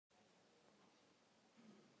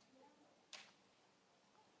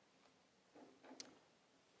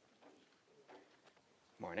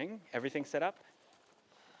Morning. Everything set up?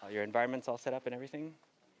 All your environments all set up and everything?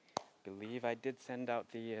 Believe I did send out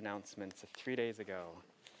the announcements 3 days ago.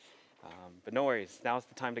 But no worries. Now's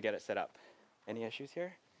the time to get it set up. Any issues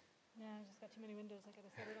here? Yeah, I just got too many windows. I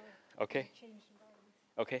gotta set it all. Okay. Change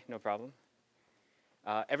environments. Okay, no problem.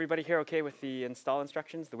 Everybody here okay with the install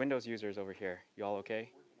instructions? The Windows users over here, you all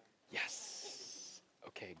okay? Yes.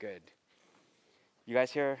 Okay, good. You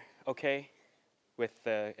guys here okay with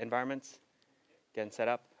the environments? Getting set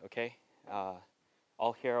up, okay?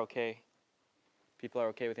 All here okay? People are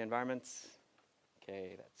okay with the environments?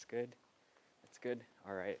 Okay, that's good. That's good.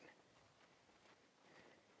 All right.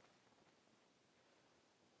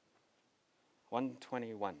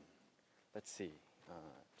 $121. Let's see.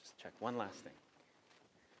 Just check one last thing.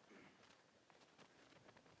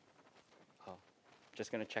 Oh,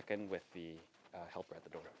 just going to check in with the helper at the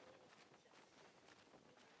door.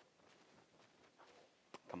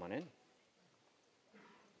 Come on in.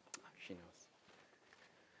 She knows.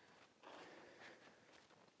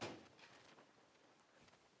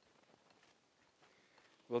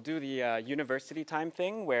 We'll do the university time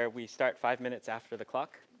thing where we start 5 minutes after the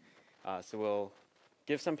clock. So we'll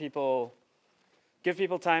give people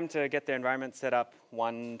time to get their environment set up.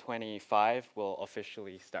 1:25 we'll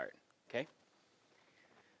officially start. Okay?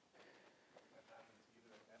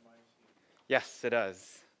 Yes, it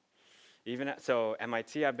does. So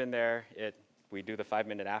MIT, I've been there. We do the 5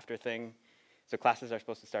 minute after thing. So classes are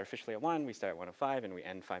supposed to start officially at 1. We start at 1:05 and we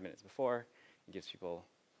end 5 minutes before. It gives people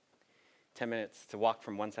 10 minutes to walk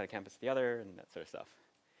from one side of campus to the other and that sort of stuff.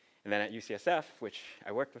 And then at UCSF, which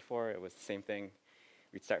I worked before, it was the same thing.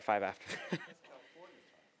 We'd start 5 after.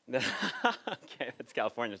 That's California time. Okay, that's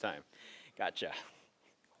California time. Gotcha.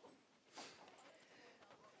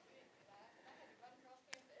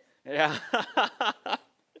 Yeah.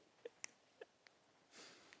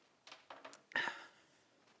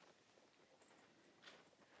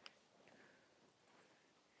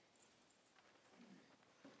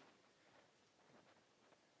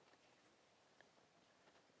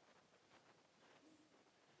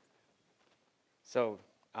 So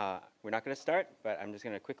we're not going to start, but I'm just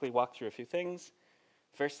going to quickly walk through a few things.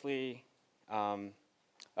 Firstly,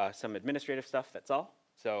 some administrative stuff, that's all.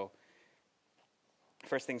 So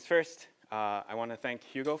first things first, I want to thank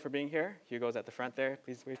Hugo for being here. Hugo's at the front there.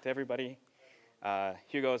 Please wave to everybody.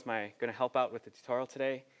 Hugo is going to help out with the tutorial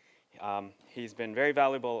today. He's been very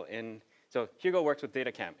valuable so Hugo works with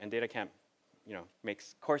DataCamp, and DataCamp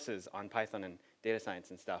makes courses on Python and data science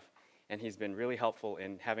and stuff. And he's been really helpful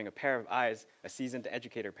in having a pair of eyes, a seasoned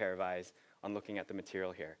educator pair of eyes, on looking at the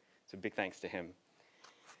material here. So big thanks to him.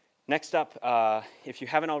 Next up, if you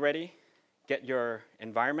haven't already, get your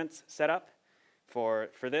environments set up for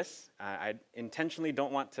this. I intentionally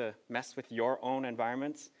don't want to mess with your own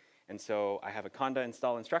environments. And so I have a conda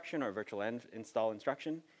install instruction or virtual env install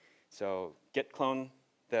instruction. So git clone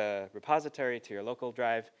the repository to your local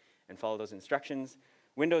drive and follow those instructions.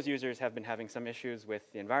 Windows users have been having some issues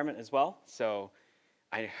with the environment as well. So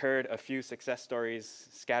I heard a few success stories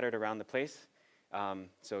scattered around the place.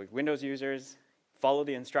 So Windows users, follow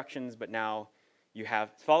the instructions, but now you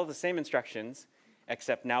follow the same instructions,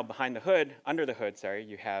 except now under the hood,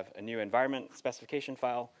 you have a new environment specification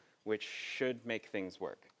file, which should make things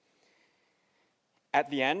work. At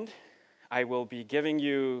the end, I will be giving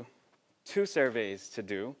you 2 surveys to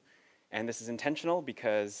do. And this is intentional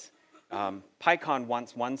because PyCon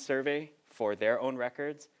wants 1 survey for their own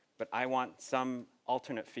records, but I want some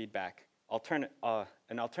alternate feedback,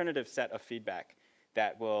 an alternative set of feedback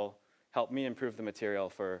that will help me improve the material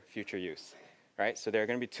for future use. All right, so there are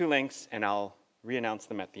going to be 2 links, and I'll re-announce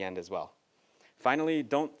them at the end as well. Finally,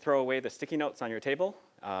 don't throw away the sticky notes on your table.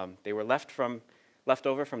 They were left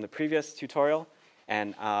over from the previous tutorial,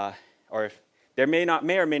 and there may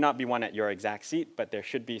or may not be one at your exact seat, but there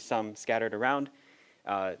should be some scattered around.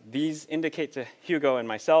 These indicate to Hugo and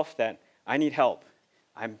myself that I need help.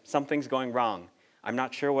 Something's going wrong. I'm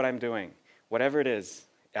not sure what I'm doing. Whatever it is,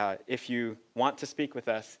 if you want to speak with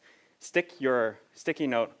us, stick your sticky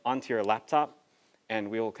note onto your laptop, and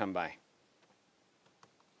we will come by.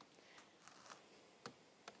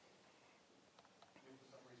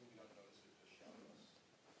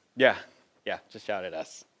 Yeah, just shout at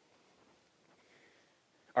us.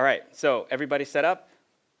 All right, so everybody set up?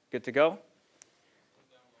 Good to go?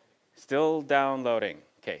 Still downloading.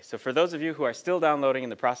 Okay, so for those of you who are still downloading in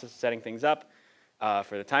the process of setting things up,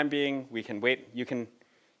 for the time being, we can wait.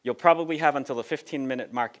 You'll probably have until the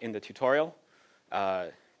 15-minute mark in the tutorial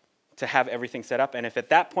to have everything set up. And if at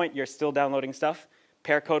that point you're still downloading stuff,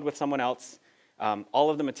 pair code with someone else. All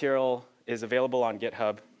of the material is available on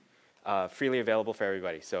GitHub, freely available for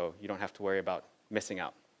everybody. So you don't have to worry about missing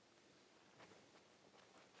out.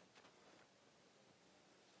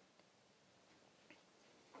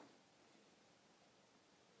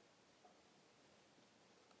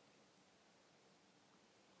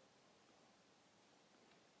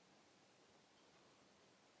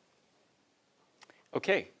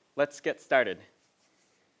 Okay, let's get started.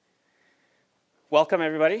 Welcome,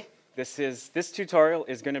 everybody. This tutorial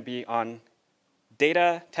is going to be on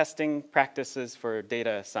data testing practices for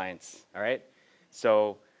data science, all right?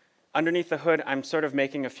 So underneath the hood, I'm sort of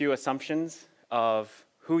making a few assumptions of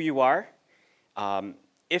who you are.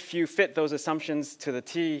 If you fit those assumptions to the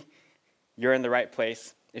T, you're in the right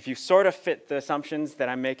place. If you sort of fit the assumptions that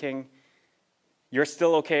I'm making, you're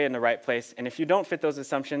still okay in the right place. And if you don't fit those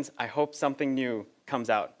assumptions, I hope something new comes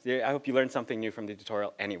out. I hope you learn something new from the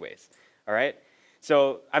tutorial anyways, all right?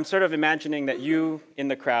 So I'm sort of imagining that you in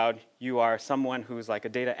the crowd, you are someone who's like a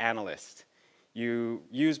data analyst. You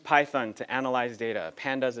use Python to analyze data.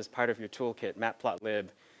 Pandas is part of your toolkit. Matplotlib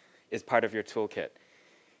is part of your toolkit.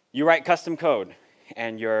 You write custom code,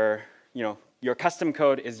 and your custom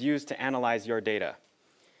code is used to analyze your data.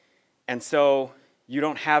 And so you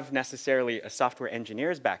don't have necessarily a software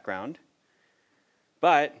engineer's background,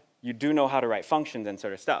 but you do know how to write functions and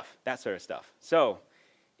that sort of stuff. So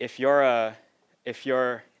if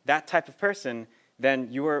you're that type of person, then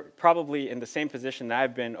you are probably in the same position that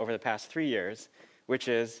I've been over the past 3 years, which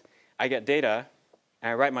is I get data,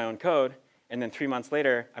 and I write my own code, and then 3 months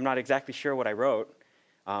later, I'm not exactly sure what I wrote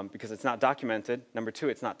because it's not documented. Number 2,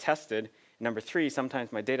 it's not tested. Number 3,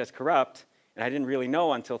 sometimes my data is corrupt, and I didn't really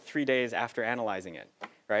know until 3 days after analyzing it,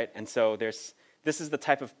 right? And so this is the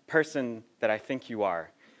type of person that I think you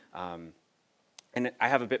are. And I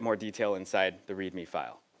have a bit more detail inside the README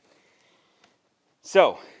file.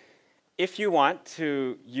 So if you want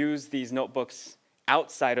to use these notebooks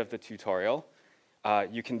outside of the tutorial,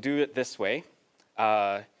 you can do it this way.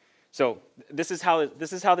 So this is how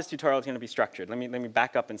this tutorial is going to be structured. Let me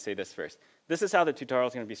back up and say this first. This is how the tutorial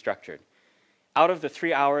is going to be structured. Out of the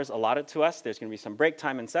 3 hours allotted to us, there's going to be some break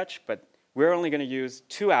time and such, but we're only going to use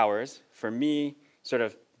 2 hours for me sort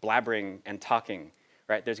of blabbering and talking,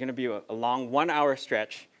 right? There's going to be a long 1 hour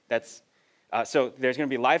stretch that's, so there's going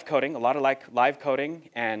to be live coding, a lot of live coding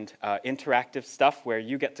and interactive stuff where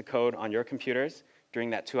you get to code on your computers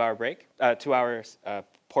during that 2 hour break, 2 hours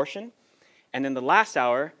portion. And then the last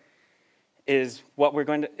hour is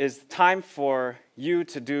time for you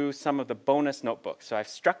to do some of the bonus notebooks. So I've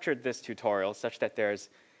structured this tutorial such that there's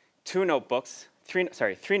three notebooks,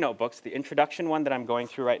 the introduction one that I'm going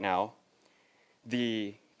through right now,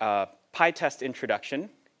 the py.test introduction,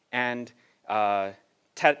 and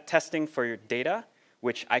testing for your data,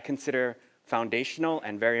 which I consider foundational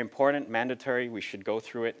and very important, mandatory. We should go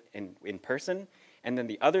through it in person. And then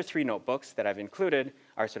the other 3 notebooks that I've included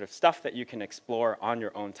are sort of stuff that you can explore on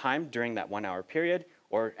your own time during that 1 hour period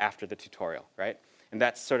or after the tutorial, right? And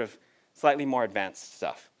that's sort of slightly more advanced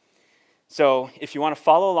stuff. So if you want to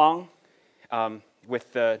follow along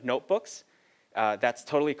with the notebooks, that's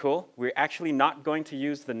totally cool. We're actually not going to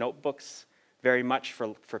use the notebooks very much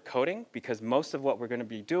for coding because most of what we're going to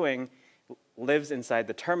be doing lives inside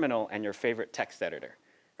the terminal and your favorite text editor,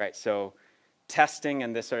 right? So testing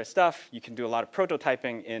and this sort of stuff, you can do a lot of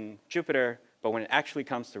prototyping in Jupyter, but when it actually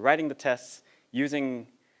comes to writing the tests,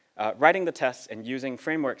 and using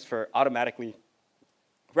frameworks for automatically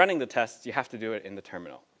running the tests, you have to do it in the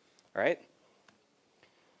terminal, all right?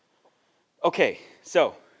 Okay,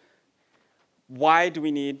 so why do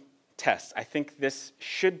we need tests? I think this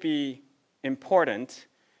should be important.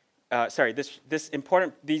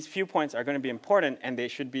 These few points are going to be important, and they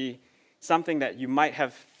should be something that you might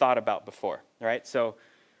have thought about before, right? So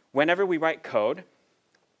whenever we write code,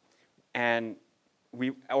 and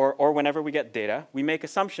or whenever we get data, we make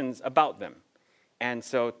assumptions about them. And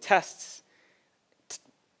so tests,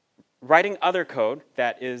 writing other code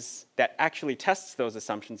that actually tests those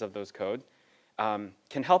assumptions of those code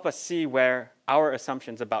can help us see where our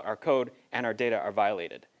assumptions about our code and our data are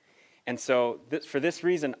violated. And so for this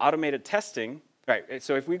reason, automated testing, right,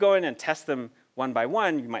 so if we go in and test them one by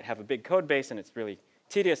one, you might have a big code base, and it's really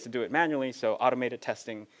tedious to do it manually, so automated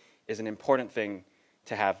testing is an important thing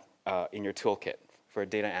to have in your toolkit for a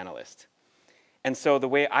data analyst. And so the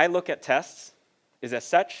way I look at tests is as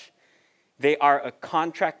such, they are a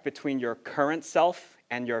contract between your current self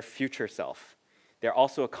and your future self. They're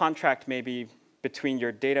also a contract maybe between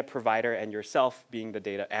your data provider and yourself being the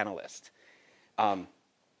data analyst.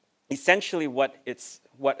 Essentially what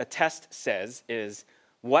a test says is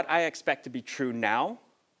what I expect to be true now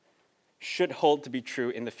should hold to be true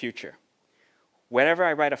in the future. When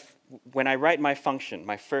I write my function,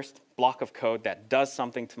 my first block of code that does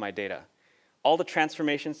something to my data, all the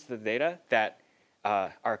transformations to the data that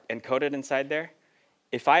are encoded inside there,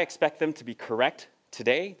 if I expect them to be correct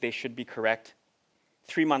today, they should be correct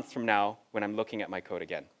 3 months from now when I'm looking at my code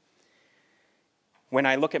again. When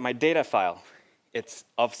I look at my data file, it's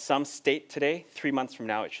of some state today. 3 months from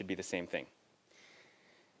now, it should be the same thing.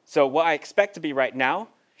 So what I expect to be right now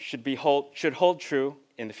should hold true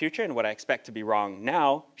in the future, and what I expect to be wrong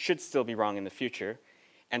now should still be wrong in the future.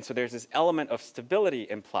 And so there's this element of stability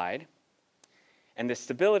implied, and this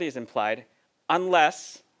stability is implied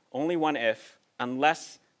unless, only one if,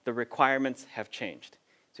 unless the requirements have changed.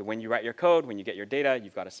 So when you write your code, when you get your data,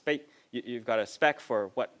 you've got a spec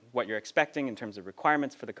for what you're expecting in terms of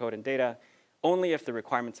requirements for the code and data. Only if the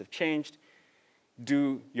requirements have changed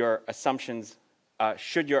should your assumptions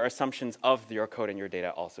of your code and your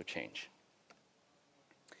data also change.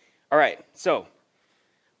 All right, so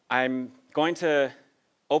I'm going to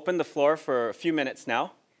open the floor for a few minutes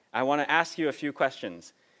now. I want to ask you a few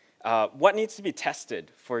questions. What needs to be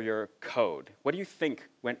tested for your code? What do you think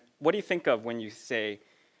of when you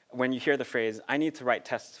hear the phrase, I need to write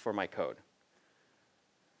tests for my code?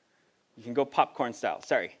 You can go popcorn style.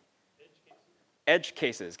 Sorry. Edge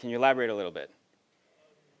cases. Can you elaborate a little bit?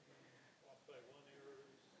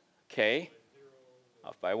 Okay.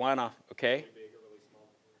 Off by one, off. Okay.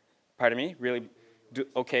 Pardon me? Really?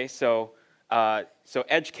 Okay, so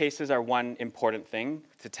edge cases are one important thing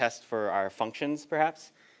to test for our functions,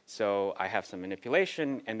 perhaps. So I have some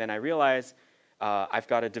manipulation, and then I realize I've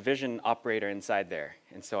got a division operator inside there.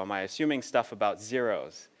 And so am I assuming stuff about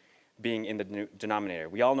zeros being in the denominator?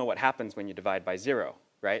 We all know what happens when you divide by 0,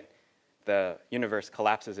 right? The universe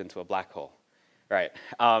collapses into a black hole, right?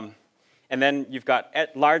 And then you've got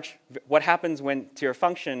what happens to your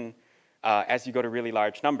function as you go to really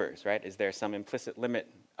large numbers, right? Is there some implicit limit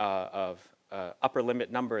upper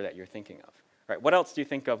limit number that you're thinking of? Right? What else do you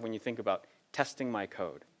think of when you think about testing my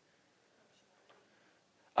code?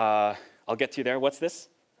 I'll get to you there. What's this?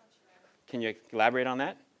 Can you elaborate on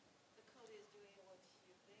that? The code is doing what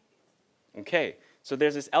you think it's doing. Okay, so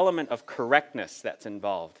there's this element of correctness that's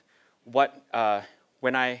involved.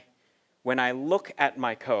 When I look at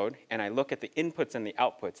my code and I look at the inputs and the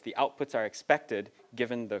outputs are expected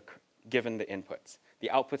given the inputs. The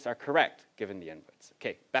outputs are correct given the inputs.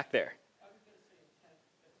 Okay, back there.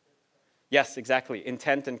 Yes, exactly.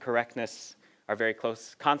 Intent and correctness are very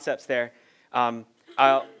close concepts there.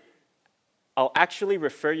 I'll actually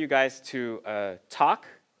refer you guys to a talk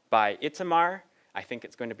by Itamar. I think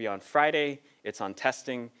it's going to be on Friday. It's on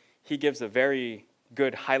testing. He gives a very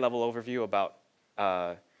good high-level overview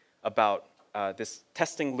about this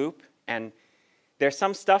testing loop. And there's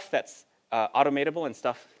some stuff that's automatable and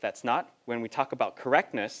stuff that's not. When we talk about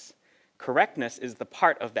correctness, correctness is the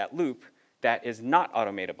part of that loop that is not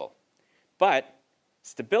automatable. But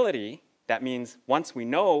stability, that means once we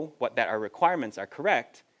know that our requirements are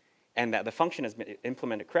correct and that the function has been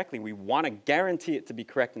implemented correctly, we want to guarantee it to be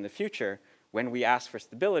correct in the future. When we ask for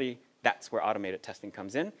stability, that's where automated testing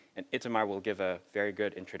comes in, and Itamar will give a very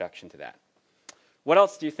good introduction to that. What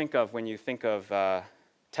else do you think of when you think of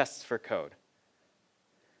tests for code?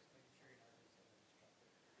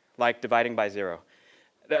 Like dividing by 0.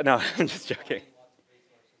 No, I'm just joking.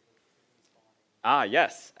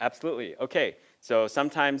 Yes, absolutely. Okay, so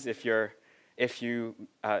sometimes even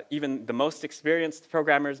the most experienced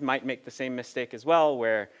programmers might make the same mistake as well,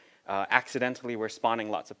 where accidentally we're spawning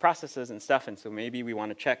lots of processes and stuff, and so maybe we want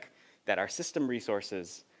to check that our system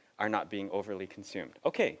resources are not being overly consumed.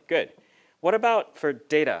 Okay, good. What about for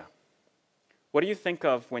data? What do you think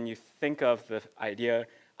of when you think of the idea,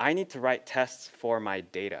 I need to write tests for my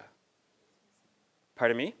data?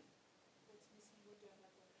 Pardon me?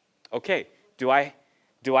 Okay, do I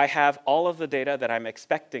have all of the data that I'm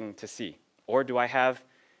expecting to see? Or do I have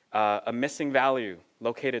a missing value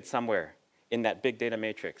located somewhere in that big data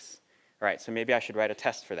matrix? All right, so maybe I should write a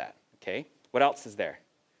test for that. Okay, what else is there?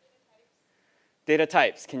 Data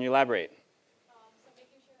types, can you elaborate? So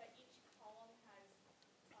making sure that each column has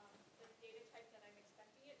the data type that I'm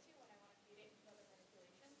expecting it to when I want to feed it into other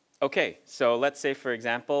manipulations. Okay, so let's say, for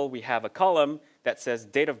example, we have a column that says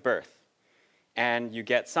date of birth. And you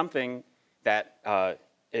get something that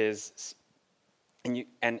and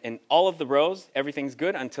in all of the rows, everything's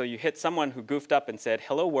good until you hit someone who goofed up and said,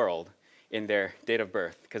 hello world, in their date of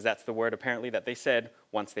birth, because that's the word apparently that they said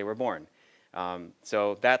once they were born.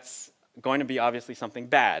 So that's going to be obviously something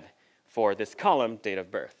bad for this column, date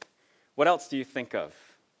of birth. What else do you think of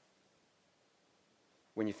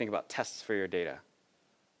when you think about tests for your data?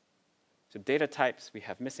 So data types, we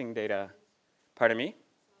have missing data. Pardon me?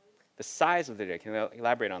 The size of the data. Can you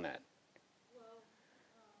elaborate on that? Well,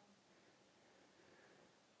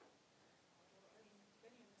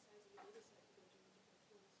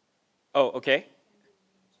 Oh, okay.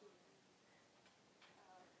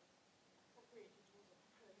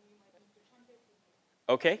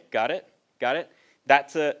 Okay, got it, got it.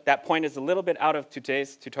 That point is a little bit out of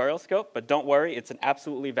today's tutorial scope, but don't worry, it's an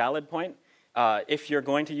absolutely valid point. If you're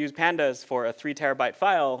going to use pandas for a 3 terabyte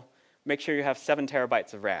file, make sure you have 7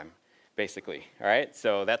 terabytes of RAM, basically, all right?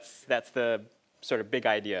 So that's the sort of big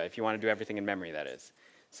idea, if you want to do everything in memory, that is.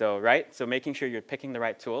 So, right, so making sure you're picking the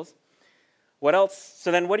right tools. What else?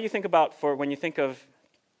 So then what do you think about for when you think of,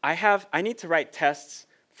 I need to write tests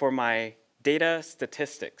for my data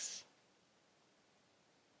statistics.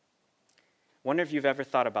 Wonder if you've ever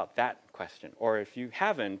thought about that question, or if you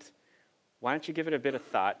haven't, why don't you give it a bit of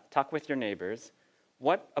thought, talk with your neighbors.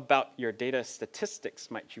 What about your data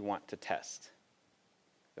statistics might you want to test?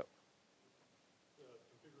 So.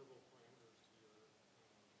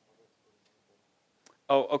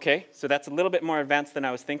 Oh, okay, so that's a little bit more advanced than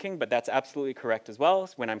I was thinking, but that's absolutely correct as well.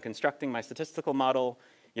 When I'm constructing my statistical model,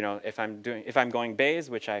 you know, if I'm going Bayes,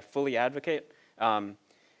 which I fully advocate,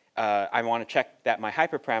 I want to check that my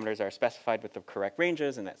hyperparameters are specified with the correct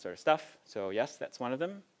ranges and that sort of stuff. So yes, that's one of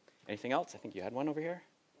them. Anything else? I think you had one over here.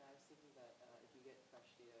 Yeah, I was thinking that if you get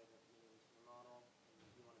fresh data coming into your model, and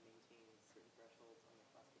you want to maintain certain thresholds on the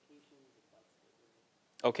classifications, if that's what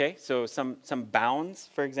you're... Okay, so some bounds,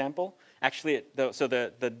 for example. Actually,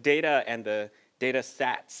 the data and the data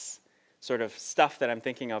stats sort of stuff that I'm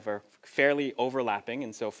thinking of are fairly overlapping.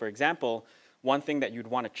 And so, for example, one thing that you'd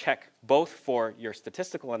want to check both for your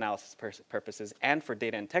statistical analysis purposes and for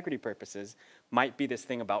data integrity purposes might be this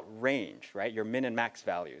thing about range, right? Your min and max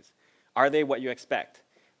values. Are they what you expect,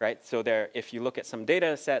 right? So if you look at some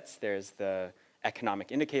data sets, there's the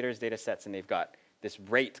economic indicators data sets, and they've got this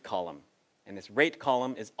rate column. And this rate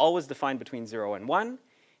column is always defined between 0 and 1,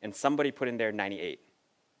 and somebody put in there 98.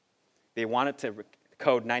 They wanted to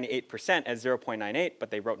code 98% as 0.98,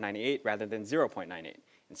 but they wrote 98 rather than 0.98.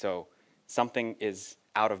 And so something is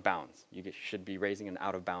out of bounds. You should be raising an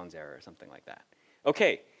out of bounds error or something like that.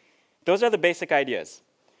 Okay, those are the basic ideas.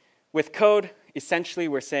 With code, essentially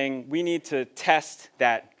we're saying we need to test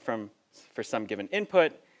that for some given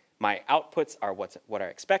input, my outputs are what are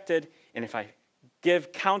expected, and if I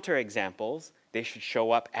give counterexamples, they should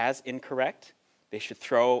show up as incorrect. They should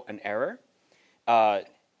throw an error. I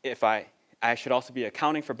should also be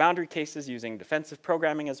accounting for boundary cases using defensive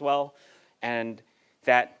programming as well, and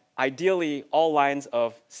that ideally, all lines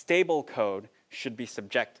of stable code should be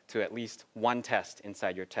subject to at least one test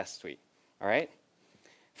inside your test suite, all right?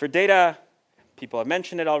 For data, people have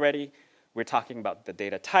mentioned it already. We're talking about the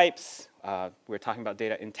data types. We're talking about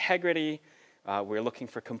data integrity. We're looking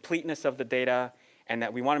for completeness of the data, and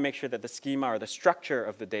that we want to make sure that the schema or the structure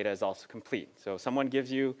of the data is also complete. So someone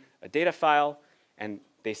gives you a data file, and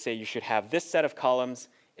they say you should have this set of columns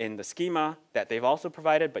in the schema that they've also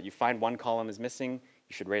provided, but you find one column is missing,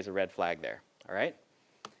 you should raise a red flag there, all right?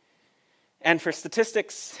 And for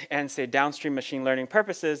statistics and, say, downstream machine learning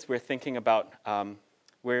purposes, we're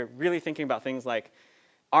really thinking about things like,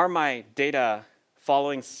 are my data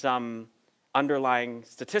following some underlying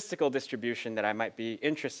statistical distribution that I might be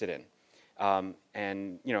interested in?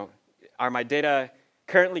 And, you know, are my data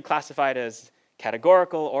currently classified as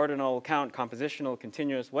categorical, ordinal, count, compositional,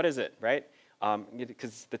 continuous? What is it, right?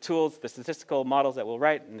 Because the tools, the statistical models that we'll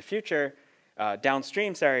write in the future,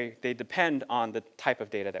 downstream, they depend on the type of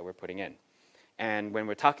data that we're putting in. And when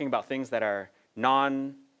we're talking about things that are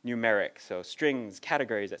non-numeric, so strings,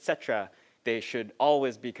 categories, etc., they should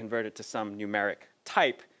always be converted to some numeric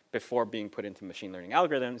type before being put into machine learning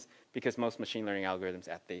algorithms, because most machine learning algorithms,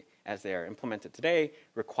 as they are implemented today,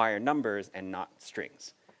 require numbers and not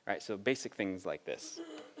strings. Right? So basic things like this.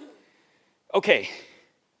 Okay,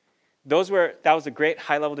 that was a great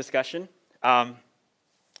high-level discussion.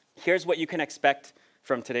 Here's what you can expect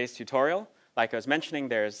from today's tutorial. Like I was mentioning,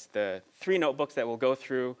 there's the 3 notebooks that we'll go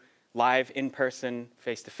through live, in person,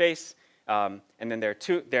 face-to-face. And then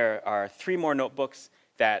there are 3 more notebooks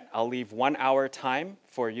that I'll leave 1 hour time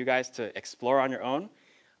for you guys to explore on your own.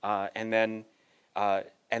 And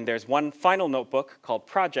there's one final notebook called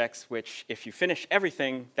Projects, which if you finish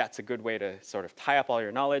everything, that's a good way to sort of tie up all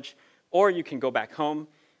your knowledge. Or you can go back home,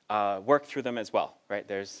 work through them as well, right?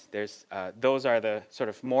 Those are the sort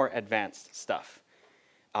of more advanced stuff.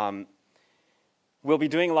 We'll be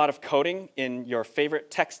doing a lot of coding in your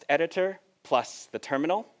favorite text editor plus the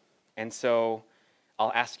terminal. And so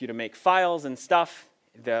I'll ask you to make files and stuff.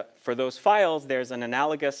 For those files, there's an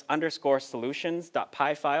analogous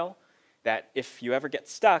 _solutions.py file that if you ever get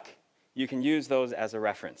stuck, you can use those as a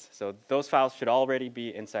reference. So those files should already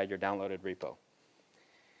be inside your downloaded repo.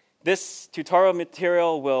 This tutorial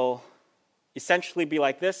material will essentially be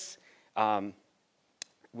like this.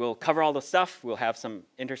 we'll cover all the stuff. We'll have some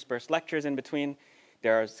interspersed lectures in between.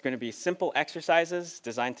 There's going to be simple exercises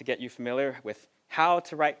designed to get you familiar with how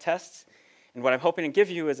to write tests. And what I'm hoping to give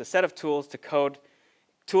you is a set of tools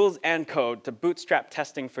and code to bootstrap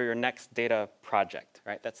testing for your next data project,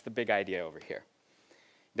 right? That's the big idea over here.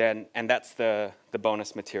 And that's the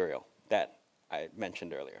bonus material that I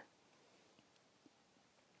mentioned earlier.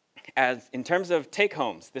 As in terms of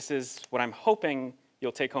take-homes, this is what I'm hoping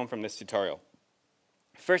you'll take home from this tutorial.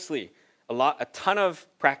 Firstly, a ton of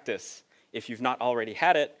practice, if you've not already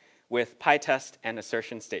had it, with PyTest and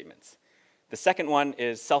assertion statements. The second one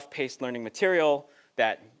is self-paced learning material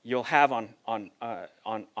that you'll have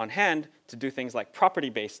on hand to do things like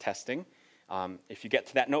property-based testing. If you get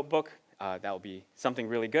to that notebook, that will be something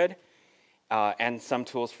really good. And some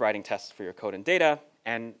tools for writing tests for your code and data.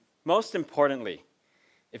 And most importantly,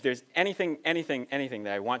 if there's anything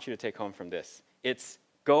that I want you to take home from this, it's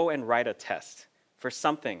go and write a test for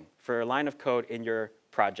something, for a line of code in your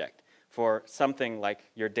project, for something like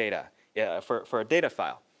your data, for a data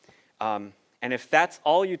file. And if that's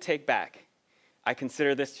all you take back, I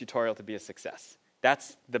consider this tutorial to be a success.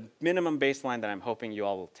 That's the minimum baseline that I'm hoping you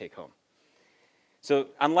all will take home. So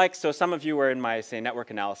some of you were in my, say,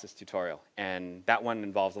 network analysis tutorial, and that one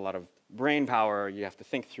involves a lot of brain power. You have to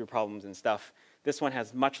think through problems and stuff. This one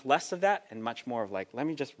has much less of that and much more of like, let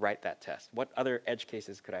me just write that test. What other edge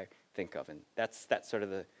cases could I think of? And that's sort of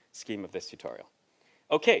the scheme of this tutorial.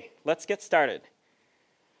 Okay, let's get started.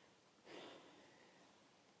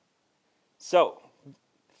 So,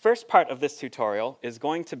 first part of this tutorial is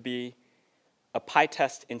going to be a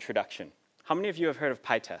PyTest introduction. How many of you have heard of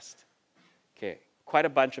PyTest? Okay, quite a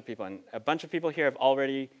bunch of people. And a bunch of people here have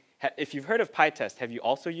already, if you've heard of PyTest, have you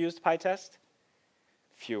also used PyTest?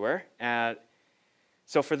 Fewer.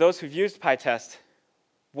 So for those who've used PyTest,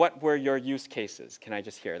 what were your use cases? Can I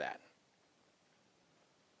just hear that?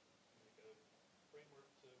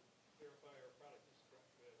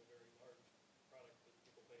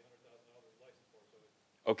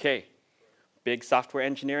 Okay, big software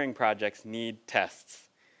engineering projects need tests.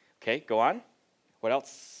 Okay, go on. What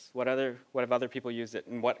else? What have other people used it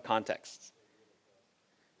in what contexts?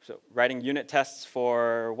 So writing unit tests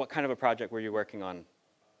for what kind of a project were you working on?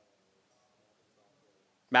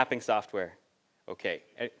 Mapping software. Okay.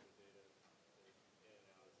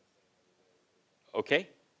 Okay.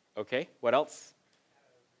 Okay. What else?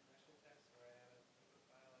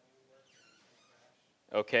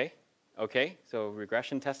 Okay. Okay. So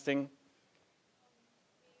regression testing.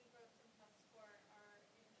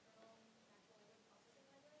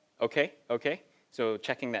 Okay. Okay. So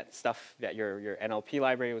checking that stuff, that your NLP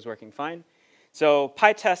library was working fine. So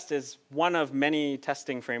PyTest is one of many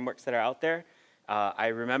testing frameworks that are out there. I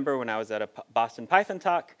remember when I was at a Boston Python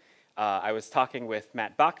talk, I was talking with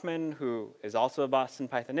Matt Bachman, who is also a Boston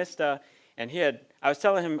Pythonista, and I was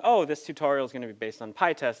telling him, oh, this tutorial is going to be based on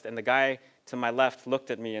PyTest, and the guy to my left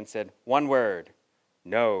looked at me and said, one word,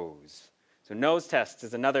 nose. So nose test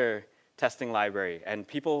is another testing library, and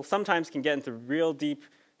people sometimes can get into real deep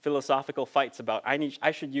philosophical fights about,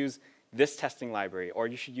 I should use this testing library, or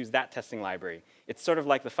you should use that testing library. It's sort of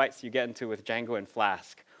like the fights you get into with Django and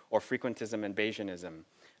Flask, or frequentism and Bayesianism.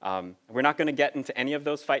 We're not going to get into any of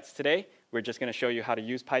those fights today. We're just going to show you how to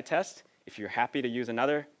use PyTest. If you're happy to use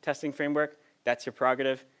another testing framework, that's your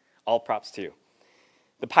prerogative. All props to you.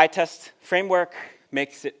 The PyTest framework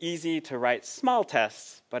makes it easy to write small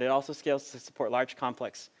tests, but it also scales to support large,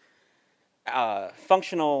 complex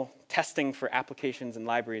functional testing for applications and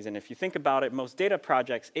libraries. And if you think about it, most data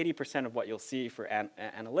projects, 80% of what you'll see for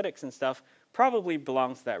analytics and stuff probably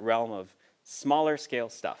belongs to that realm of smaller scale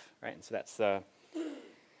stuff, right? And so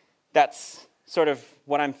that's sort of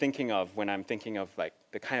what I'm thinking of when I'm thinking of like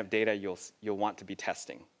the kind of data you'll want to be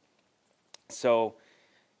testing. So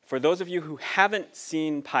for those of you who haven't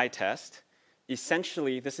seen PyTest,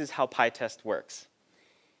 essentially this is how PyTest works.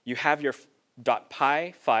 You have your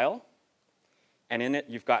 .py file, and in it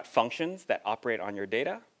you've got functions that operate on your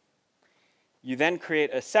data. You then create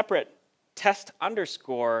a separate test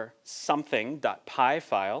underscore something.py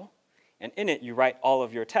file, and in it you write all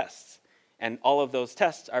of your tests. And all of those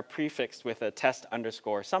tests are prefixed with a test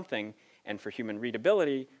underscore something. And for human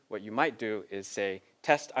readability, what you might do is say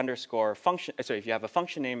test underscore function. So if you have a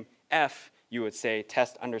function name f, you would say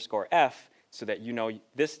test underscore f, so that you know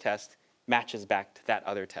this test matches back to that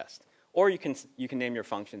other test. Or you can name your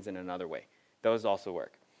functions in another way. Those also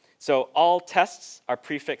work. So all tests are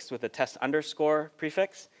prefixed with a test underscore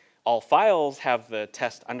prefix. All files have the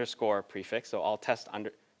test underscore prefix, so all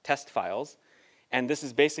test files. And this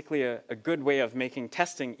is basically a good way of making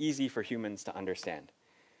testing easy for humans to understand.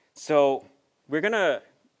 So we're going to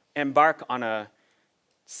embark on a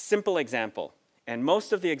simple example. And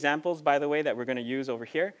most of the examples, by the way, that we're going to use over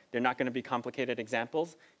here, they're not going to be complicated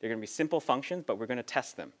examples. They're going to be simple functions, but we're going to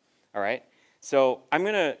test them. All right? So I'm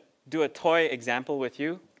going to do a toy example with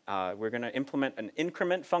you. We're going to implement an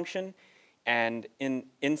increment function. And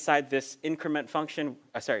inside this increment function,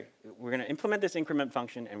 we're going to implement this increment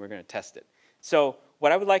function, and we're going to test it. So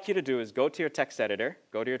what I would like you to do is go to your text editor,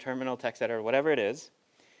 go to your terminal text editor, whatever it is,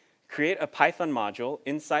 create a Python module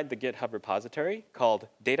inside the GitHub repository called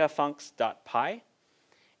datafuncs.py,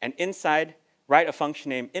 and inside write a function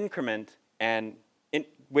named increment, and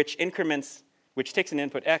which takes an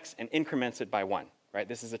input x and increments it by 1. Right?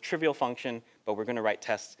 This is a trivial function, but we're going to write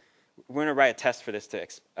tests. We're going to write a test for this to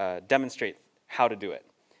demonstrate how to do it.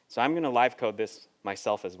 So I'm going to live code this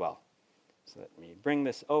myself as well. So let me bring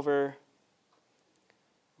this over.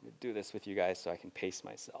 I'm going to do this with you guys so I can pace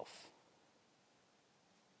myself.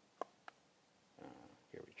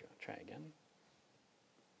 Here we go. Try again.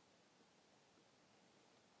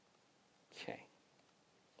 Okay.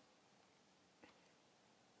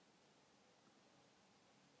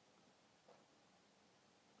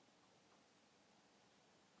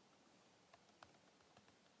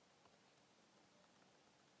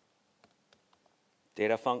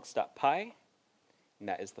 Datafuncs.py, and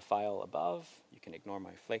that is the file above. You can ignore my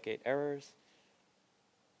flake8 errors.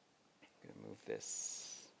 I'm going to move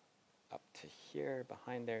this up to here,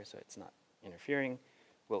 behind there, so it's not interfering.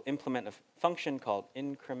 We'll implement a function called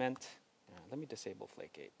increment. Let me disable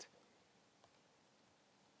flake8.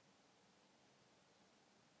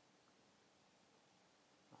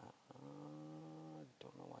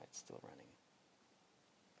 Don't know why it's still running.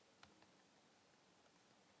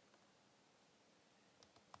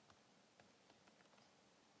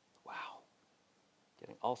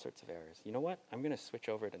 Getting all sorts of errors. You know what? I'm going to switch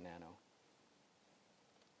over to Nano.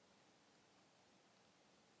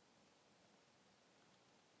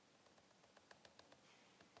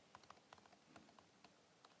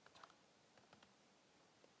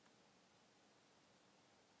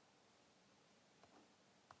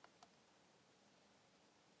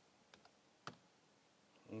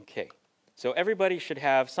 Okay. So everybody should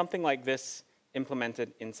have something like this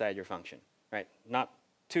implemented inside your function, right? Not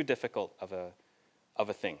too difficult of a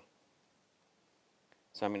thing.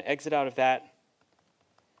 So I'm going to exit out of that.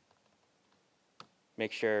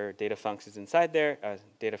 Make sure datafuncs is inside there.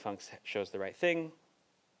 Datafuncs shows the right thing.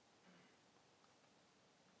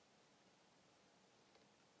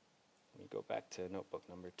 Let me go back to notebook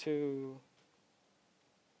number 2.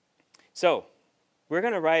 So we're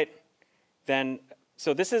going to write then.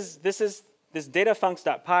 So this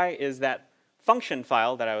datafuncs.py is that function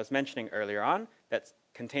file that I was mentioning earlier on that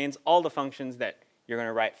contains all the functions that you're going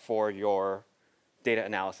to write for your data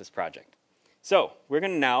analysis project. So we're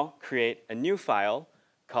going to now create a new file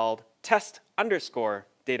called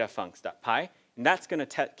test_datafuncs.py, and that's going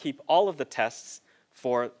to keep all of the tests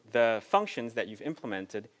for the functions that you've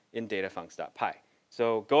implemented in datafuncs.py.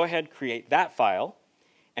 So go ahead, create that file,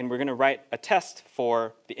 and we're going to write a test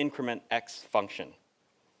for the increment x function.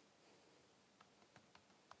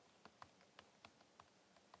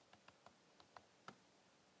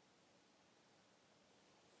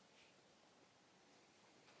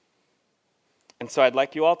 And so I'd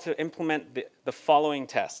like you all to implement the following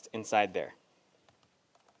test inside there.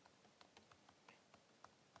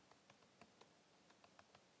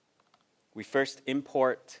 We first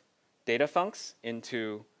import datafuncs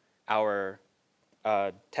into our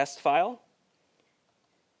test file.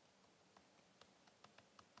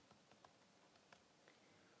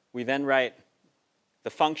 We then write the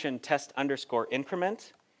function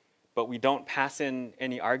test_increment, but we don't pass in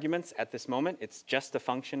any arguments at this moment. It's just a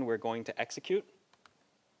function we're going to execute.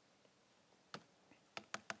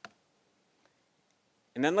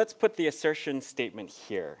 And then let's put the assertion statement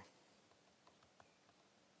here.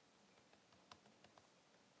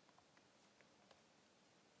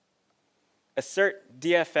 Assert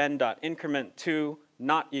dfn.increment2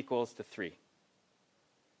 not equals to 3.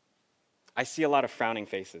 I see a lot of frowning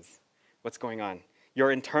faces. What's going on? Your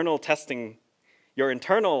internal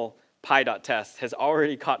py.test has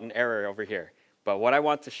already caught an error over here. But what I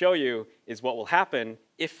want to show you is what will happen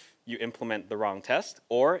if you implement the wrong test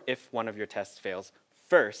or if one of your tests fails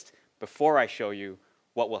first before I show you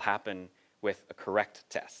what will happen with a correct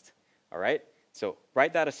test. All right? So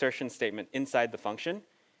write that assertion statement inside the function.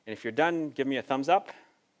 And if you're done, give me a thumbs up.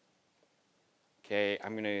 Okay,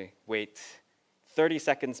 I'm going to wait 30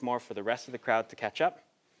 seconds more for the rest of the crowd to catch up.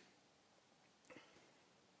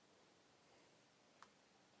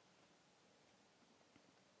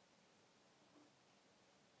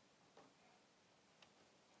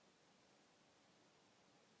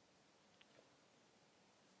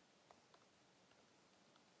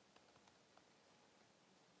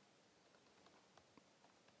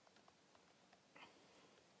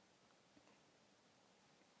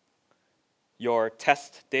 your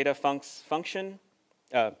test data function,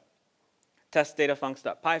 test data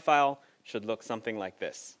funcs.py file should look something like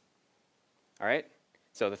this. All right?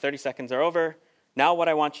 So the 30 seconds are over. Now what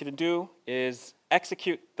I want you to do is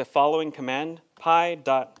execute the following command,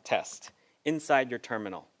 py.test, inside your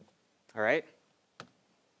terminal. All right?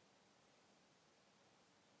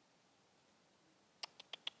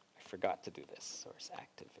 I forgot to do this. Source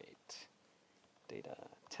activate data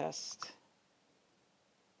test.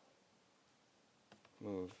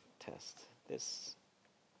 Move test this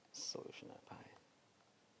solution.py.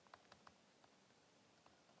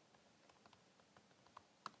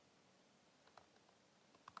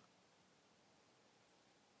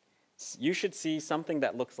 You should see something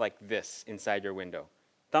that looks like this inside your window.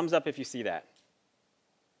 Thumbs up if you see that.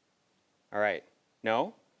 All right.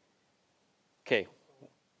 No? Okay.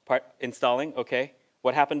 Installing. Okay.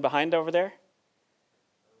 What happened behind over there?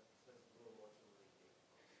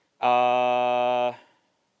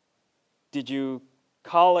 Did you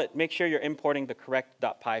call it? Make sure you're importing the correct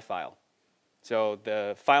 .py file. So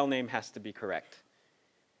the file name has to be correct.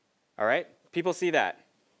 All right? People see that?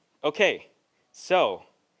 Okay. So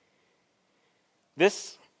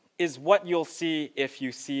this is what you'll see if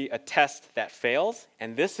you see a test that fails,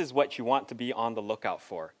 and this is what you want to be on the lookout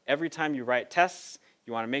for. Every time you write tests,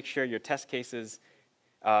 you want to make sure your test cases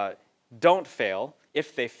don't fail.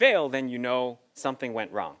 If they fail, then you know something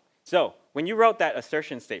went wrong. So when you wrote that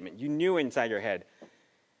assertion statement, you knew inside your head,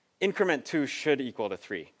 increment 2 should equal to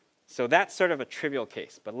 3. So that's sort of a trivial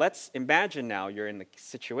case. But let's imagine now you're in the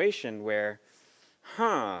situation where,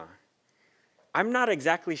 I'm not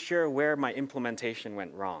exactly sure where my implementation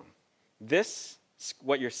went wrong. This,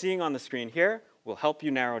 what you're seeing on the screen here, will help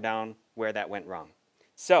you narrow down where that went wrong.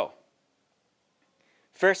 So,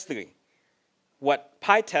 firstly, what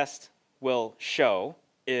PyTest will show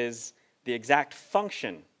is the exact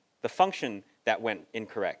function, the function that went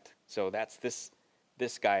incorrect. So that's this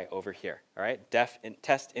guy over here, all right?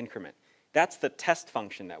 Test increment. That's the test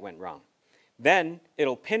function that went wrong. Then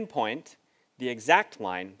it'll pinpoint the exact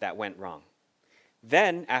line that went wrong.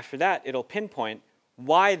 Then, after that, it'll pinpoint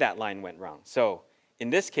why that line went wrong. So,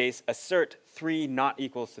 in this case, assert 3 not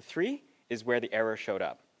equals to 3 is where the error showed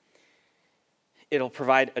up. It'll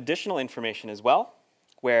provide additional information as well,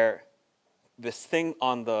 where this thing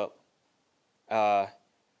on the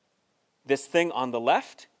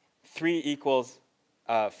left, 3 equals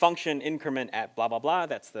function increment at blah, blah, blah.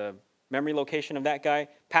 That's the memory location of that guy.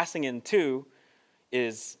 Passing in 2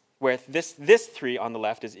 is where this 3 on the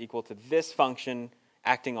left is equal to this function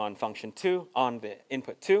acting on function 2, on the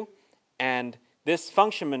input 2. And this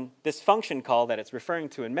function call that it's referring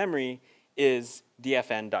to in memory is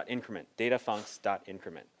dfn.increment,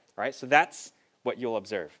 datafuncs.increment. All right, so that's what you'll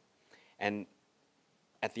observe. And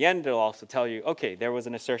at the end, it'll also tell you, okay, there was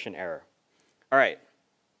an assertion error. All right.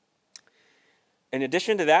 In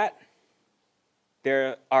addition to that,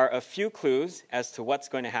 there are a few clues as to what's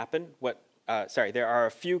going to happen. There are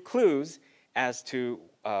a few clues as to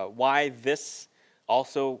why this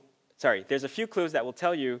also, there's a few clues that will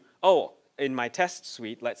tell you, oh, in my test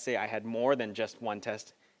suite, let's say I had more than just one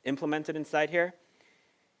test implemented inside here.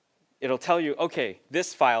 It'll tell you, okay,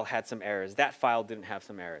 this file had some errors, that file didn't have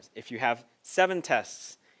some errors. If you have 7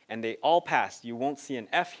 tests and they all passed, you won't see an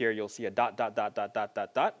F here, you'll see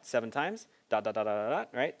a ... 7 times, ...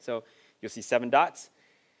 right? So you'll see 7 dots.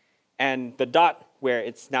 And the dot where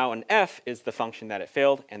it's now an F is the function that it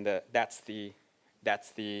failed, and that's the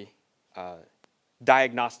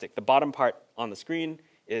diagnostic. The bottom part on the screen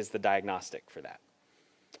is the diagnostic for that.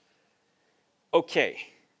 Okay.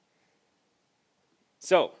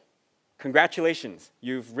 So, congratulations.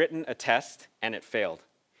 You've written a test and it failed.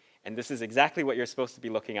 And this is exactly what you're supposed to be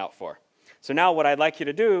looking out for. So now what I'd like you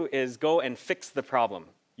to do is go and fix the problem.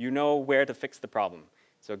 You know where to fix the problem.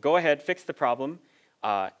 So go ahead, fix the problem,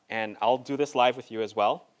 and I'll do this live with you as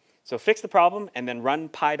well. So fix the problem and then run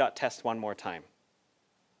py.test one more time.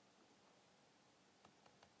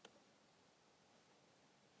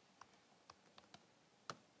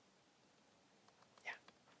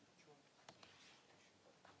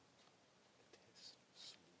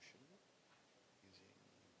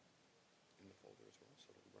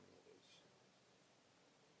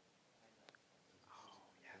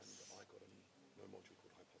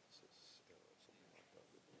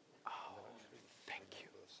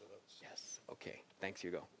 Okay, thanks,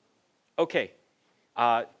 Hugo. Okay,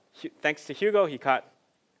 thanks to Hugo, he caught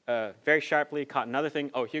very sharply, caught another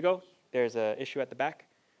thing. Oh, Hugo, there's an issue at the back.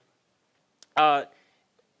 The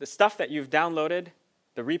stuff that you've downloaded,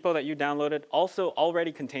 the repo that you downloaded, also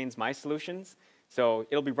already contains my solutions. So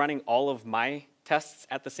it'll be running all of my tests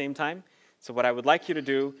at the same time. So what I would like you to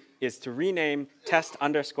do is to rename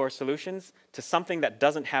test_solutions to something that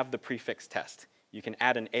doesn't have the prefix test. You can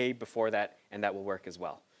add an A before that, and that will work as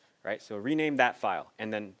well. Right? So rename that file,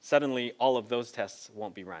 and then suddenly all of those tests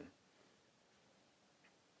won't be run.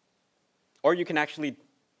 Or you can actually,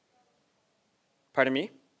 pardon me?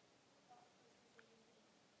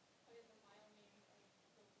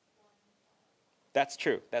 That's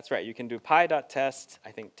true. That's right. You can do py.test,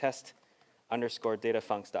 I think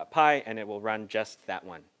test_datafuncs.py, and it will run just that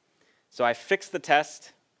one. So I fixed the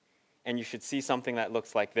test, and you should see something that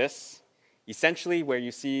looks like this. Essentially, where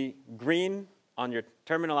you see green on your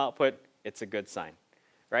terminal output, it's a good sign.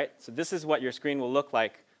 Right? So this is what your screen will look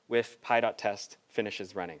like with py.test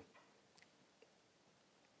finishes running.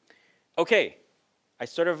 Okay, I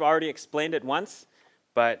sort of already explained it once,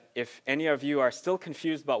 but if any of you are still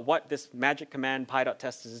confused about what this magic command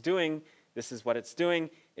py.test is doing, this is what it's doing.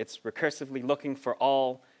 It's recursively looking for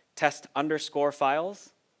all test_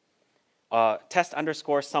 files,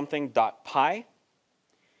 test_something.py,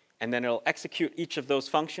 and then it'll execute each of those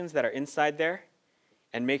functions that are inside there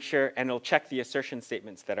and make sure, and it'll check the assertion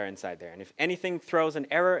statements that are inside there. And if anything throws an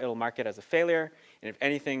error, it'll mark it as a failure. And if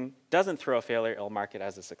anything doesn't throw a failure, it'll mark it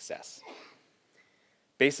as a success.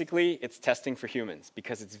 Basically, it's testing for humans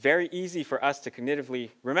because it's very easy for us to cognitively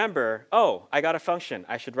remember, oh, I got a function.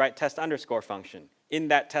 I should write test_function in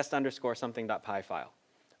that test_something.py file.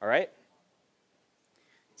 All right?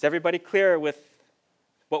 Is everybody clear with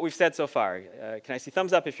what we've said so far? Can I see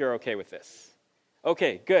thumbs up if you're okay with this?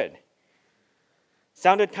 Okay, good.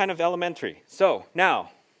 Sounded kind of elementary. So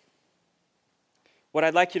now, what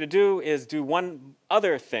I'd like you to do is do one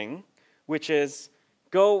other thing, which is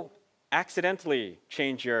go accidentally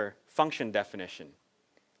change your function definition.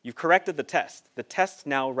 You've corrected the test. The test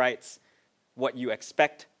now writes what you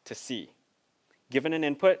expect to see. Given an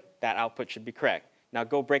input, that output should be correct. Now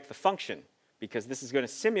go break the function, because this is going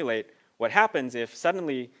to simulate what happens if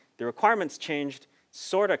suddenly the requirements changed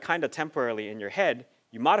sort of kind of temporarily in your head.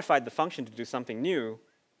 You modified the function to do something new,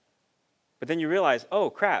 but then you realize, oh,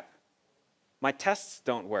 crap, my tests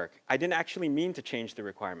don't work. I didn't actually mean to change the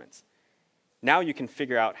requirements. Now you can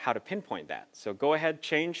figure out how to pinpoint that. So go ahead,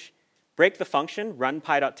 break the function, run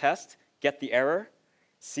py.test, get the error,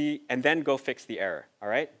 see, and then go fix the error. All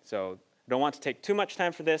right? So don't want to take too much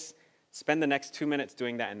time for this. Spend the next 2 minutes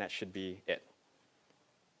doing that, and that should be it.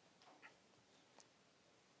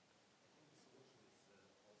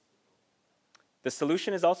 The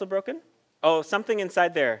solution is also broken? Oh, something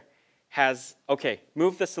inside there has, okay,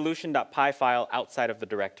 move the solution.py file outside of the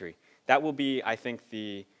directory. That will be, I think,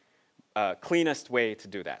 the cleanest way to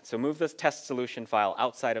do that. So move this test solution file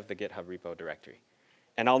outside of the GitHub repo directory.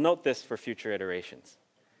 And I'll note this for future iterations.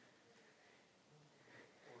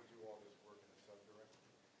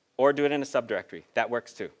 Or do it in a subdirectory. That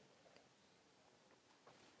works too.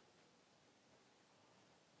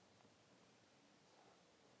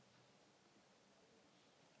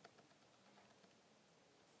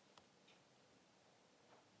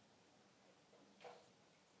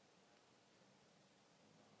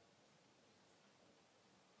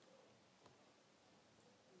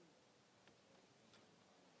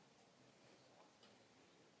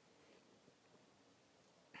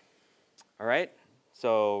 All right,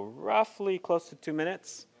 so roughly close to 2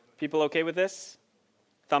 minutes. People okay with this?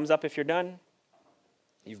 Thumbs up if you're done.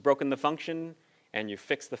 You've broken the function, and you've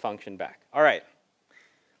fixed the function back. All right,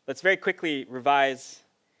 let's very quickly revise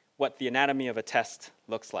what the anatomy of a test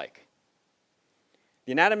looks like.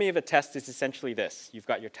 The anatomy of a test is essentially this. You've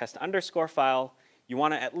got your test_ file. You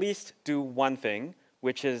want to at least do one thing,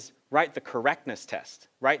 which is write the correctness test.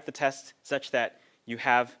 Write the test such that you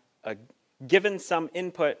have, given some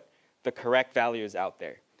input, the correct values out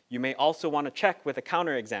there. You may also want to check with a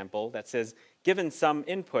counterexample that says, given some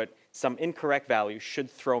input, some incorrect value should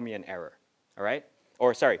throw me an error. All right?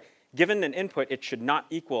 Or sorry, given an input, it should not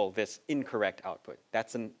equal this incorrect output.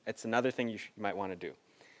 That's another thing you might want to do.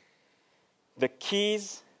 The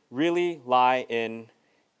keys really lie in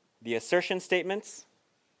the assertion statements.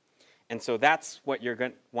 And so that's what you're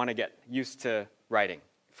going to want to get used to writing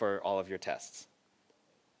for all of your tests.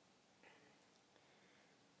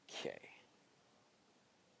 Okay.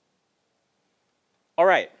 All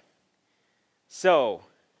right. So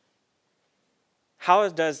how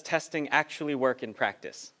does testing actually work in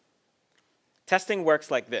practice? Testing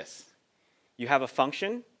works like this. You have a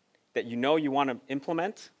function that you know you want to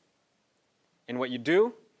implement, and what you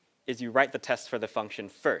do is you write the test for the function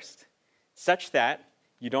first, such that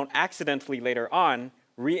you don't accidentally later on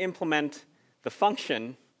re-implement the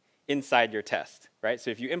function inside your test, right?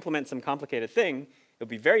 So if you implement some complicated thing, it'll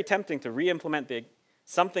be very tempting to re-implement the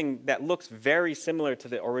something that looks very similar to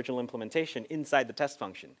the original implementation inside the test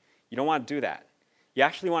function. You don't want to do that. You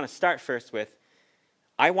actually want to start first with,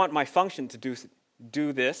 I want my function to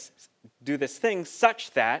do this thing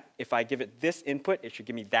such that if I give it this input, it should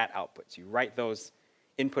give me that output. So you write those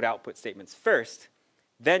input-output statements first.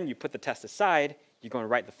 Then you put the test aside. You go and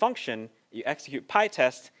write the function. You execute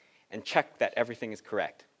py.test and check that everything is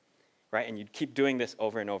correct. Right? And you keep doing this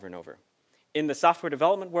over and over and over. In the software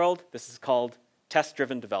development world, this is called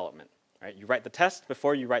test-driven development. Right? You write the test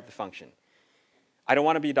before you write the function. I don't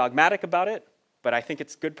want to be dogmatic about it, but I think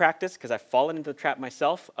it's good practice because I've fallen into the trap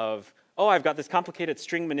myself of, oh, I've got this complicated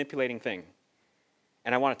string manipulating thing,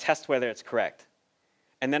 and I want to test whether it's correct.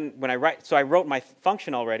 And then when I wrote my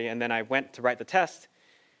function already, and then I went to write the test,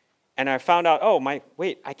 and I found out, oh,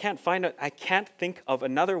 I can't think of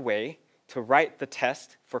another way to write the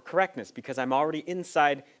test for correctness because I'm already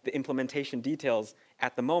inside the implementation details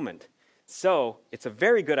at the moment. So it's a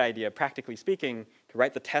very good idea, practically speaking, to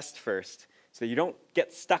write the test first so you don't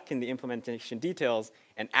get stuck in the implementation details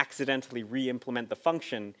and accidentally re-implement the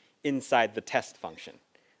function inside the test function.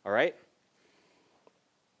 All right?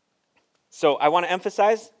 So I want to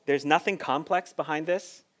emphasize there's nothing complex behind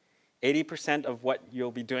this. 80% of what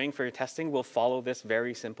you'll be doing for your testing will follow this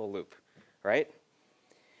very simple loop. Right?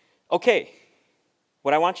 Okay.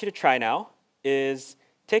 What I want you to try now is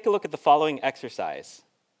take a look at the following exercise.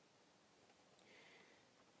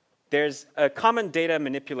 There's a common data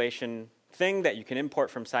manipulation thing that you can import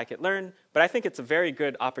from scikit-learn, but I think it's a very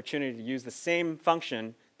good opportunity to use the same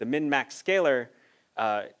function, the min-max scalar,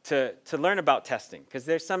 to learn about testing, because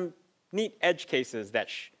there's some neat edge cases that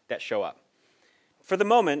show up. For the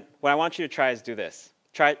moment, what I want you to try is do this.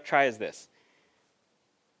 Try is this.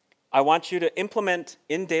 I want you to implement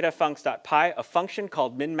in datafuncs.py a function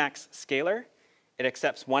called min-max scalar. It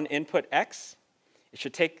accepts one input x. It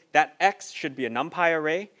should take, that x should be a numpy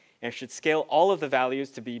array, and it should scale all of the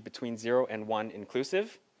values to be between 0 and 1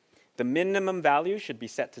 inclusive. The minimum value should be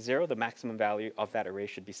set to 0. The maximum value of that array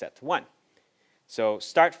should be set to 1. So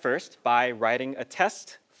start first by writing a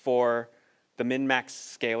test for the min-max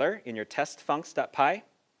scalar in your testfuncs.py.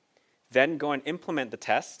 Then go and implement the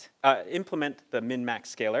test, implement the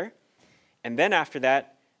min-max scalar. And then after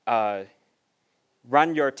that,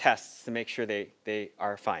 run your tests to make sure they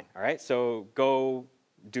are fine. All right? So go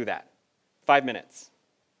do that. 5 minutes.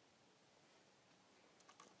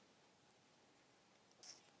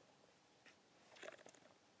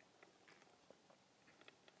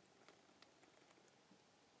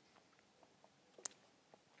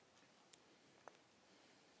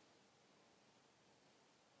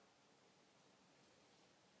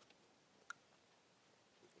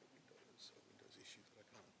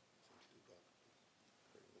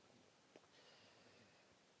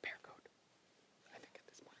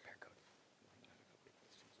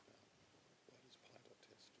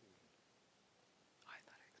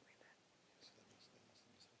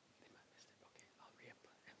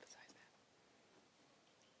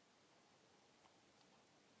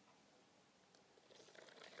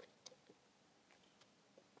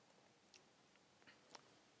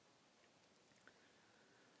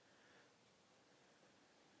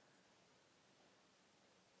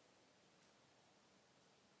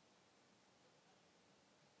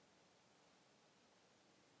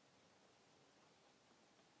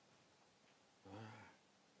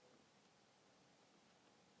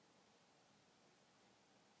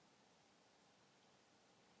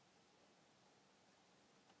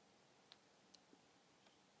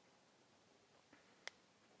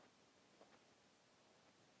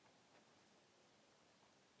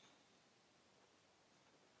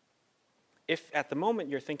 If at the moment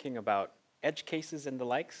you're thinking about edge cases and the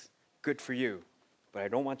likes, good for you. But I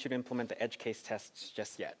don't want you to implement the edge case tests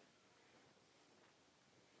just yet.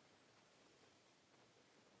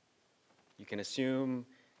 You can assume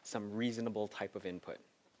some reasonable type of input.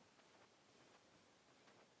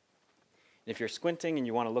 If you're squinting and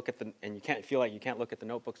you want to look at and you feel like you can't look at the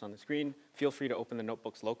notebooks on the screen, feel free to open the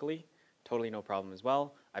notebooks locally. Totally no problem as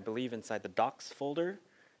well. I believe inside the docs folder,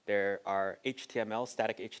 there are HTML,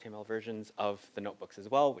 static HTML versions of the notebooks as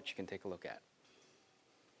well, which you can take a look at.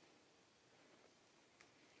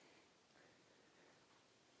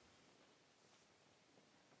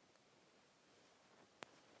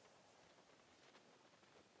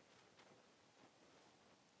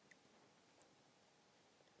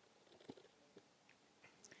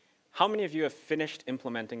 How many of you have finished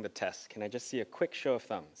implementing the test? Can I just see a quick show of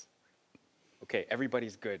thumbs? Okay,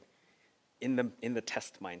 everybody's good. In the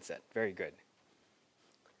test mindset. Very good.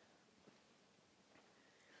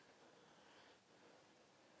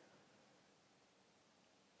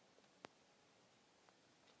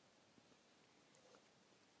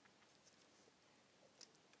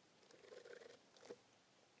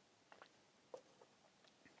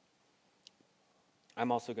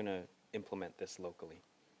 I'm also going to implement this locally.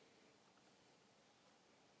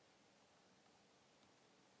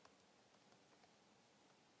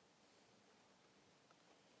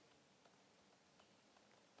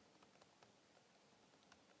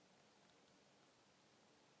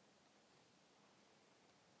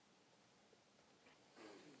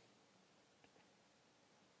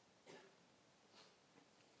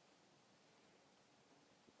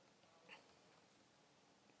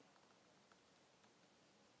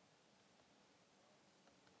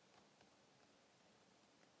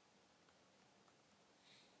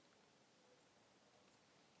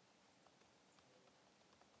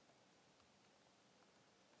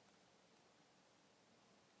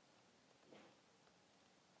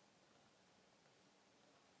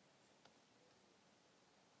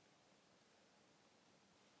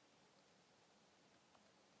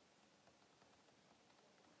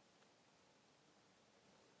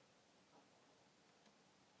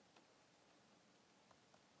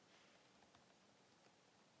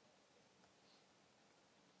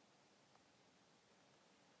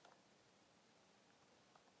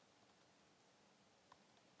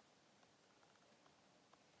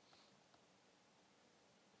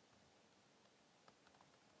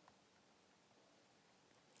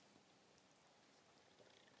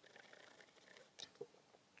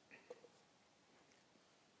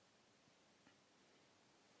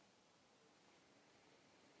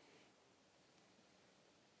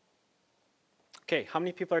 Okay, how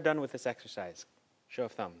many people are done with this exercise? Show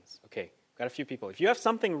of thumbs. Okay, got a few people. If you have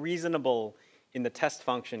something reasonable in the test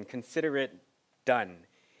function, consider it done,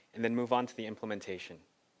 and then move on to the implementation.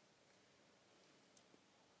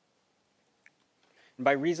 And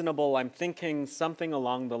by reasonable, I'm thinking something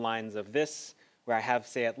along the lines of this, where I have,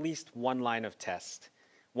 say, at least one line of test,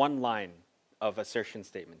 one line of assertion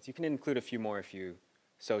statements. You can include a few more if you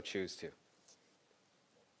so choose to.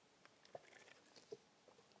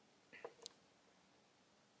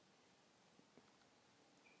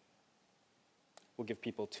 We'll give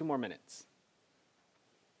people 2 more minutes.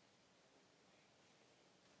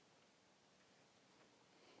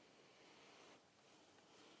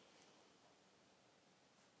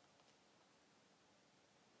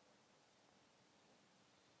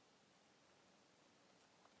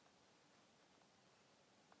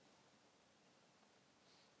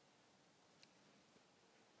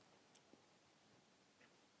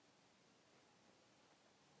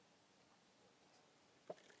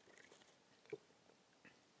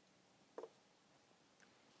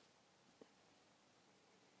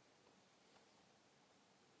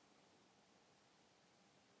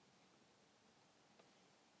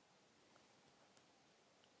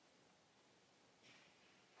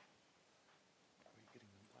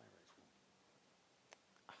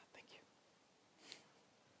 Thank you.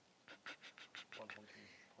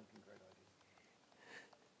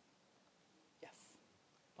 Yes.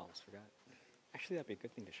 Almost forgot. Actually, that'd be a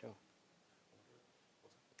good thing to show.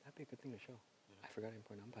 That'd be a good thing to show. I forgot to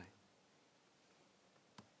import NumPy.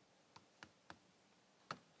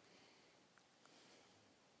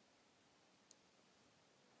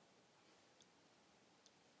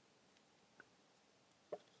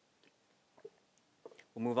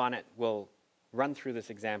 We'll move on. We'll run through this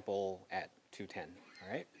example at 2:10.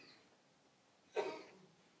 All right?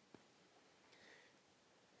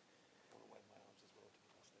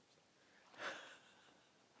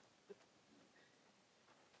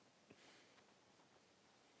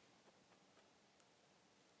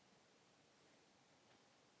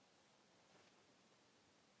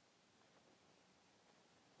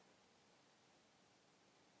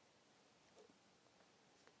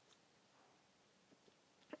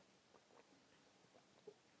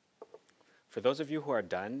 For those of you who are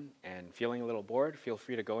done and feeling a little bored, feel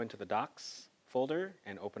free to go into the docs folder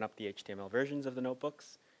and open up the HTML versions of the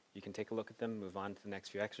notebooks. You can take a look at them, move on to the next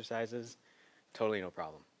few exercises. Totally no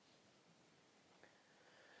problem.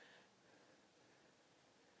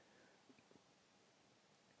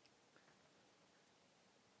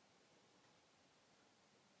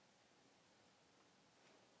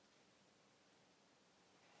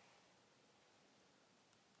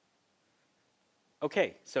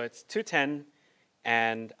 Okay, so it's 2:10,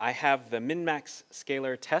 and I have the min-max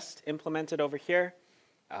scalar test implemented over here.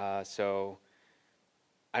 So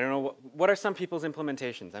I don't know, what are some people's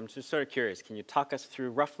implementations? I'm just sort of curious. Can you talk us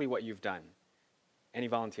through roughly what you've done? Any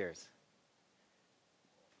volunteers?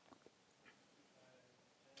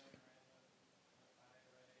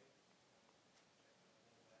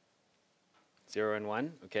 Zero and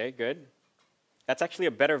one, okay, good. That's actually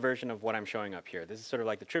a better version of what I'm showing up here. This is sort of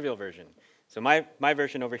like the trivial version. So my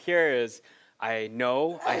version over here is I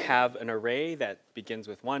know I have an array that begins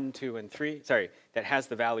with 1, 2, and 3. Sorry, that has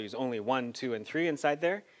the values only 1, 2, and 3 inside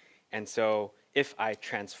there. And so if I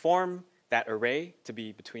transform that array to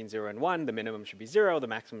be between 0 and 1, the minimum should be 0, the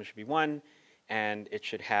maximum should be 1, and it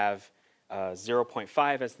should have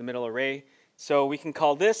 0.5 as the middle array. So we can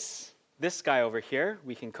call this guy over here,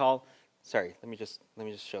 we can call, sorry, let me just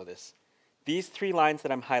show this. These 3 lines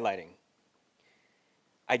that I'm highlighting,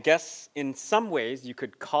 I guess in some ways you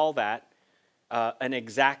could call that an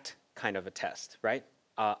exact kind of a test, right?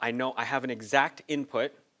 I know I have an exact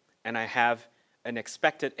input and I have an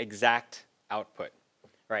expected exact output,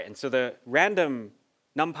 right? And so the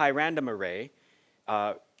NumPy random array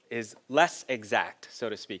is less exact, so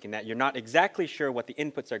to speak, in that you're not exactly sure what the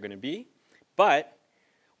inputs are going to be. But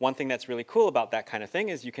one thing that's really cool about that kind of thing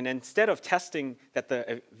is you can, instead of testing that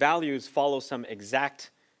the values follow some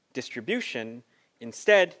exact distribution,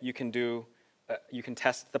 instead you can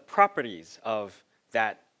test the properties of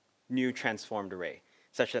that new transformed array,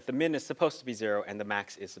 such that the min is supposed to be 0 and the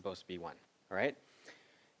max is supposed to be 1. All right?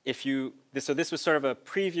 So this was sort of a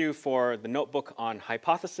preview for the notebook on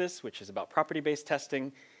hypothesis, which is about property-based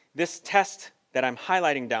testing. This test that I'm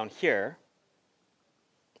highlighting down here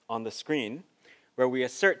on the screen, where we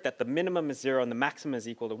assert that the minimum is 0 and the maximum is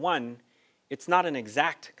equal to 1, it's not an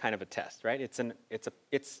exact kind of a test, right?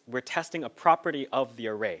 We're testing a property of the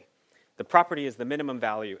array. The property is the minimum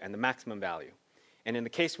value and the maximum value. And in the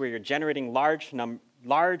case where you're generating large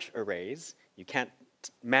arrays, you can't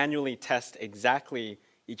manually test exactly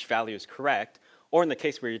each value is correct. Or in the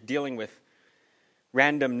case where you're dealing with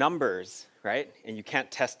random numbers, right? And you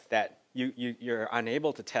can't test that, you're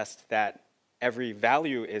unable to test that every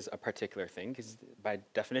value is a particular thing, because by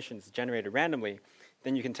definition it's generated randomly,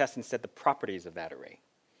 then you can test instead the properties of that array.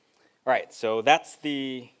 All right, so that's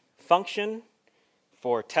the function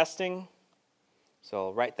for testing. So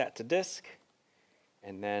I'll write that to disk.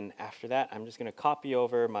 And then after that, I'm just going to copy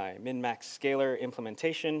over my min-max scalar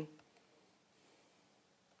implementation.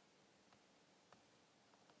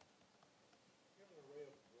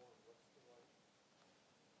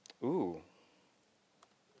 Ooh.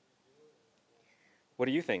 What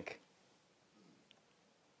do you think?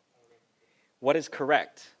 What is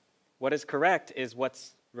correct? What is correct is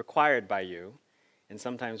what's required by you, and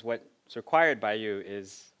sometimes what's required by you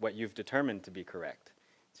is what you've determined to be correct.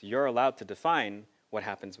 So you're allowed to define what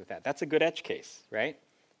happens with that. That's a good edge case, right?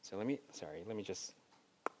 So let me just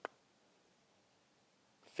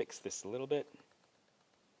fix this a little bit.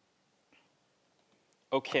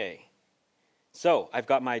 Okay. So I've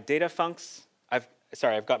got my data funcs. I've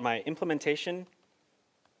got my implementation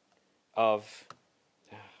of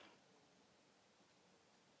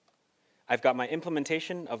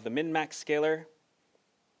the min-max scalar.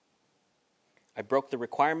 I broke the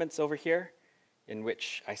requirements over here, in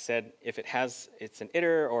which I said if it's an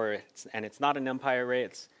iter and it's not a NumPy array,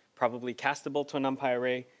 it's probably castable to a NumPy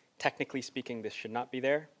array. Technically speaking, this should not be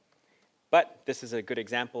there. But this is a good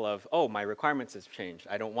example of, oh, my requirements have changed.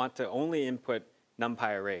 I don't want to only input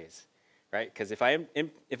NumPy arrays, right? Because if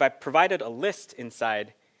I provided a list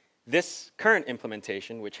inside this current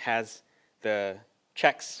implementation, which has the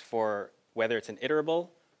checks for whether it's an iterable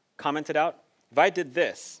commented out, if I did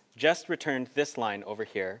this, just returned this line over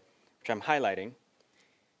here, which I'm highlighting,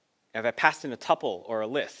 if I passed in a tuple or a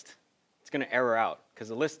list, it's going to error out, because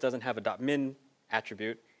the list doesn't have a .min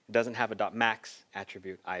attribute, it doesn't have a .max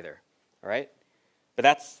attribute either. All right? But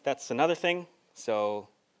that's another thing. So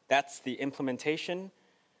that's the implementation.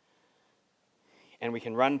 And we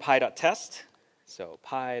can run py.test. So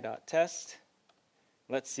py.test.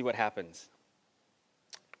 Let's see what happens.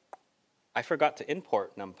 I forgot to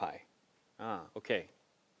import NumPy. Okay.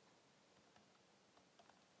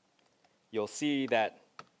 You'll see that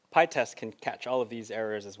PyTest can catch all of these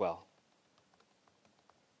errors as well.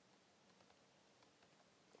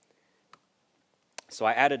 So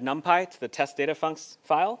I added NumPy to the test data funcs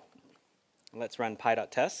file. Let's run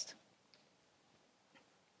py.test.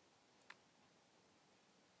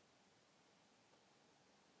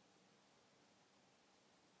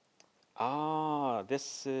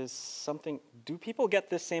 This is something. Do people get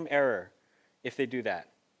this same error if they do that?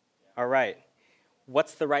 Yeah. All right.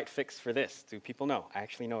 What's the right fix for this? Do people know? I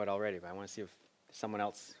actually know it already, but I want to see if there's someone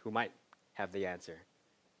else who might have the answer.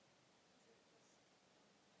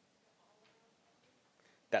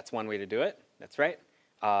 That's one way to do it. That's right.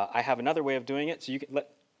 I have another way of doing it, so you can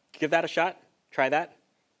give that a shot. Try that.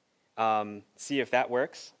 See if that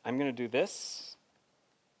works. I'm going to do this.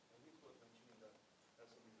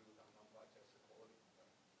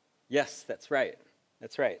 Yes, that's right.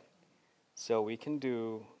 That's right. So we can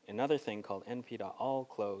do another thing called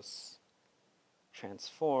np.allClose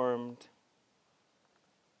transformed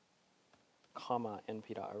comma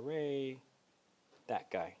np.array, that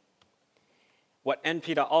guy. What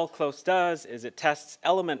np.allClose does is it tests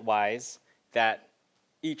element-wise that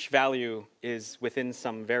each value is within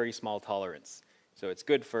some very small tolerance. So it's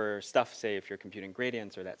good for stuff, say, if you're computing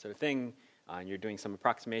gradients or that sort of thing, and you're doing some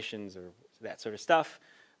approximations or that sort of stuff.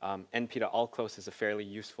 np.allClose is a fairly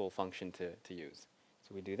useful function to use.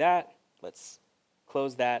 So we do that. Let's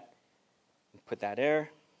close that and put that there.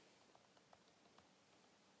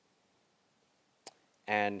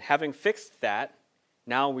 And having fixed that,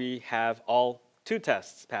 now we have all 2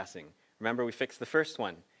 tests passing. Remember, we fixed the first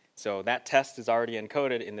one. So that test is already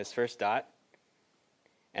encoded in this first dot.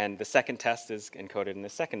 And the second test is encoded in the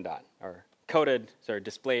second dot, or coded, sorry,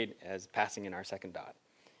 displayed as passing in our second dot.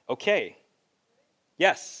 Okay.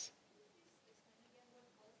 Yes.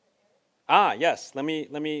 Yes. Let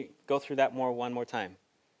me go through that one more time.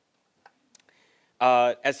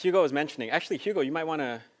 As Hugo was mentioning, actually, Hugo, you might want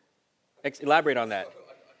to elaborate on that.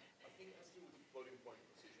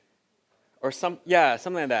 Or something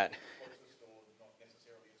like that.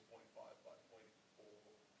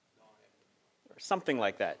 Or something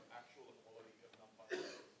like that.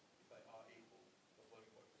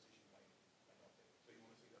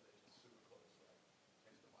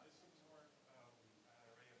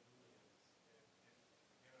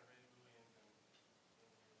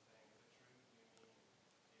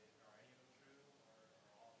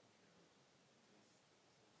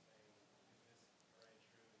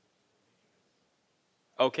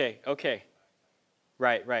 Okay.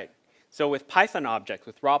 Right. So with Python objects,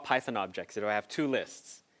 with raw Python objects, it'll have 2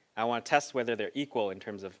 lists. I want to test whether they're equal in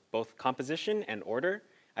terms of both composition and order.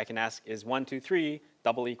 I can ask, is 1, 2, 3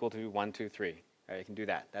 double equal to 1, 2, 3? All right, I can do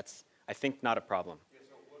that. That's, I think, not a problem. Yeah,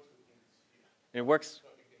 so it works with ints here. And it works. So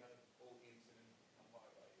if you have all ints and then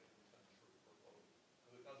compile by it, it returns true for floating.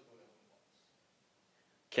 So it does do it element wise.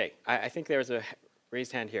 Okay, I think there's a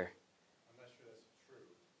raised hand here. I'm not sure that's true.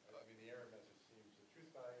 I mean, the error message seems the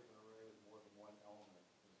truth value of an array is more than one element.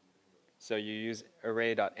 So you use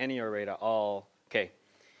array.any or array.all. Okay.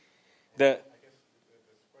 I guess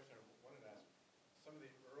this question I wanted to ask, some of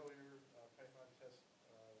the earlier Python test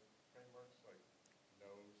frameworks like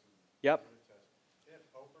nose and Yep. unit test, they have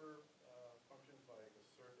helper functions like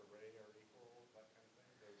assert array or equal, that kind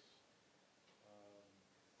of thing.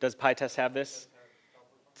 Does PyTest have this?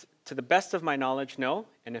 To the best of my knowledge, no.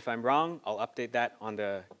 And if I'm wrong, I'll update that on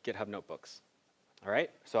the GitHub notebooks. All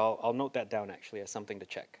right? So I'll note that down, actually, as something to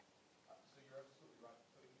check. So you're absolutely right.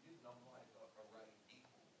 So if you did normalize the array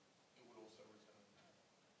equal, it would also return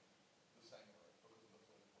the same array because of the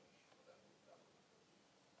floating point issue. But that would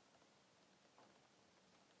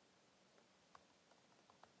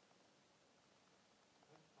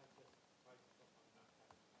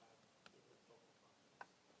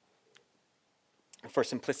For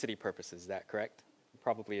simplicity purposes, is that correct?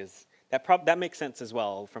 Probably is. That makes sense as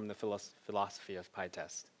well from the philosophy of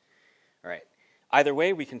PyTest. All right. Either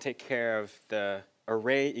way, we can take care of the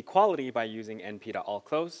array equality by using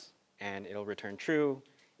np.allClose, and it'll return true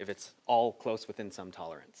if it's all close within some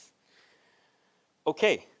tolerance.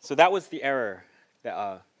 Okay, so that was the error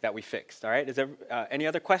that we fixed. All right. Is there any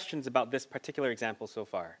other questions about this particular example so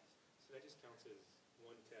far? So that just counts as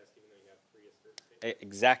one test, even though you have 3 assert statements?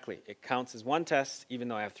 Exactly. It counts as one test, even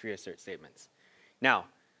though I have 3 assert statements. Now,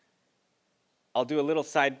 I'll do a little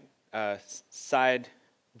side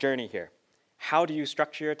journey here. How do you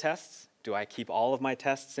structure your tests? Do I keep all of my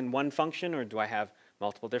tests in one function, or do I have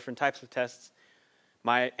multiple different types of tests?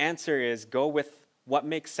 My answer is go with what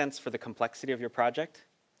makes sense for the complexity of your project.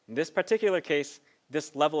 In this particular case,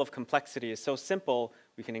 this level of complexity is so simple,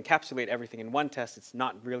 we can encapsulate everything in one test. It's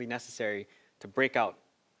not really necessary to break out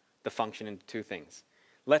the function into 2 things.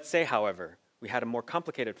 Let's say, however, we had a more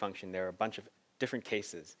complicated function. There are a bunch of different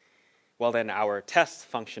cases. Well, then our test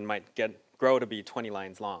function might grow to be 20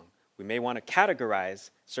 lines long. We may want to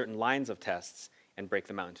categorize certain lines of tests and break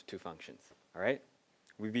them out into 2 functions. All right?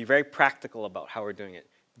 We'd be very practical about how we're doing it.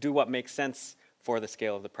 Do what makes sense for the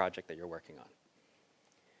scale of the project that you're working on.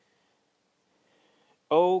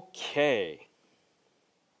 Okay.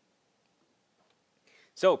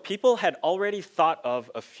 So people had already thought of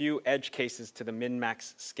a few edge cases to the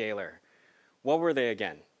min-max scalar. What were they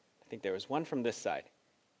again? I think there was one from this side.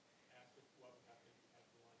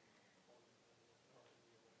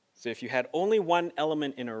 So if you had only one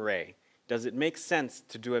element in an array, does it make sense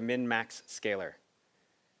to do a min-max scalar?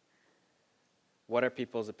 What are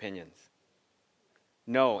people's opinions?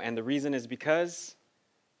 No, and the reason is because?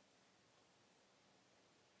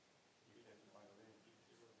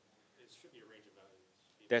 It should be a range of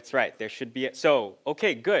values. That's right, there should be. So,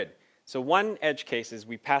 good. So one edge case is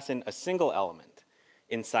we pass in a single element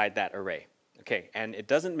inside that array. Okay, and it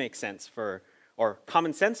doesn't make sense for, or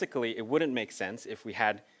commonsensically, it wouldn't make sense if we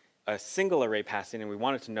had a single array passing and we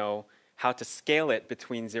wanted to know how to scale it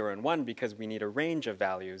between 0 and 1 because we need a range of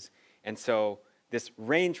values. And so this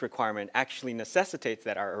range requirement actually necessitates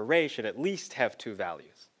that our array should at least have 2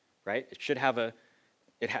 values, right? It should have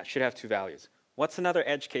should have 2 values. What's another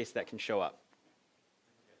edge case that can show up?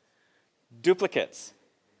 Duplicates.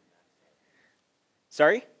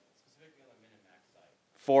 Sorry? Specifically on the min and max side.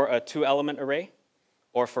 For a 2-element array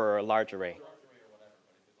or for a large array? Large array or whatever,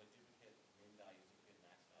 but if it's like duplicate min values, duplicate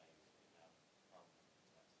max values, you can have a problem with the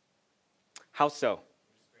test. How so?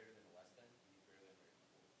 Which is greater than or less than, you need greater than or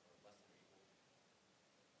equal, or less than or equal.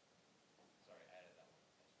 Sorry, I added that one.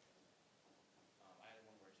 I added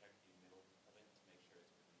one where I checked the middle of it to make sure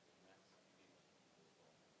it's within min max. You can like equal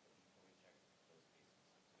as well, but you can only check those cases.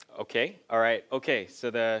 Okay, all right. Okay, so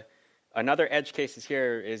another edge case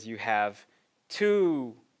here is you have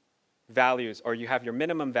 2 values, or you have your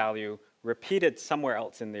minimum value repeated somewhere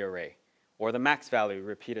else in the array, or the max value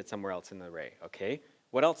repeated somewhere else in the array, okay?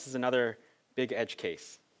 What else is another big edge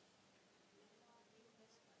case?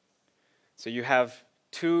 So you have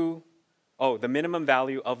the minimum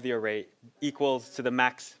value of the array equals to the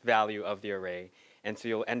max value of the array, and so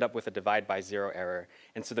you'll end up with a divide by 0 error.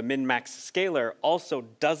 And so the min-max scalar also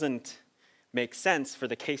doesn't make sense for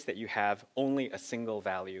the case that you have only a single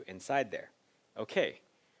value inside there. Okay.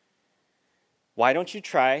 Why don't you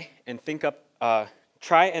try and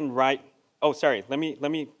write, oh, sorry, let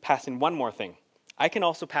me pass in one more thing. I can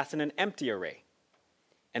also pass in an empty array,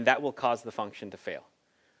 and that will cause the function to fail,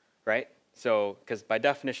 right? So, because by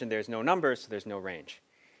definition, there's no numbers, so there's no range.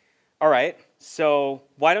 All right, so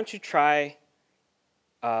why don't you try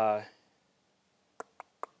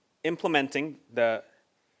implementing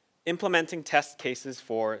test cases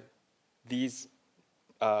for these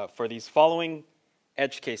following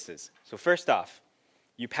edge cases. So first off,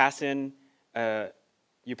 you pass in an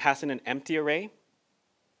empty array.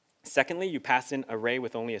 Secondly, you pass in an array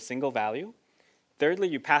with only a single value. Thirdly,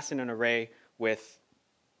 you pass in an array with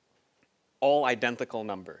all identical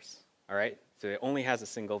numbers. All right, so it only has a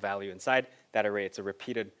single value inside that array. It's a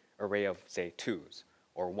repeated array of, say, 2s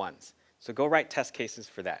or 1s. So go write test cases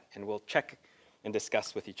for that, and we'll check and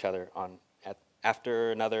discuss with each other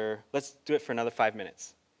after another. Let's do it for another 5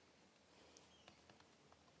 minutes.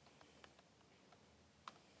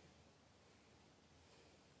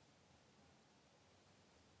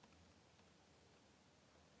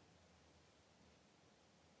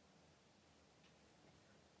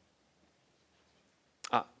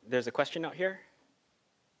 There's a question out here.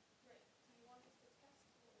 Right. Do you want us to test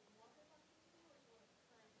what we want the function to do, or do you want it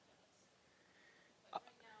current does? Like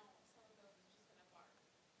right now, some of those is just going to bark.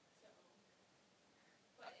 So,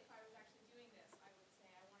 but if I was actually doing this, I would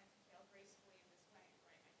say I want it to fail gracefully in this way and write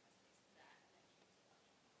my test case to that, and then choose the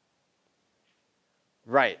function.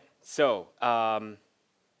 Right. So,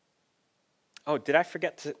 did I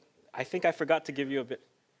forget to? I think I forgot to give you a bit.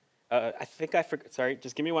 Sorry,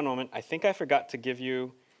 just give me one moment. I think I forgot to give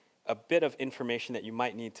you a bit of information that you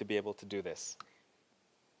might need to be able to do this.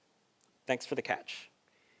 Thanks for the catch.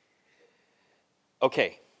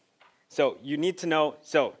 Okay, so you need to know,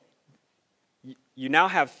 you now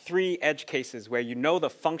have 3 edge cases where you know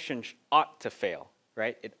the function ought to fail,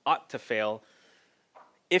 right? It ought to fail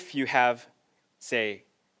if you have, say,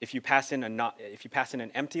 if you pass in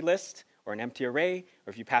an empty list or an empty array,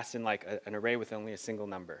 or if you pass in like an array with only a single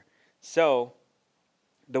number. So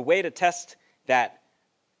the way to test that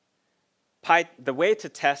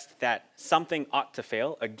something ought to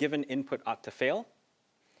fail, a given input ought to fail,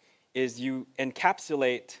 is you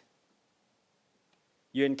encapsulate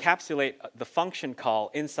the function call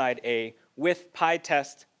inside a with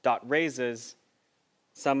py.test.raises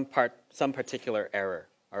some particular error.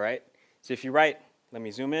 All right. So if you write, let me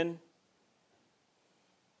zoom in.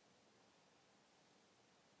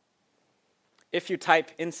 If you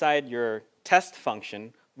type inside your test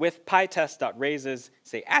function with py.test.raises,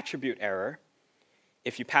 say, attribute error,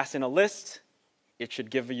 if you pass in a list, it should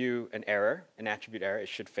give you an error, an attribute error, it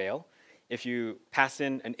should fail. If you pass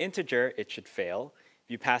in an integer, it should fail.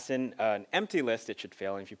 If you pass in an empty list, it should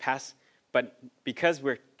fail. And if you but because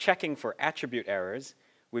we're checking for attribute errors,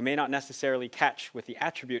 we may not necessarily catch with the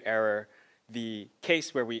attribute error the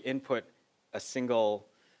case where we input a single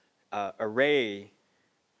array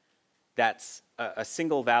that's a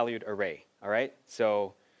single valued array, all right?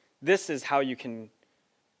 So this is how you can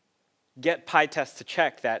get PyTest to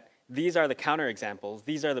check that these are the counterexamples,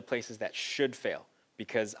 these are the places that should fail,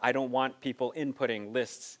 because I don't want people inputting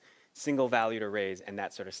lists, single valued arrays, and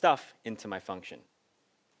that sort of stuff into my function.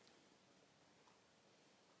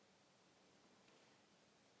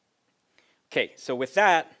 Okay, so with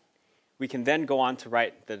that, we can then go on to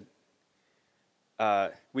write the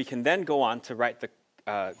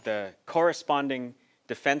corresponding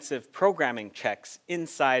defensive programming checks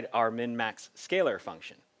inside our min-max scalar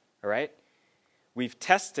function. All right? We've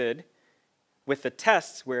tested, with the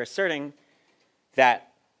tests, we're asserting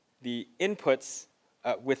that the inputs,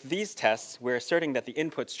 with these tests, we're asserting that the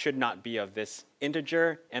inputs should not be of this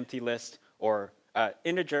integer, empty list, or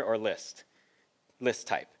integer or list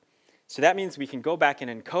type. So that means we can go back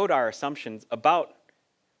and encode our assumptions about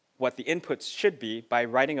what the inputs should be by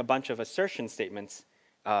writing a bunch of assertion statements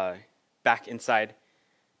back inside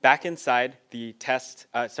the test,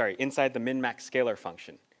 inside the min-max scalar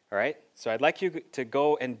function. All right? So I'd like you to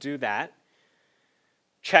go and do that.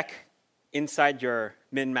 Check inside your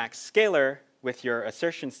min-max scalar with your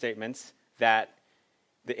assertion statements that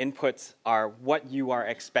the inputs are what you are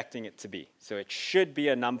expecting it to be. So it should be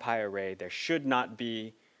a NumPy array. There should not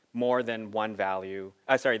be more than one value.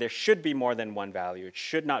 There should be more than one value. It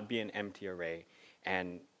should not be an empty array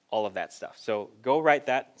and all of that stuff. So go write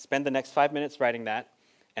that. Spend the next 5 minutes writing that,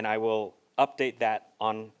 and I will update that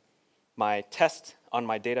on my test on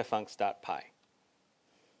my datafuncs.py.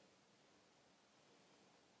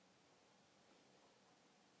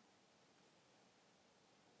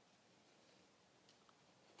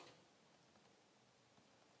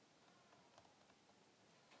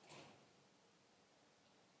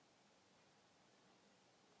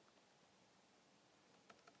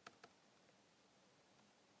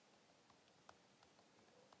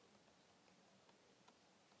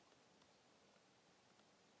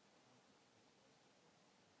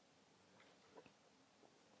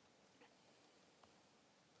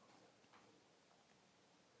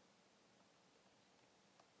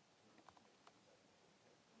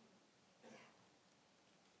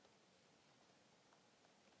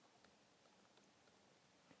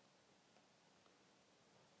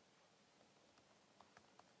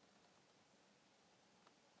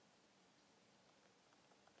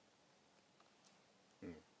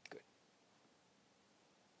 Good.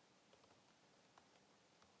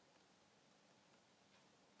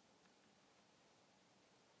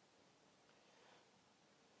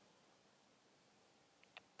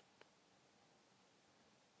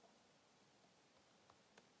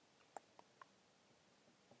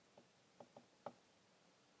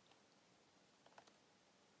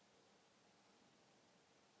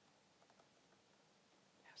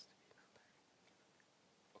 Has to be NumPy.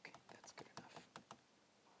 Okay, that's good enough.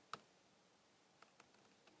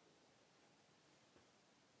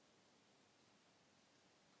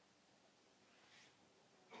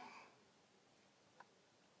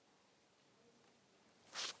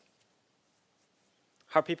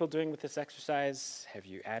 How are people doing with this exercise? Have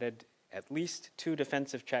you added at least 2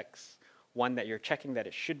 defensive checks? One that you're checking that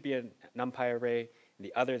it should be a NumPy array, and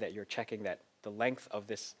the other that you're checking that the length of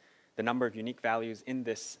this, the number of unique values in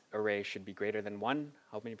this array should be greater than 1.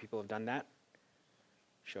 How many people have done that?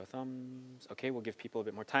 Show thumbs. Okay, we'll give people a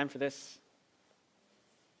bit more time for this.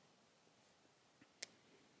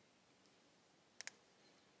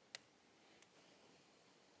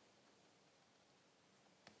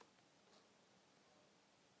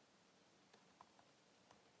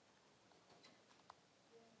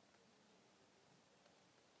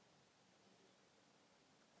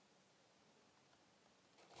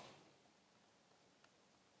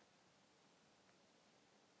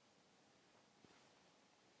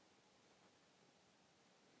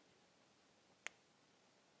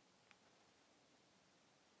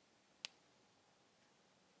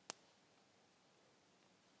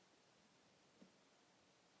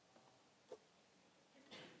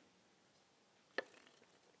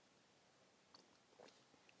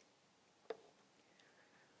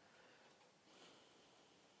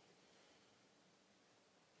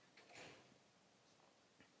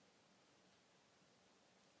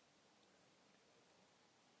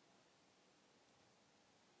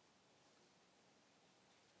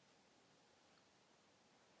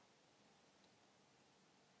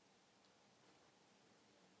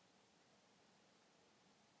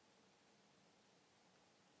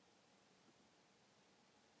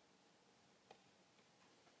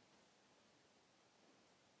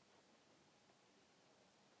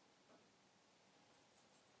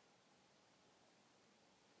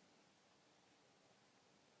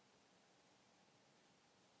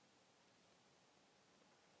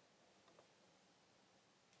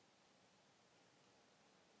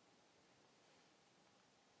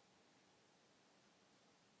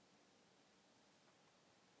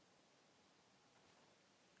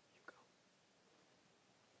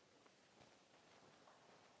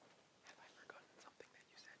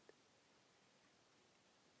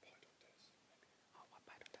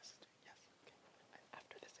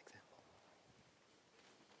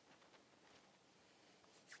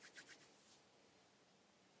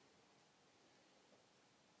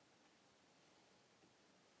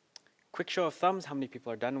 quick show of thumbs, how many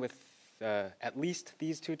people are done with at least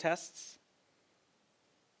these two tests?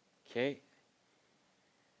 Okay.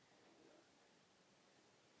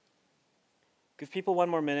 Give people 1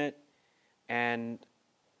 more minute, and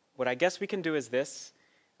what I guess we can do is this.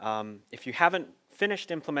 If you haven't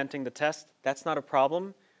finished implementing the test, that's not a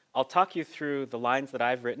problem. I'll talk you through the lines that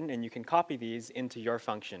I've written, and you can copy these into your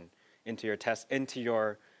function, into your test, into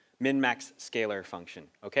your min-max scalar function,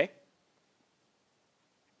 okay?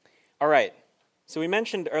 All right, so we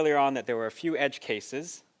mentioned earlier on that there were a few edge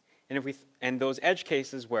cases, and those edge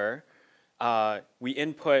cases were we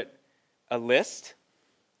input a list,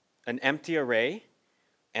 an empty array,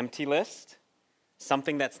 empty list,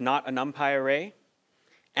 something that's not a NumPy array,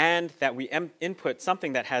 and that we input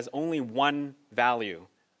something that has only one value,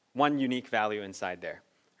 one unique value inside there,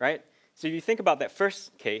 right? So if you think about that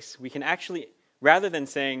first case, we can actually, rather than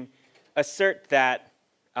saying assert that,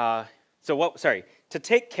 to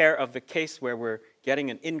take care of the case where we're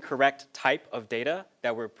getting an incorrect type of data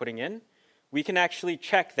that we're putting in, we can actually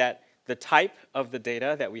check that the type of the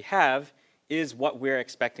data that we have is what we're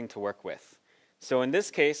expecting to work with. So in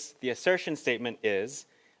this case, the assertion statement is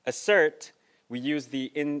assert. We use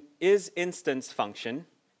the isInstance function.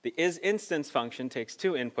 The isInstance function takes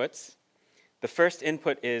two inputs. The first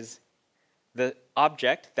input is the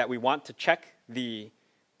object that we want to check the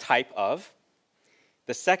type of.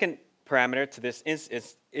 The second parameter to this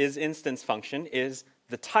isInstance function is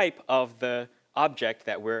the type of the object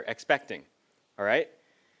that we're expecting. All right?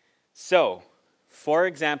 So, for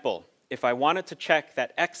example, if I wanted to check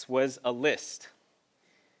that X was a list,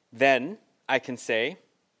 then I can say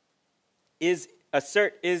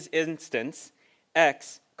assert isInstance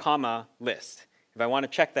X, comma, list. If I want to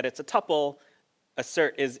check that it's a tuple,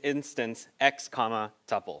 assert isInstance X, comma,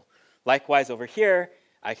 tuple. Likewise over here,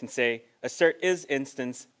 I can say assert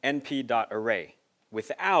isInstance np.array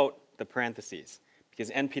without the parentheses, because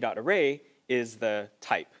np.array is the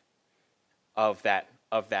type of that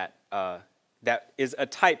is a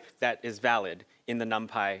type that is valid in the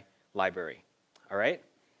NumPy library. All right?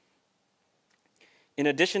 In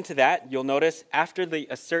addition to that, you'll notice after the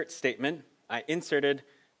assert statement, I inserted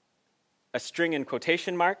a string in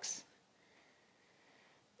quotation marks.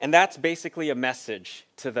 And that's basically a message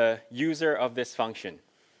to the user of this function.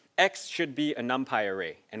 X should be a NumPy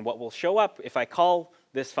array. And what will show up if I call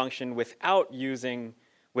this function without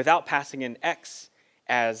passing in X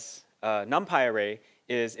as a NumPy array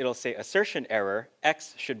is it'll say assertion error,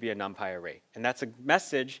 X should be a NumPy array. And that's a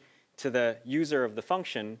message to the user of the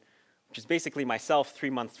function, which is basically myself 3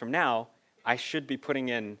 months from now. I should be putting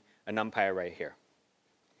in a NumPy array here.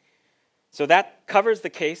 So that covers the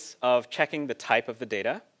case of checking the type of the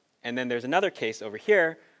data. And then there's another case over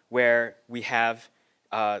here where we have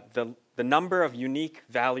the number of unique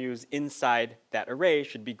values inside that array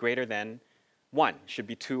should be greater than 1, should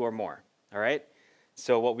be 2 or more. All right?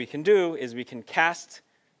 So what we can do is we can cast,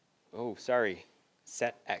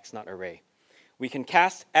 set X, not array. We can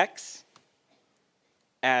cast X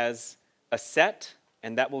as a set,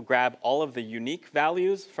 and that will grab all of the unique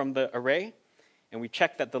values from the array. And we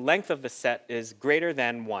check that the length of the set is greater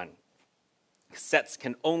than 1. Sets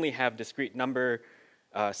can only have discrete number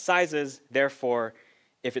sizes. Therefore,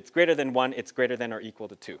 if it's greater than 1, it's greater than or equal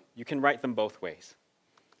to 2. You can write them both ways.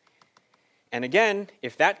 And again,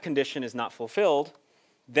 if that condition is not fulfilled,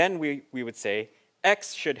 then we would say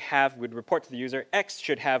X should have, we'd report to the user, X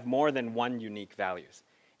should have more than 1 unique values.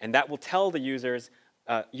 And that will tell the user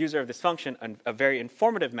of this function a very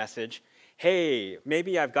informative message. Hey,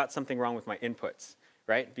 maybe I've got something wrong with my inputs,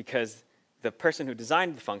 right? Because the person who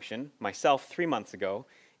designed the function, myself 3 months ago,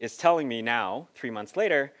 is telling me now, 3 months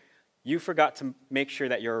later, you forgot to make sure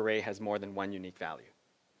that your array has more than 1 unique value.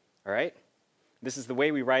 All right? This is the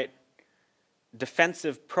way we write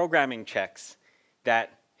defensive programming checks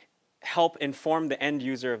that help inform the end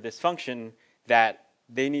user of this function that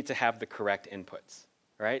they need to have the correct inputs.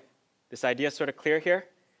 Right? This idea sort of clear here?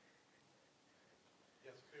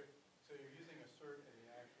 Yes, clear. So you're using assert in the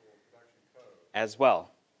actual production code. As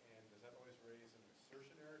well. And does that always raise an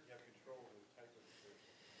assertion error? Do you have control over the type of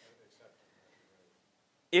exception?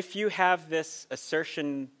 If you have this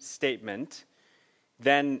assertion statement,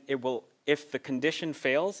 then it will, if the condition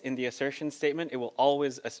fails in the assertion statement, it will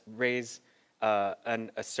always raise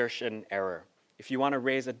an assertion error. If you want to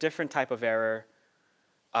raise a different type of error,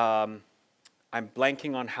 I'm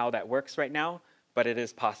blanking on how that works right now, but it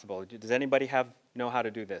is possible. Does anybody know how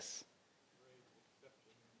to do this?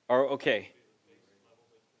 Or okay.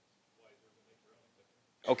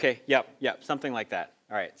 Okay, yep, something like that.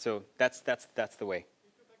 All right, so that's the way.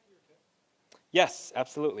 Yes,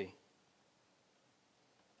 absolutely.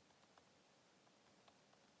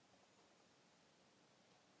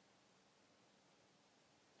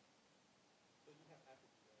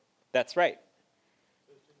 That's right.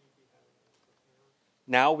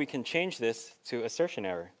 Now we can change this to assertion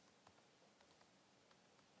error.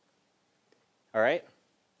 All right?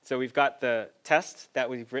 So we've got the test that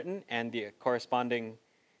we've written and the corresponding,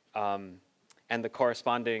 so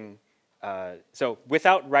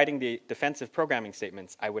without writing the defensive programming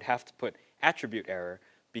statements, I would have to put attribute error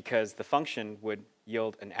because the function would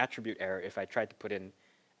yield an attribute error if I tried to put in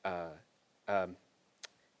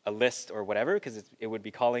a list or whatever, because it would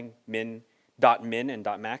be calling min and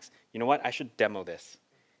max. You know what? I should demo this.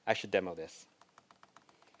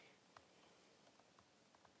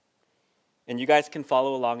 And you guys can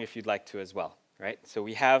follow along if you'd like to as well, right? So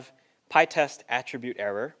we have PyTest attribute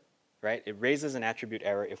error, right? It raises an attribute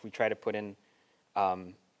error if we try to put in,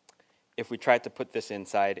 if we tried to put this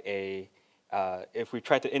inside if we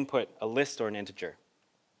tried to input a list or an integer.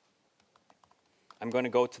 I'm going to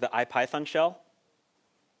go to the IPython shell.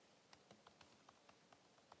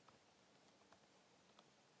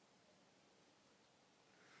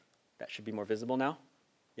 That should be more visible now.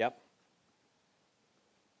 Yep.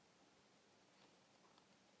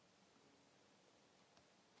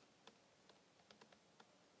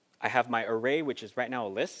 I have my array, which is right now a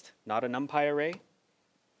list, not a NumPy array.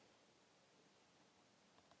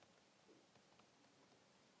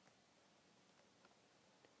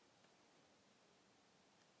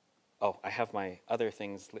 Oh, I have my other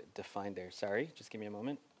things defined there. Sorry, just give me a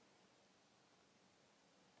moment.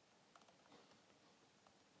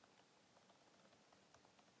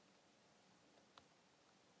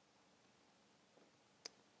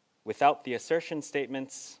 Without the assertion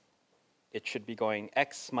statements, it should be going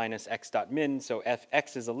x minus x dot min. So if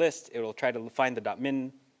x is a list, it will try to find the dot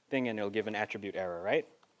min thing, and it'll give an attribute error, right?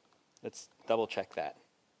 Let's double check that.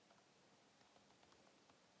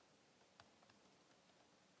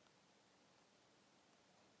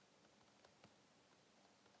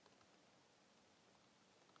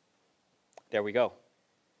 There we go.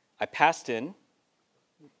 I passed in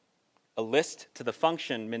a list to the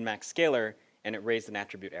function min-max scalar, and it raised an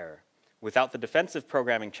attribute error. Without the defensive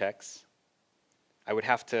programming checks, I would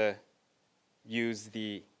have to use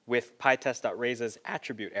the with pytest.raises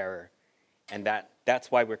attribute error, and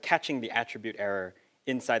that's why we're catching the attribute error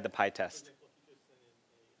inside the PyTest.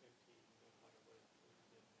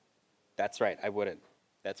 That's right, I wouldn't.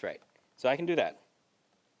 That's right. So I can do that.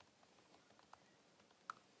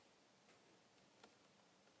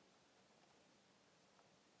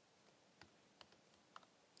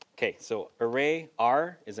 Okay, so array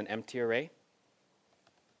R is an empty array.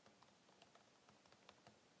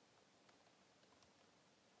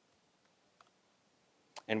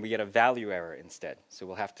 And we get a value error instead. So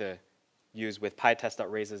we'll have to use with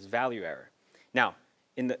pytest.raises value error. Now,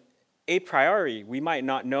 in the a priori, we might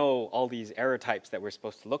not know all these error types that we're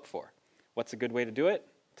supposed to look for. What's a good way to do it?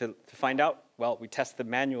 To find out? Well, we test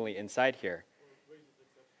them manually inside here.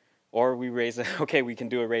 Or we raise we can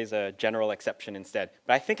raise a general exception instead.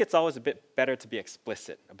 But I think it's always a bit better to be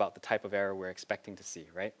explicit about the type of error we're expecting to see,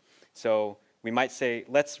 right? So we might say,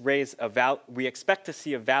 let's raise we expect to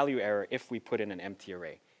see a value error if we put in an empty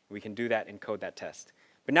array. We can do that and code that test.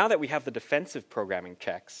 But now that we have the defensive programming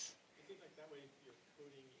checks, I think like that way you're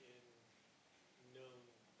coding in known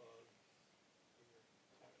bugs in your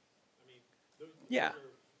test. I mean, those are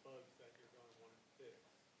bugs that you're going to want to fix.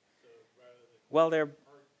 So rather than well,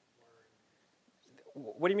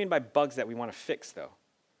 what do you mean by bugs that we want to fix, though?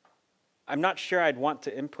 I'm not sure I'd want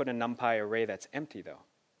to input a NumPy array that's empty, though.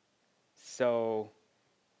 So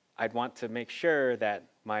I'd want to make sure that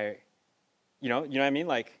my, you know what I mean?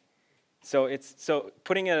 Like, so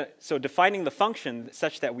defining the function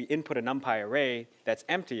such that we input a NumPy array that's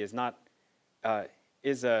empty is not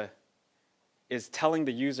is telling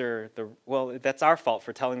the user that's our fault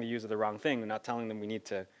for telling the user the wrong thing and not telling them we need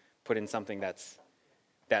to put in something that's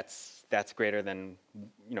greater than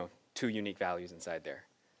 2 unique values inside there.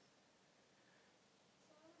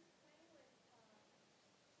 So I was playing with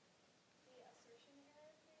the assertion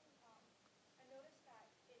error thing. I noticed that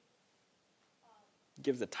it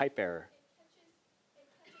Gives a type error. it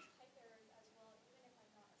catches type errors as well, even if I'm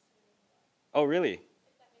not asserting them. Oh, really?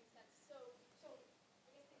 If that makes sense. So I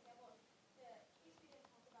guess the example of the case we didn't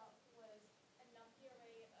talk about was a numpy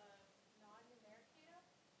array of non-numeric data.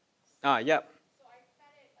 Yep. So I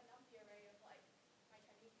fed it a numpy array of like my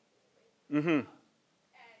Chinese name basically. Mm-hmm. And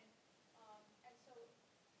so it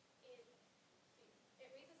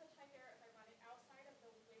raises a type error if I run it outside of the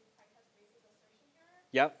with PyTest raises assertion error.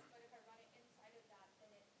 Yep. But if I run it inside of that, then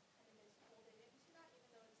it kind of is folded into that, even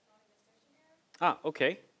though it's not an assertion error.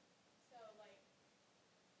 Okay. So like,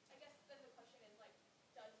 I guess then the question is like,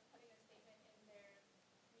 does putting a statement in there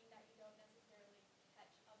mean that you don't necessarily catch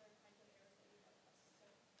other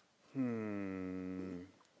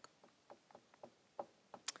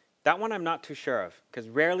That one I'm not too sure of, because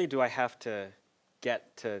rarely do I have to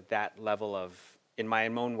get to that level of, in my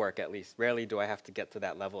own work at least, rarely do I have to get to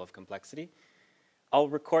that level of complexity. I'll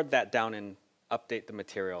record that down and update the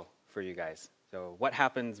material for you guys. So what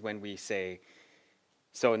happens when we say,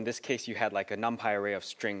 so in this case you had like a NumPy array of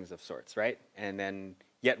strings of sorts, right? And then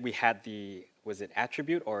yet we had the, was it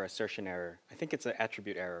attribute or assertion error? I think it's an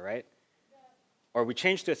attribute error, right? Or we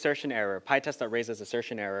changed to assertion error, py.test.raise as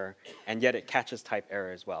assertion error, and yet it catches type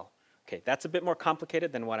error as well. Okay, that's a bit more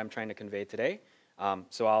complicated than what I'm trying to convey today.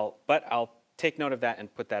 But I'll take note of that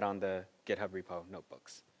and put that on the GitHub repo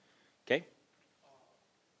notebooks. Okay? In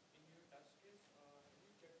your test case,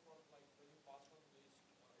 you check for like when you pass on list,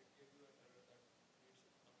 it gives you an error that needs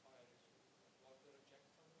NumPy array. So was there a check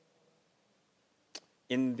somewhere for that?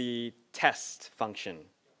 In the test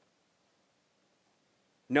function.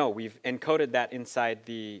 No, we've encoded that inside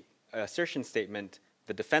the assertion statement,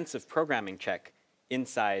 the defensive programming check,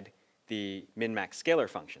 inside the min-max scalar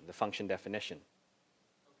function, the function definition.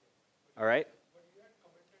 All right? But you had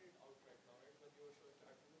commented it outright now, right? When you were showing the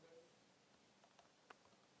attribute error?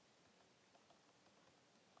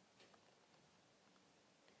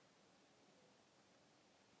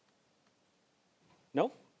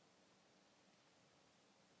 No?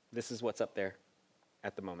 This is what's up there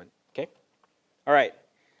at the moment. Okay? All right.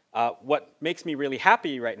 What makes me really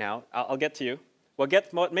happy right now, I'll get to you.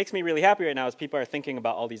 What makes me really happy right now is people are thinking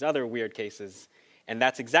about all these other weird cases, and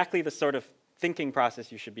that's exactly the sort of thinking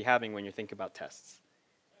process you should be having when you think about tests.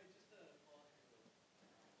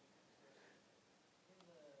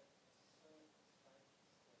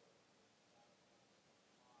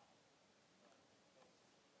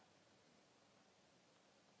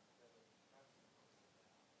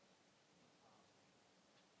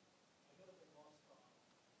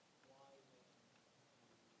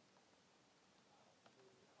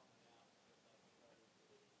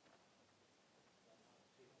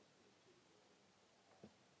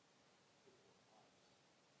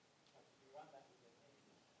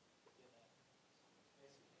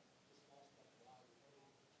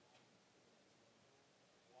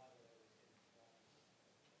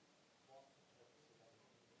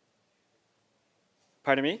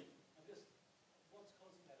 Pardon me? What's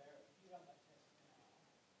causing that error? If you run that test now,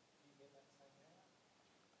 do you get that same error?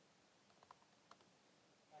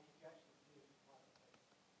 Like if you actually do pilot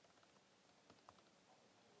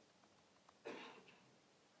test.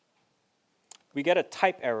 We get a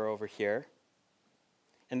type error over here,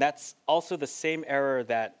 and that's also the same error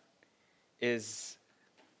that is,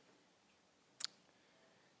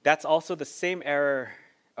 that's also the same error,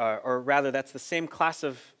 or rather that's the same class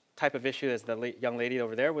of type of issue as the young lady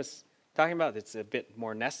over there was talking about. It's a bit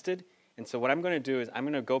more nested. And so what I'm going to do is I'm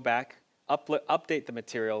going to go back, update the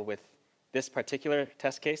material with this particular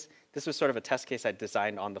test case. This was sort of a test case I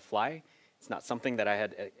designed on the fly. It's not something that I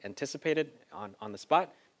had anticipated on the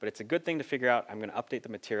spot, but it's a good thing to figure out. I'm going to update the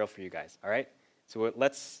material for you guys, all right? So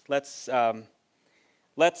let's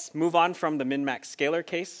move on from the min-max scalar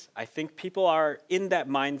case. I think people are in that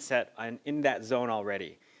mindset and in that zone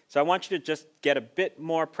already. So I want you to just get a bit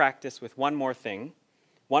more practice with one more thing,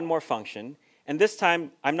 one more function. And this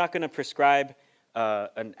time, I'm not going to prescribe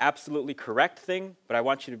an absolutely correct thing, but I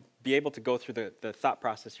want you to be able to go through the thought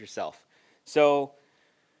process yourself. So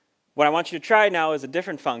what I want you to try now is a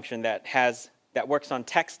different function that works on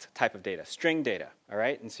text type of data, string data, all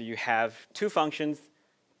right? And so you have two functions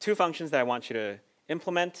that I want you to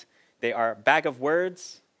implement. They are bag of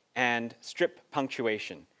words and strip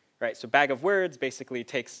punctuation. Right, so bag of words basically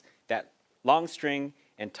takes that long string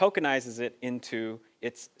and tokenizes it into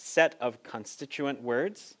its set of constituent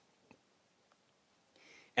words.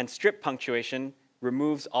 And strip punctuation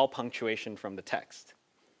removes all punctuation from the text.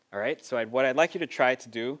 All right, so what I'd like you to try to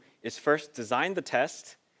do is first design the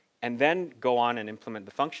test and then go on and implement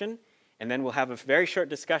the function. And then we'll have a very short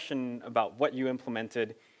discussion about what you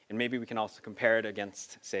implemented, and maybe we can also compare it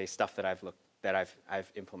against, say, stuff that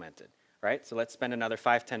I've implemented. Right? So let's spend another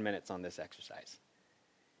 5-10 minutes on this exercise.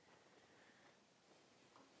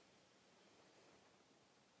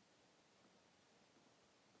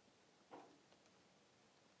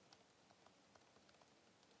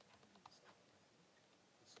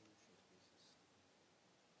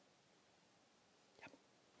 Yep.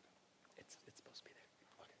 It's supposed to be there.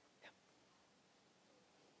 Okay. Yep.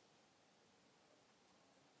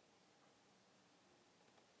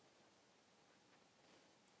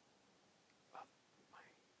 My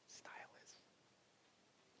style is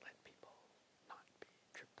let people not be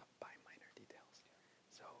tripped up by minor details.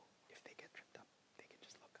 So if they get tripped up, they can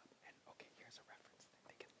just look up and, okay, here's a reference that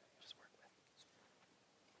they can just work with.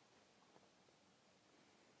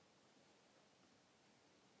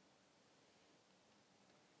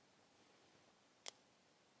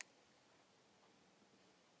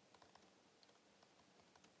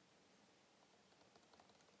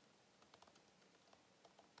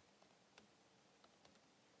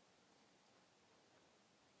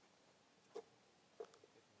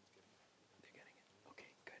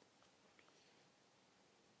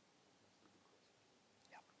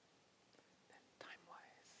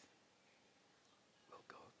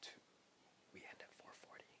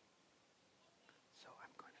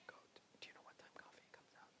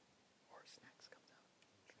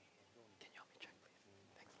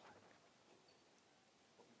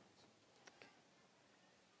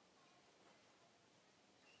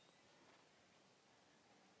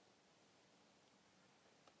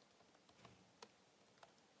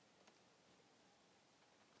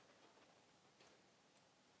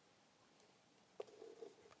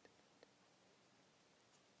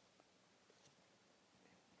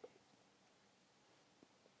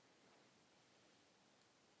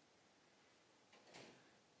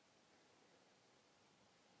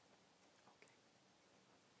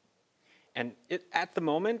 And at the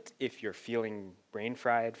moment, if you're feeling brain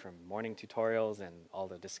fried from morning tutorials and all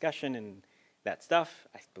the discussion and that stuff,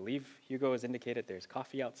 I believe Hugo has indicated there's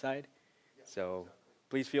coffee outside. So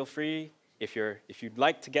please feel free. If you'd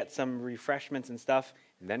like to get some refreshments and stuff,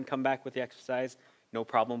 and then come back with the exercise, no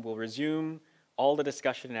problem. We'll resume all the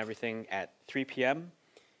discussion and everything at 3 p.m.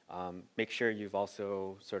 Make sure you've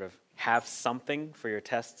also sort of have something for your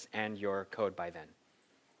tests and your code by then.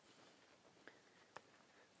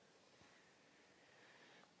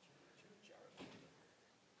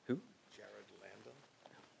 Who? Jared Landon.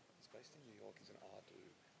 He's based in New York. He's an R dude.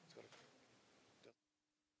 He's got a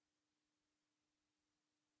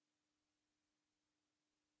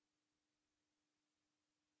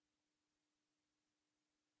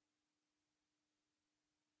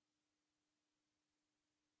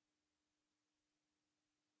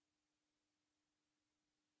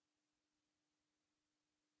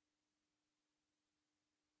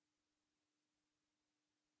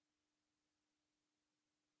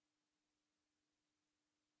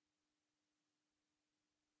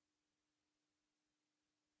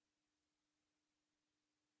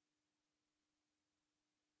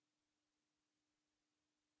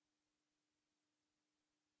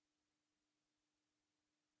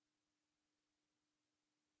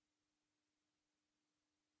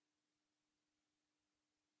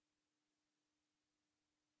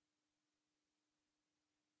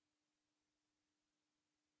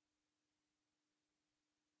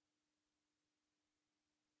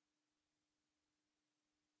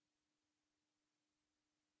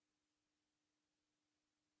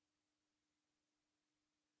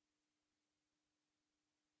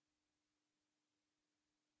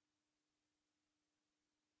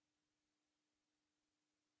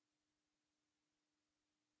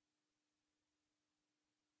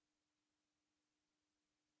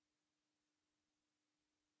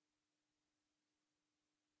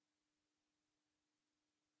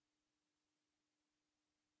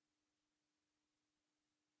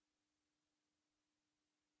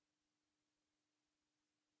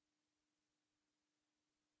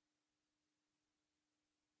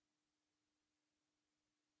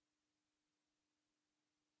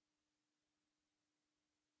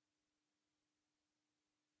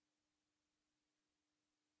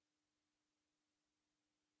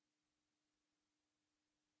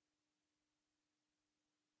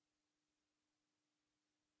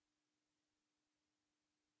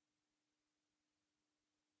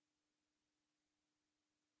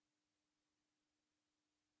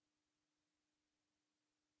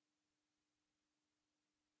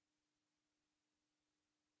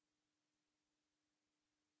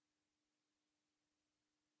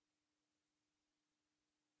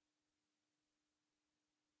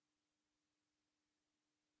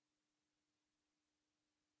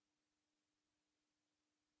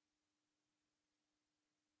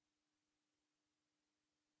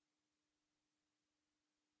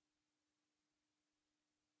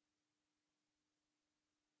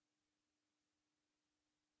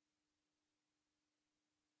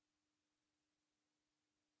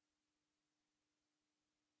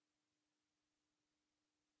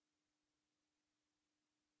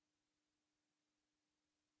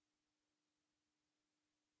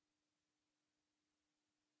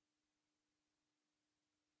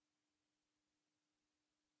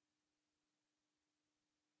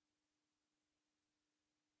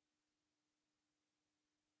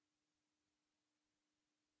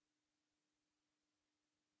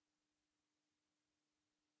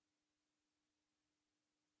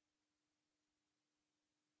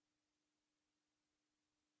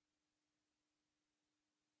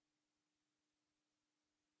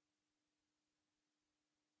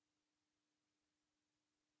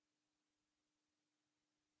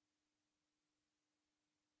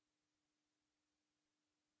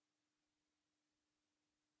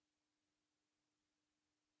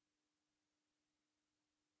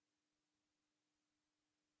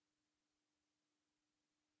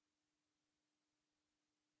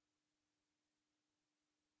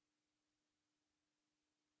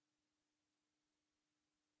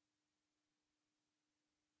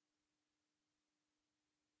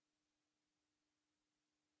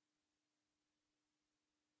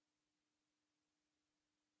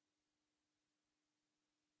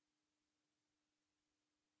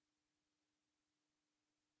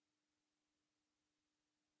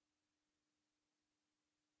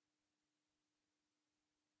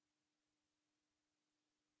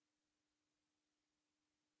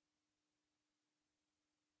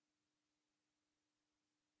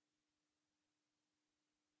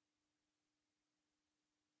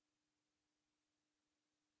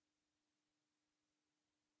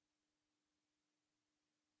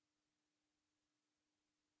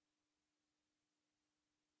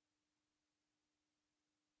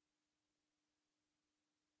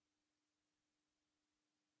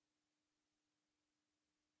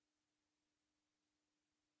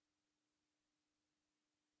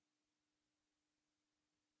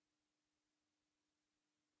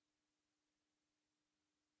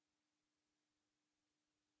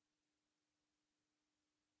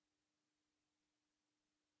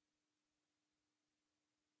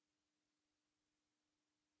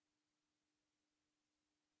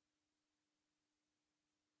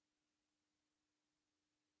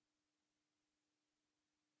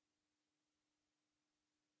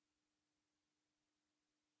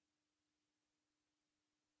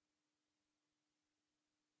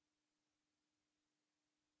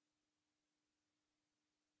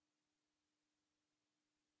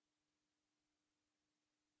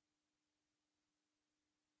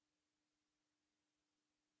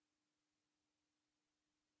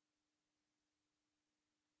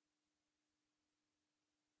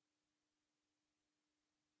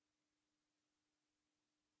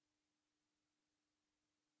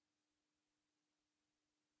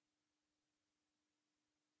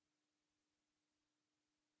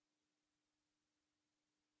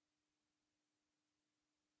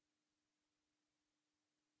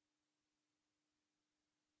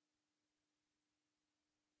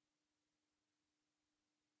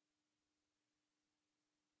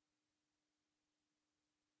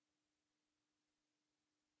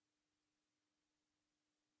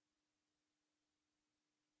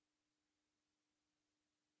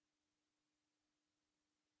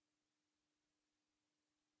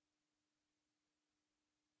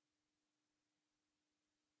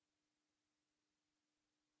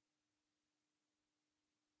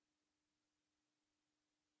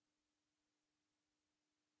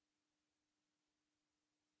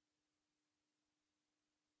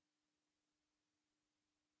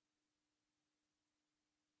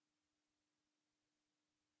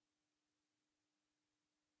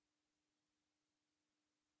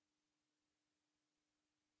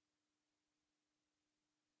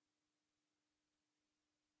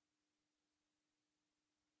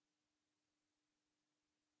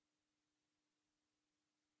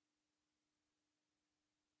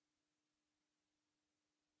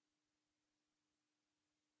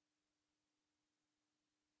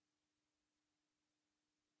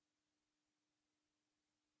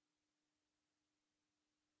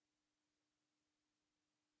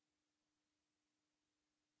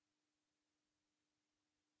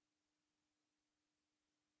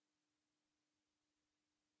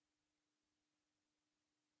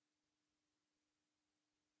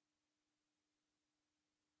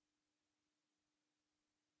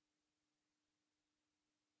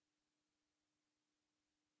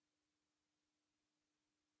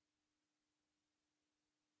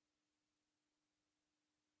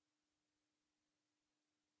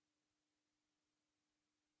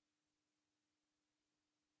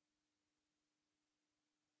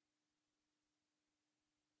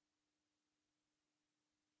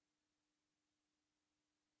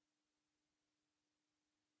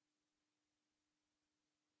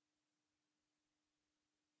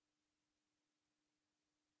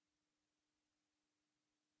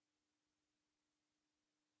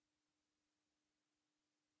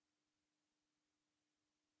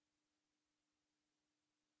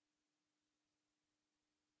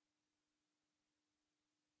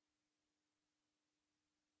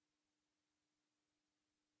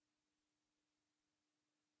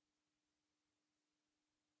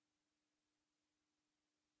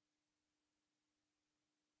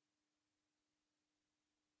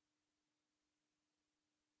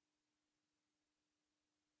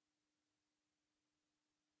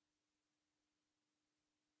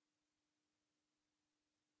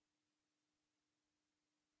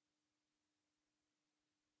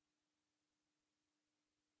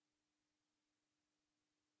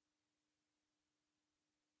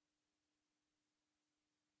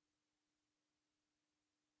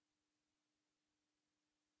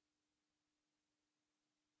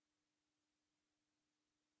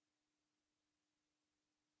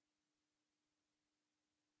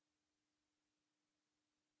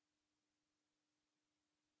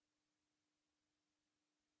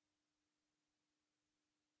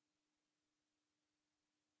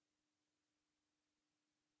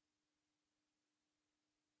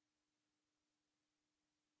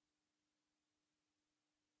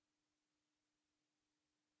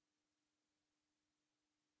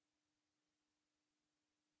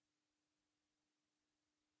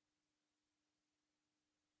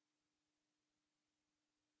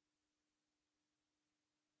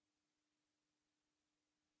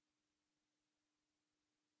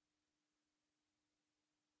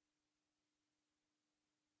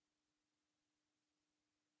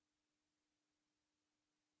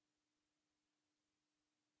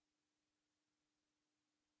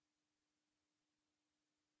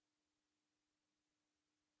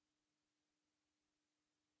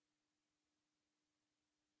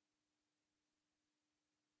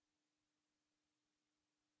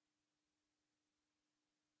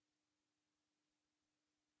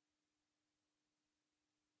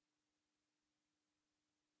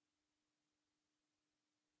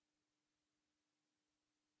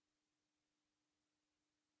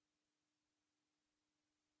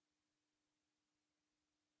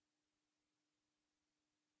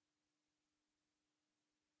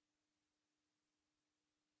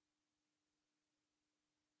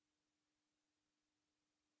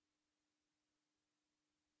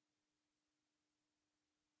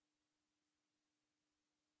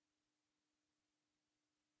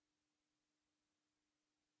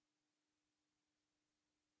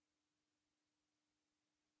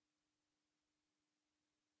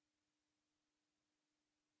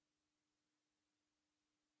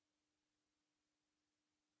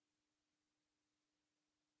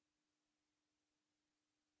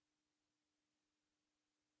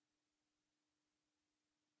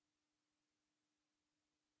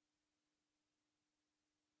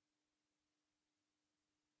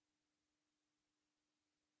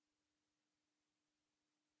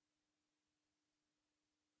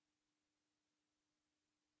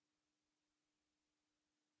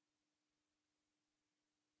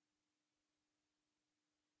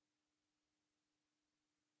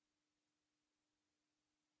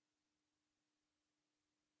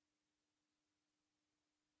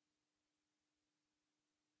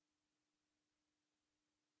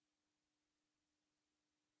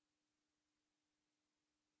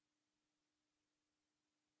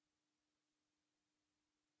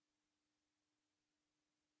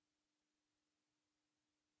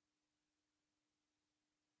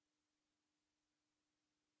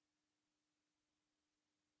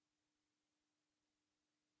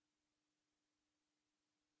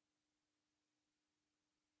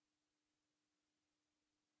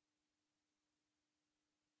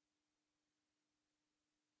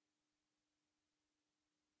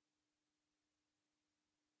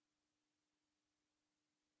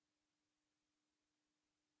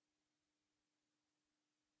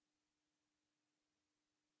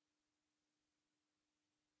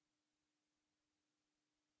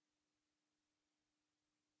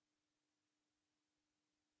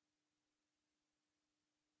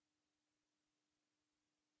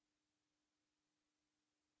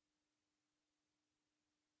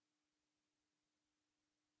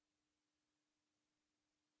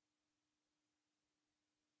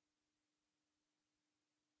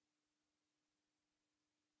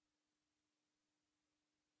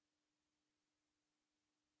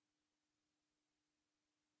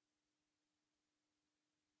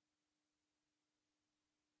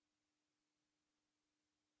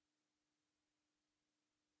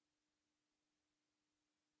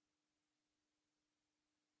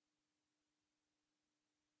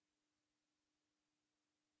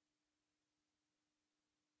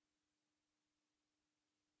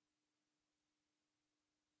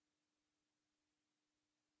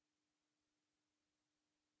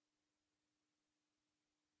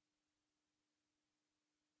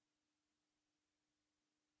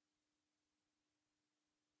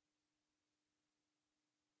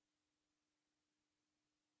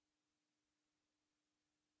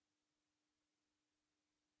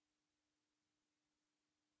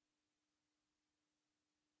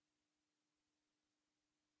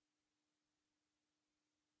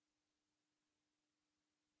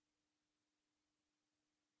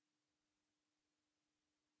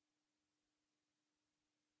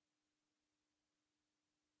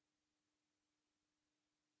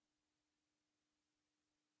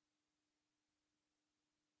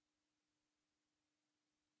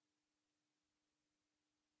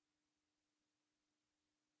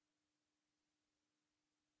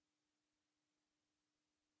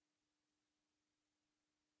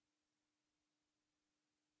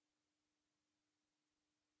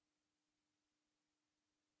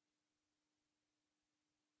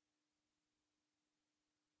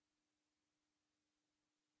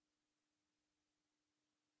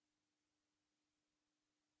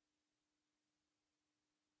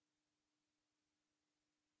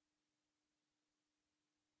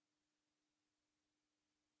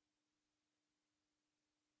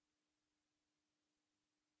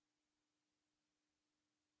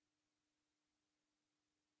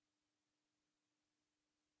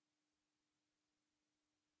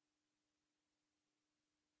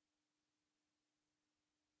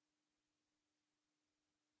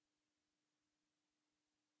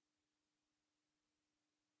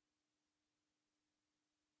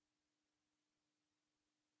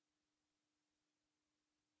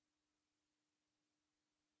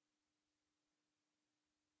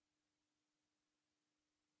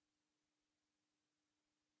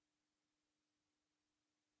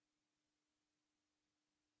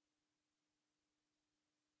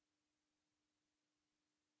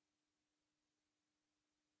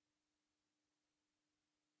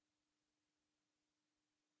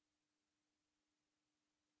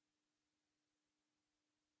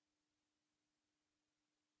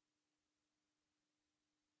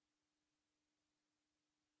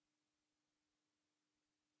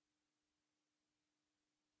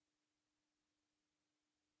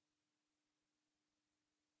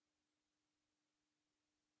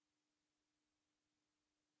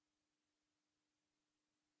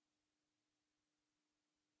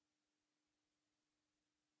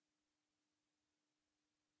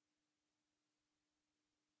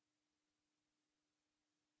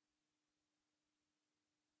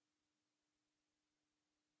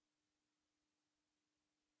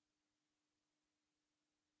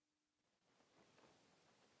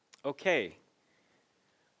Okay,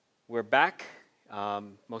 we're back.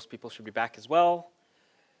 Most people should be back as well.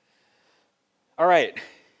 All right.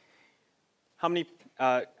 I'm going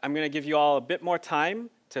to give you all a bit more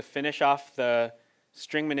time to finish off the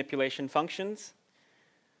string manipulation functions.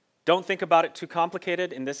 Don't think about it too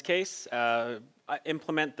complicated in this case.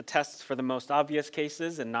 Implement the tests for the most obvious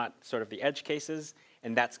cases and not sort of the edge cases,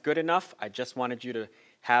 and that's good enough. I just wanted you to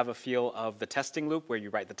have a feel of the testing loop where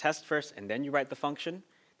you write the test first and then you write the function.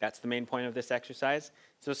 That's the main point of this exercise.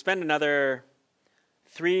 So spend another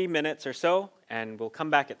 3 minutes or so, and we'll come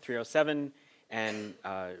back at 3:07 and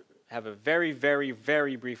have a very, very,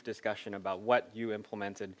 very brief discussion about what you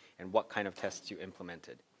implemented and what kind of tests you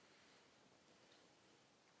implemented.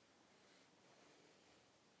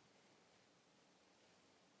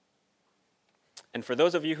 And for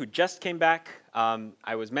those of you who just came back,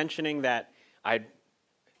 I was mentioning that I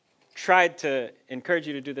tried to encourage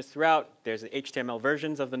you to do this throughout. There's the HTML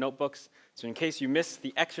versions of the notebooks. So in case you missed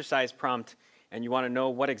the exercise prompt and you want to know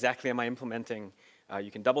what exactly am I implementing, you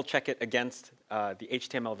can double check it against the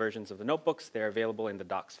HTML versions of the notebooks. They're available in the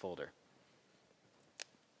docs folder.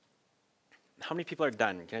 How many people are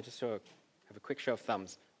done? Can I just have a quick show of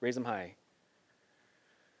thumbs? Raise them high.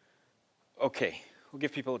 Okay, we'll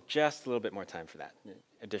give people just a little bit more time for that,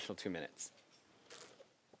 additional 2 minutes.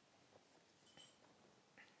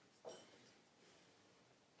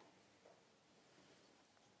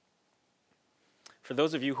 For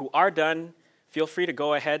those of you who are done, feel free to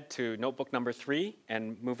go ahead to notebook number 3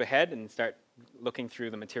 and move ahead and start looking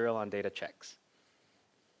through the material on data checks.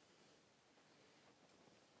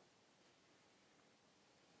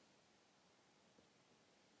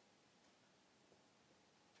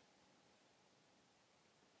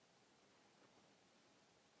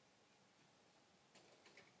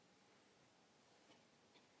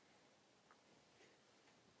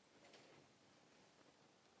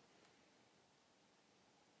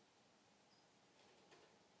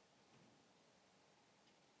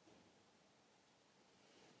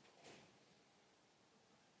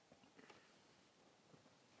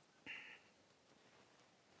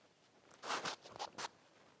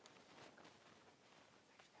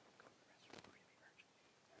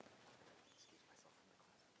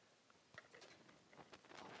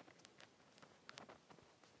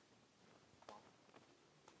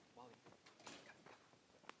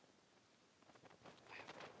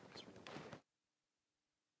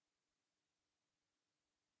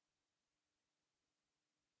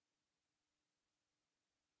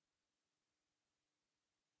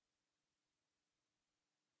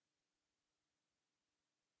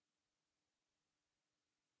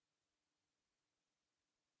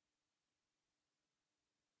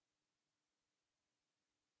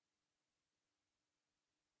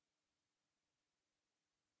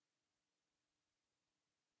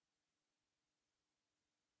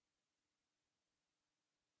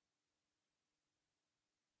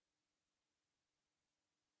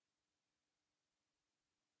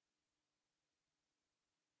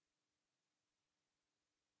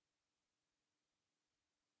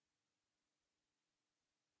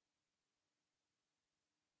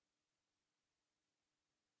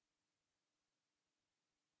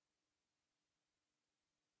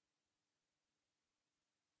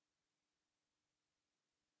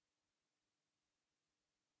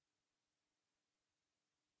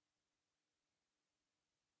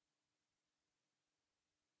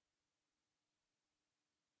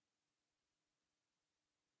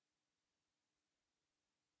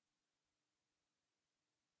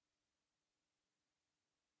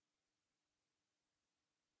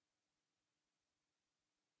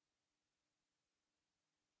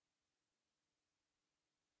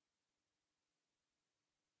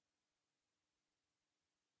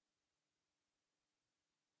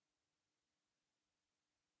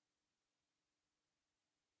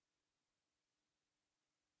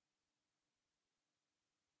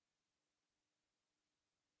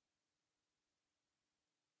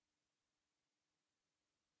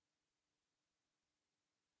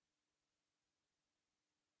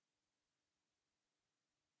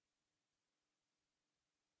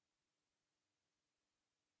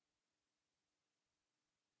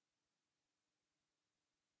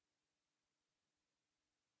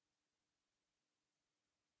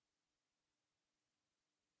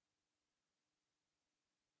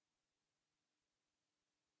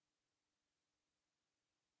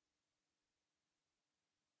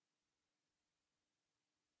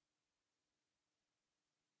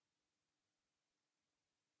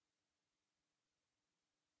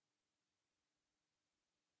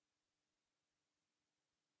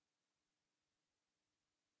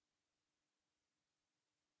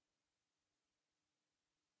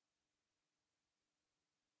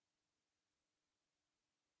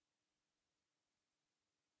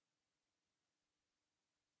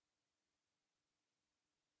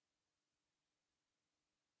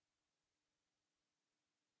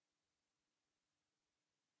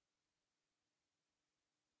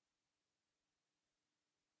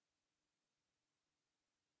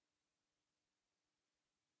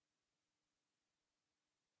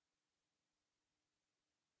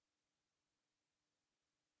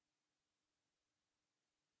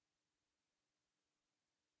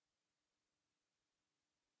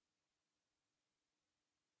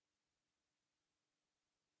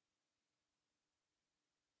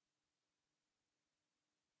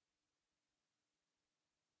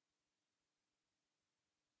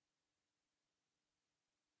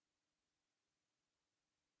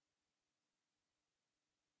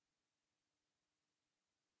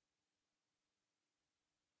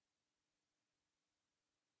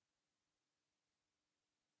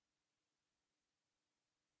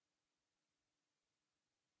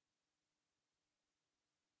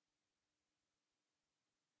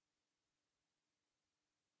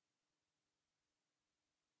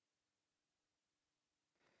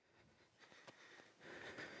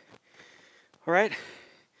 All right.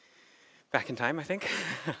 Back in time, I think.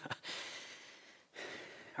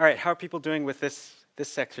 All right, how are people doing with this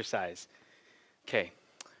exercise? Okay.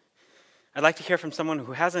 I'd like to hear from someone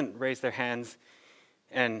who hasn't raised their hands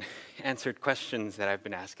and answered questions that I've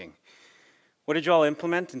been asking. What did you all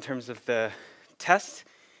implement in terms of the test,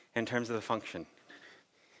 in terms of the function?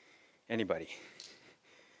 Anybody?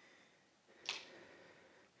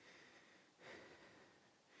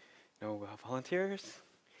 No volunteers?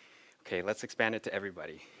 Okay, let's expand it to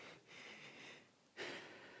everybody.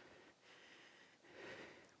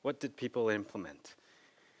 What did people implement?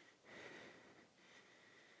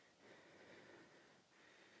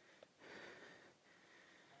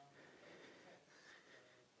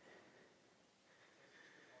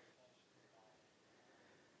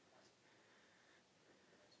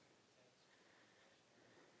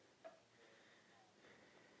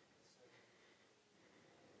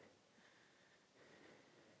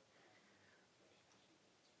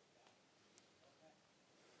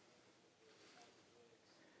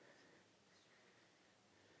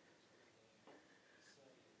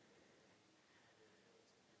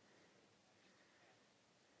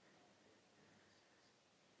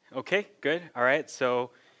 Okay, good. All right,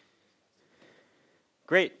 so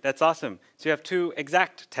great, that's awesome. So you have two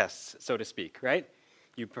exact tests, so to speak, right?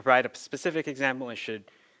 You provide a specific example and it should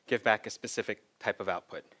give back a specific type of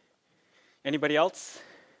output. Anybody else?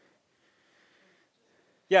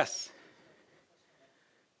 Yes?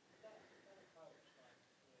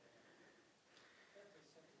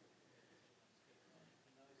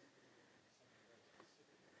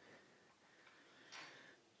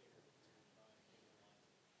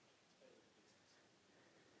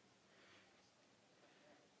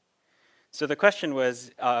 So the question was,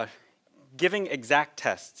 giving exact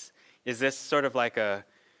tests, is this sort of like a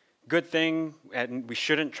good thing and we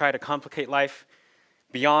shouldn't try to complicate life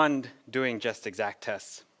beyond doing just exact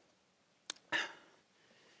tests?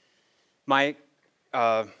 I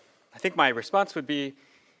think my response would be,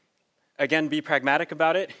 again, be pragmatic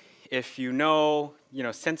about it. If you know,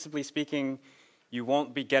 sensibly speaking, you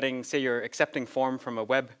won't be getting, say you're accepting form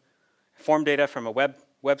data from a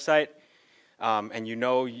website, and you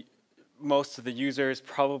know most of the users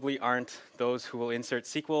probably aren't those who will insert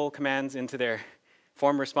SQL commands into their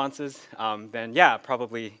form responses, then yeah,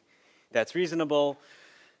 probably that's reasonable.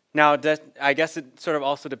 Now, I guess it sort of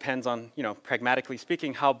also depends on, pragmatically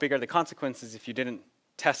speaking, how big are the consequences if you didn't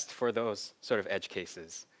test for those sort of edge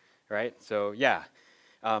cases, right? So yeah,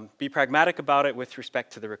 be pragmatic about it with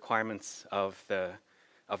respect to the requirements of the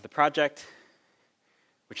project,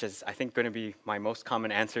 which is, I think, going to be my most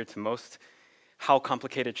common answer to most how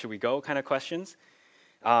complicated should we go kind of questions.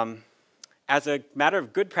 As a matter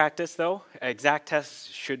of good practice, though, exact tests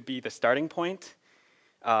should be the starting point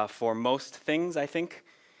for most things, I think.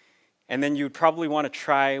 And then you'd probably want to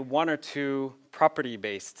try one or two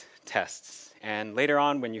property-based tests. And later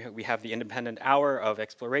on, when we have the independent hour of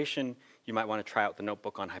exploration, you might want to try out the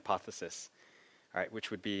notebook on hypothesis, all right, which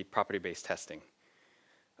would be property-based testing.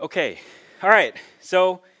 Okay, all right,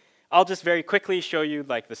 so I'll just very quickly show you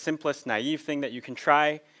like the simplest naive thing that you can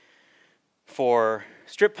try. For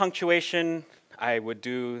strip punctuation, I would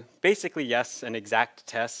do basically, yes, an exact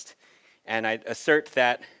test, and I'd assert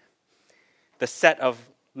that the set of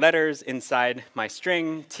letters inside my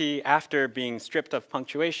string T after being stripped of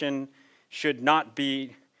punctuation should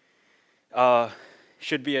be a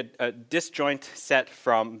disjoint set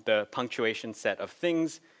from the punctuation set of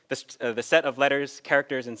things, the set of letters,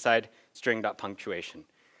 characters inside string.punctuation.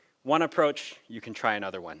 One approach, you can try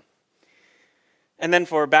another one. And then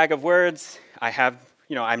for a bag of words,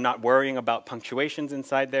 I'm not worrying about punctuations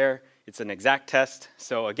inside there. It's an exact test.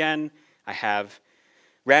 So again, I have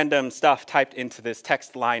random stuff typed into this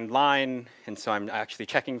text line, and so I'm actually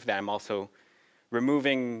checking for that. I'm also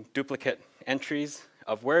removing duplicate entries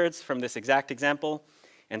of words from this exact example.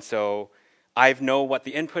 And so I know what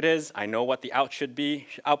the input is. I know what the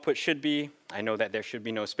output should be. I know that there should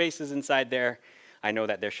be no spaces inside there. I know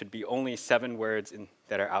that there should be only 7 words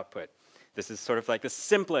that are output. This is sort of like the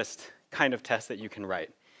simplest kind of test that you can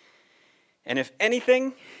write. And if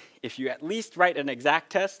anything, if you at least write an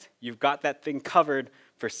exact test, you've got that thing covered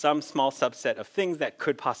for some small subset of things that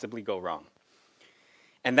could possibly go wrong.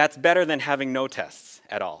 And that's better than having no tests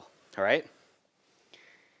at all right?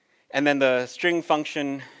 And then the string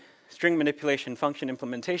manipulation function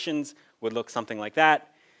implementations would look something like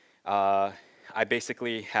that. I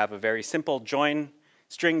basically have a very simple join,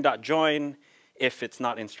 string.join, if it's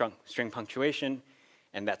not in string punctuation,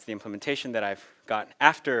 and that's the implementation that I've got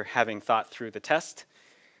after having thought through the test.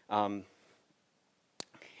 And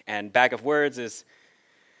bag of words is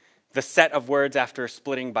the set of words after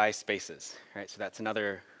splitting by spaces, right? So that's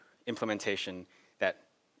another implementation that,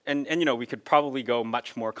 and you know, we could probably go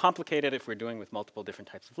much more complicated if we're doing with multiple different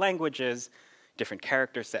types of languages, different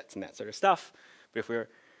character sets and that sort of stuff. But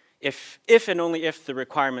if and only if the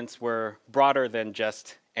requirements were broader than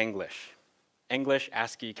just English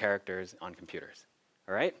ASCII characters on computers,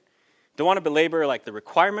 all right? Don't want to belabor like the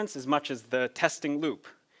requirements as much as the testing loop.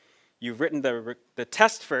 You've written the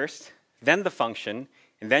test first, then the function,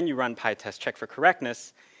 and then you run py.test, check for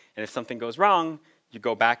correctness, and if something goes wrong, you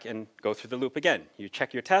go back and go through the loop again. You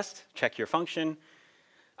check your test, check your function,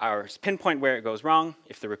 or pinpoint where it goes wrong.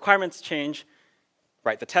 If the requirements change,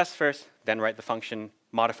 write the test first, then write the function,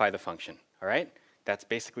 modify the function, all right? That's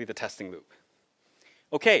basically the testing loop.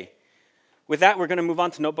 Okay, with that, we're going to move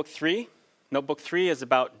on to Notebook 3. Notebook 3 is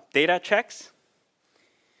about data checks.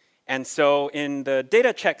 And so in the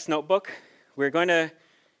data checks notebook, we're going to,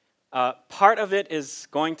 part of it is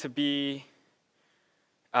going to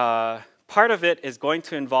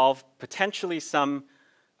involve potentially some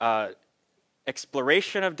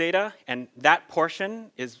exploration of data, and that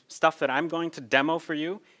portion is stuff that I'm going to demo for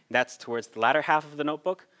you. That's towards the latter half of the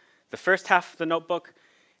notebook. The first half of the notebook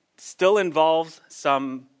still involves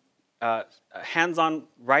some hands-on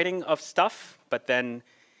writing of stuff, but then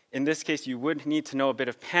in this case, you would need to know a bit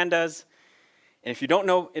of pandas. And if you don't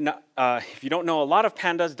know a lot of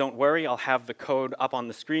pandas, don't worry. I'll have the code up on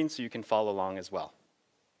the screen so you can follow along as well.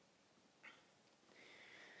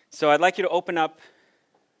 So I'd like you to open up.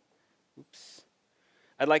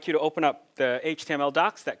 I'd like you to open up the HTML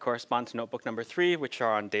docs that correspond to notebook number 3, which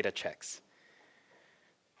are on data checks.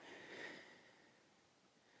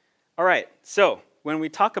 All right. So when we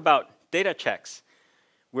talk about data checks,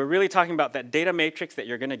 we're really talking about that data matrix that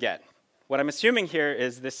you're going to get. What I'm assuming here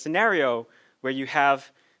is this scenario where you have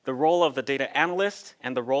the role of the data analyst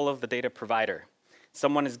and the role of the data provider.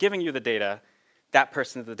 Someone is giving you the data, that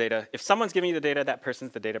person is the data. If someone's giving you the data, that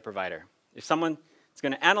person's the data provider. If someone is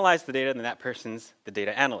going to analyze the data, then that person's the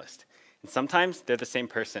data analyst. And sometimes they're the same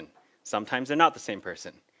person. Sometimes they're not the same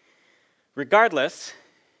person. Regardless,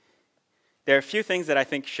 there are a few things that I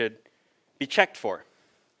think should be checked for.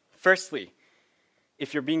 Firstly,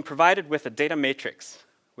 if you're being provided with a data matrix,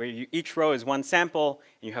 where each row is one sample,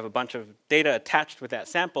 and you have a bunch of data attached with that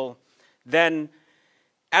sample, then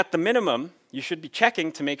at the minimum, you should be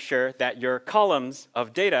checking to make sure that your columns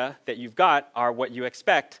of data that you've got are what you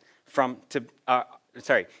expect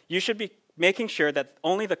you should be making sure that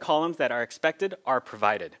only the columns that are expected are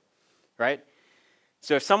provided, right?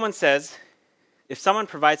 So if someone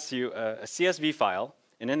provides to you a CSV file,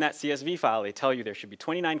 and in that CSV file, they tell you there should be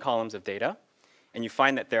 29 columns of data, and you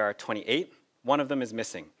find that there are 28, one of them is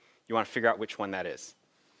missing. You want to figure out which one that is.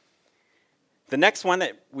 The next one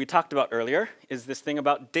that we talked about earlier is this thing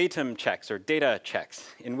about datum checks or data checks,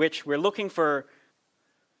 in which we're looking for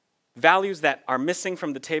values that are missing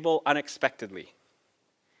from the table unexpectedly.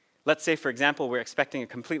 Let's say, for example, we're expecting a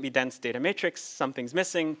completely dense data matrix, something's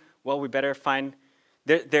missing, well, we better find,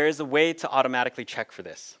 there is a way to automatically check for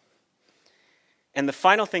this. And the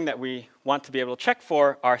final thing that we want to be able to check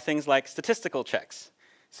for are things like statistical checks.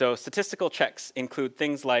 So statistical checks include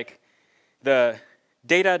things like the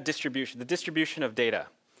data distribution, the distribution of data,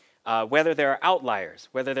 whether there are outliers,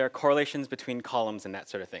 whether there are correlations between columns and that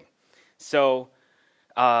sort of thing. So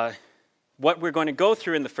what we're going to go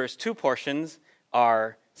through in the first two portions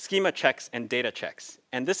are schema checks and data checks.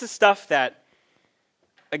 And this is stuff that,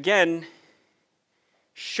 again,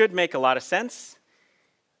 should make a lot of sense,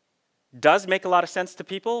 does make a lot of sense to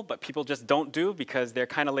people, but people just don't do because they're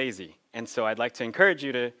kind of lazy. And so I'd like to encourage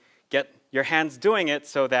you to get your hands doing it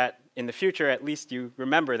so that in the future, at least you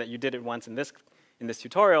remember that you did it once in this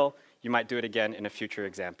tutorial, you might do it again in a future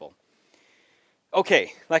example.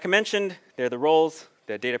 Okay, like I mentioned, they're the roles,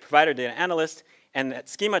 the data provider, data analyst, and that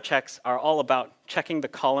schema checks are all about checking the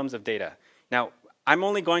columns of data. Now, I'm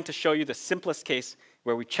only going to show you the simplest case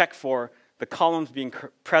where we check for the columns being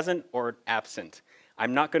present or absent.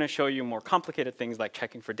 I'm not going to show you more complicated things like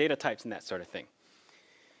checking for data types and that sort of thing.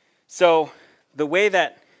 So the way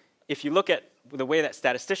that, if you look at the way that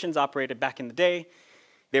statisticians operated back in the day,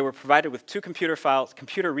 they were provided with two computer files,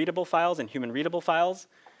 computer readable files and human readable files.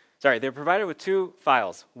 Sorry, they were provided with two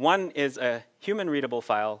files. One is a human readable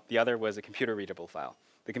file, the other was a computer readable file.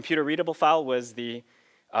 The computer readable file was the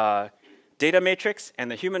data matrix, and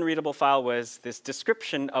the human readable file was this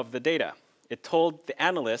description of the data. It told the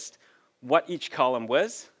analyst what each column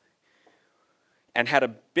was and had a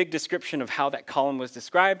big description of how that column was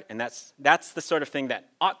described, and that's the sort of thing that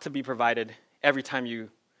ought to be provided every time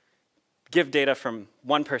you give data from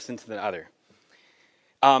one person to the other.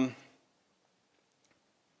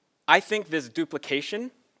 I think this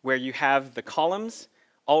duplication where you have the columns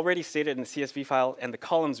already stated in the CSV file and the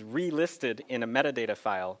columns relisted in a metadata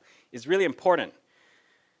file is really important.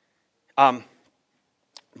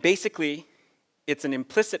 Basically, it's an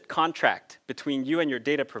implicit contract between you and your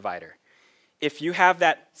data provider. If you have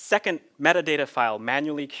that second metadata file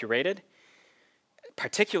manually curated,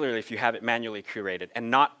 particularly if you have it manually curated and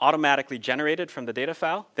not automatically generated from the data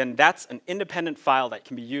file, then that's an independent file that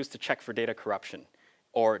can be used to check for data corruption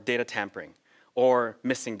or data tampering or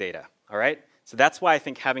missing data, all right? So that's why I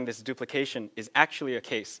think having this duplication is actually a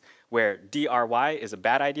case where DRY is a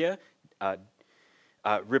bad idea.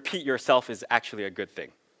 Repeat yourself is actually a good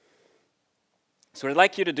thing. So what I'd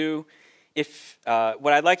like you to do,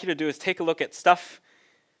 is take a look at stuff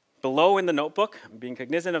below in the notebook. I'm being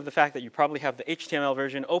cognizant of the fact that you probably have the HTML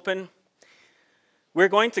version open. We're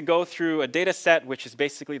going to go through a data set, which is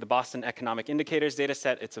basically the Boston Economic Indicators data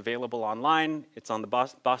set. It's available online. It's on the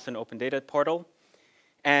Boston Open Data Portal.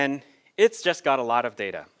 And it's just got a lot of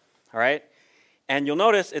data, all right? And you'll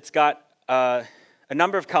notice it's got a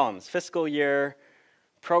number of columns: fiscal year,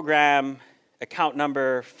 program, account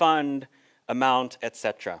number, fund, amount,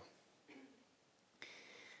 etc.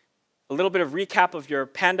 A little bit of recap of your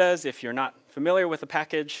pandas if you're not familiar with the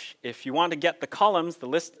package. If you want to get the columns, the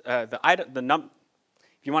list, if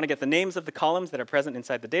you want to get the names of the columns that are present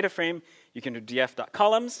inside the data frame, you can do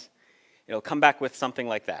df.columns. It'll come back with something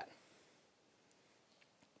like that.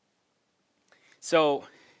 So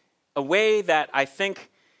a way that I think,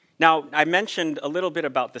 now I mentioned a little bit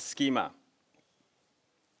about the schema.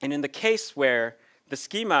 And in the case where the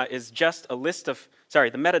schema is just a list of, the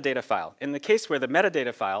metadata file. In the case where the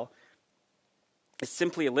metadata file is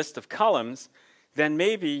simply a list of columns, then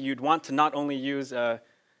maybe you'd want to not only use a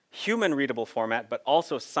human-readable format, but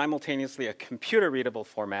also simultaneously a computer-readable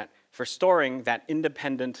format for storing that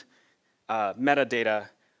independent metadata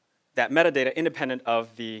independent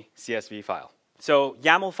of the CSV file. So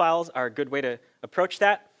YAML files are a good way to approach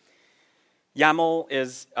that. YAML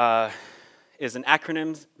is an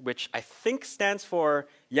acronym which I think stands for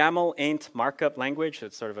YAML Ain't Markup Language.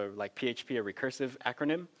 It's sort of a, like PHP, a recursive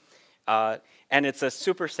acronym. And it's a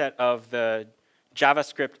superset of the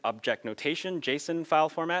JavaScript object notation, JSON file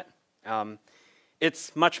format.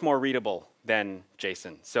 It's much more readable than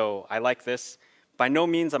JSON. So I like this. By no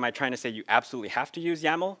means am I trying to say you absolutely have to use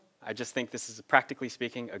YAML. I just think this is, practically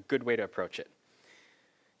speaking, a good way to approach it.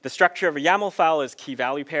 The structure of a YAML file is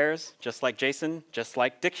key-value pairs, just like JSON, just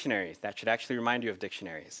like dictionaries. That should actually remind you of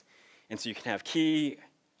dictionaries. And so you can have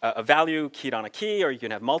a value keyed on a key, or you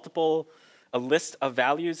can have a list of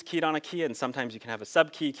values keyed on a key, and sometimes you can have a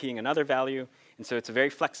subkey keying another value. And so it's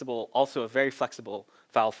also a very flexible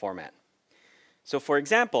file format. So for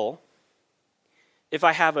example, if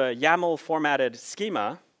I have a YAML formatted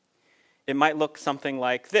schema, it might look something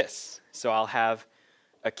like this. So I'll have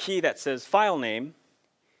a key that says file name,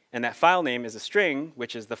 and that file name is a string,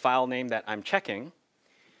 which is the file name that I'm checking.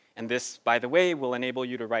 And this, by the way, will enable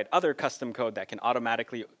you to write other custom code that can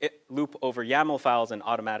automatically loop over YAML files and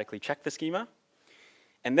automatically check the schema.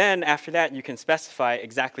 And then after that, you can specify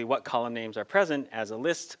exactly what column names are present as a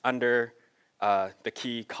list under the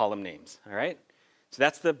key column names, all right? So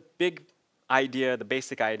that's the big idea, the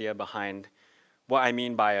basic idea behind what I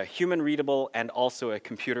mean by a human-readable and also a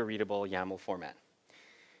computer-readable YAML format.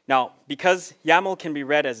 Now, because YAML can be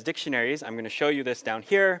read as dictionaries, I'm going to show you this down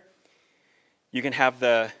here. You can have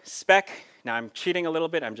the spec. Now, I'm cheating a little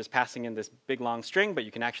bit. I'm just passing in this big, long string, but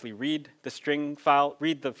you can actually read the string file,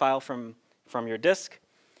 read the file from your disk.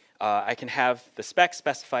 I can have the spec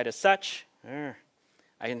specified as such.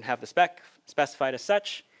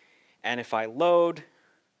 And if I load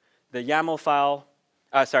the YAML file,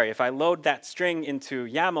 if I load that string into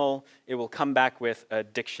YAML, it will come back with a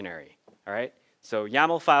dictionary, all right? So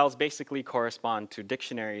YAML files basically correspond to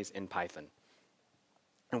dictionaries in Python.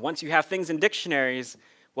 And once you have things in dictionaries,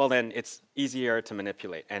 well then it's easier to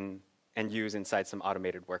manipulate and use inside some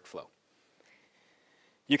automated workflow.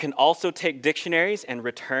 You can also take dictionaries and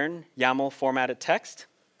return YAML formatted text.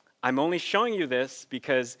 I'm only showing you this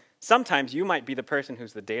because sometimes you might be the person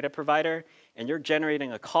who's the data provider and you're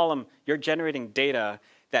generating a column, you're generating data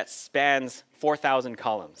that spans 4,000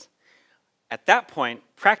 columns. At that point,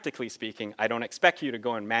 practically speaking, I don't expect you to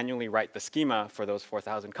go and manually write the schema for those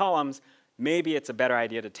 4,000 columns. Maybe it's a better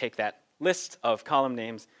idea to take that list of column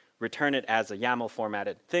names, return it as a YAML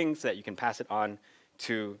formatted thing so that you can pass it on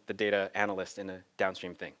to the data analyst in a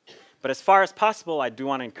downstream thing. But as far as possible, I do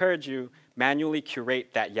want to encourage you, manually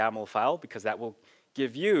curate that YAML file because that will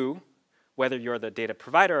give you, whether you're the data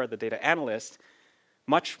provider or the data analyst,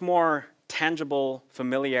 much more tangible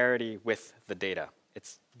familiarity with the data.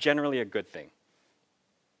 It's generally a good thing.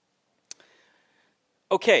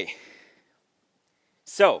 Okay,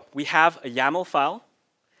 so we have a YAML file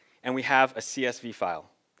and we have a CSV file.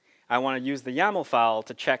 I want to use the YAML file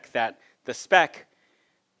to check that the spec,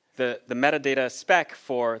 the metadata spec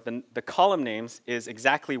for the column names is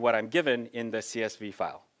exactly what I'm given in the CSV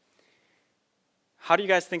file. How do you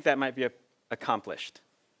guys think that might be accomplished?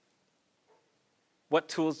 What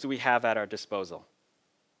tools do we have at our disposal?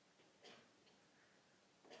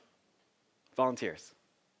 Volunteers.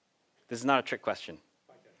 This is not a trick question.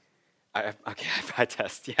 Okay,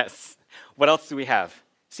 py.test, yes. What else do we have?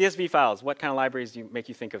 CSV files. What kind of libraries make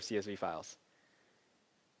you think of CSV files?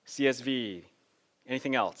 CSV.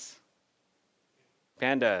 Anything else?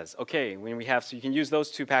 Pandas. Okay, so you can use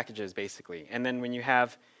those two packages basically. And then when you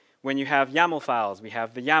have YAML files, we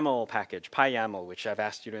have the YAML package, py.yaml, which I've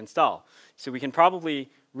asked you to install. So we can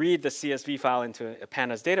probably read the CSV file into a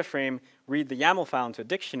pandas data frame, read the YAML file into a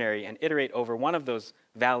dictionary, and iterate over one of those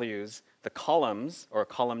values, the columns or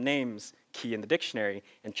column names key in the dictionary,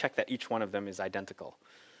 and check that each one of them is identical.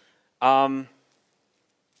 I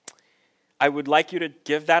would like you to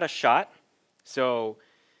give that a shot. So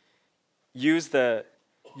use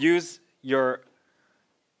your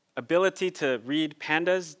ability to read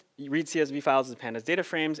CSV files as pandas data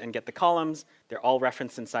frames and get the columns. They're all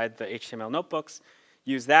referenced inside the HTML notebooks.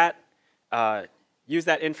 Use that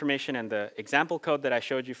information and the example code that I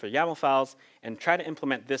showed you for YAML files, and try to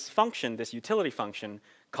implement this function, this utility function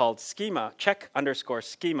called schema,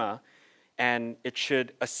 check_schema, and it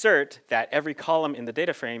should assert that every column in the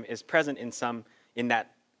data frame is present in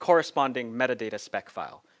that corresponding metadata spec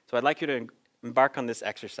file. So I'd like you to embark on this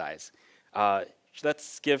exercise.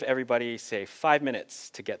 Let's give everybody, say, 5 minutes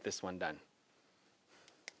to get this one done.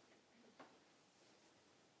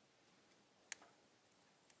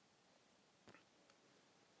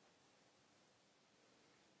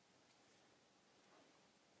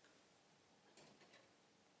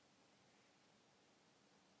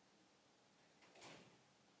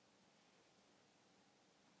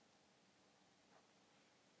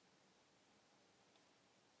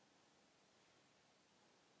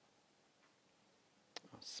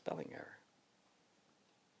 Spelling error.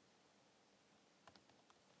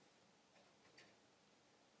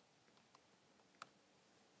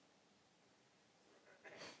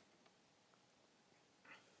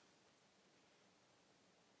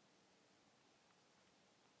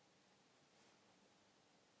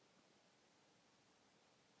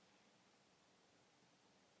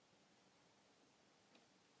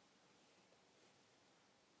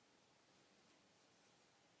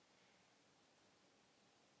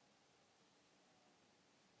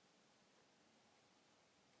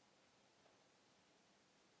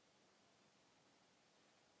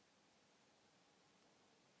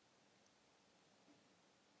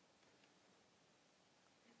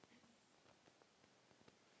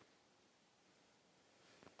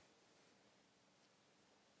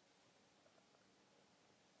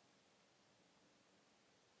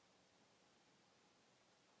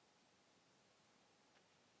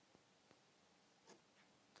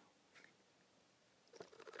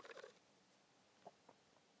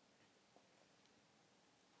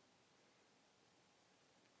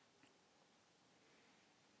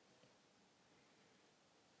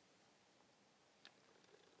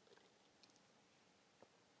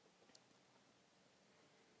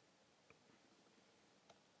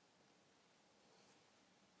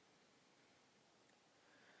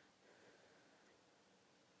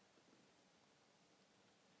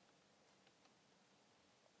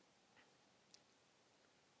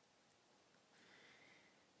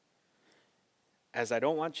 As I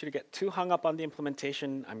don't want you to get too hung up on the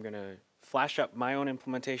implementation, I'm going to flash up my own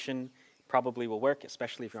implementation. Probably will work,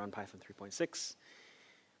 especially if you're on Python 3.6.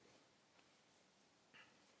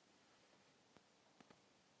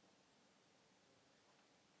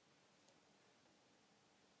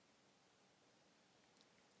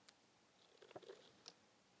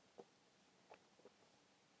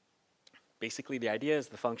 Basically, the idea is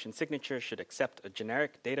the function signature should accept a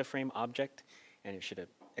generic data frame object, and it should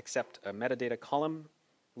accept a metadata column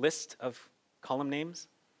list of column names.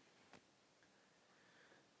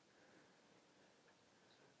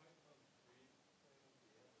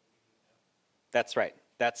 That's right.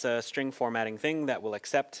 That's a string formatting thing that will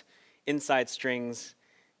accept inside strings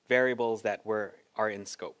variables that are in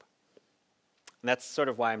scope. And that's sort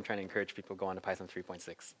of why I'm trying to encourage people to go on to Python 3.6.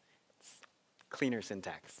 It's cleaner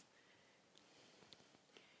syntax.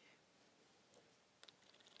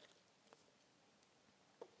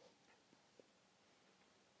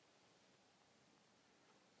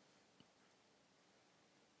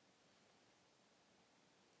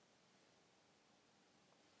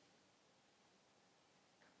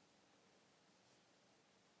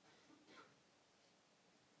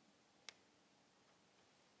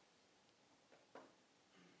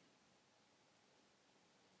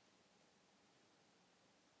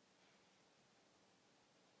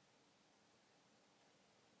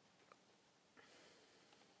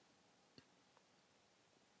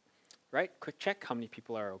 right? Quick check. How many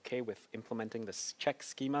people are okay with implementing this check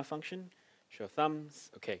schema function? Show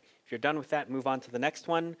thumbs. Okay, if you're done with that, move on to the next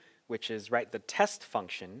one, which is write the test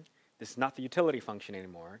function. This is not the utility function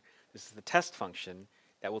anymore. This is the test function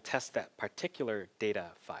that will test that particular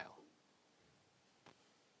data file.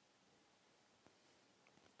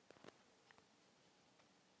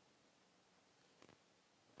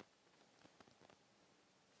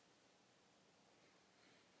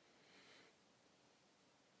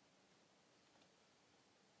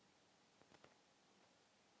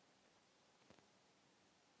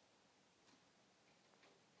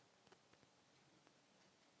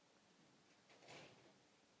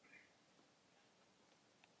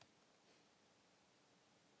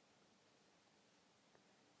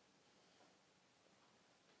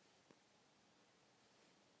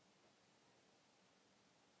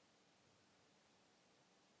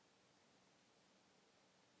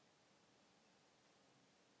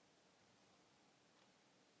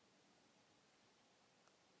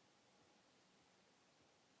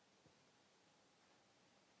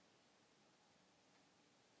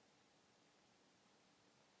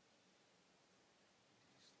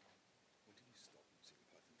 When did you stop using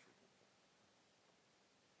Python 3.5?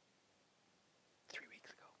 3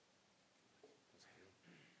 weeks ago.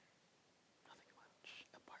 Nothing much,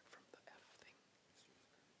 apart from the F thing.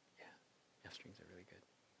 Yeah, F strings are really good.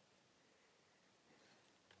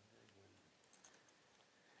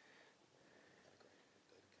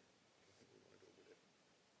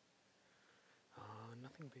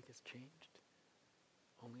 Nothing big has changed.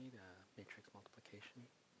 Only the matrix multiplication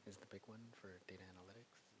is the big one for data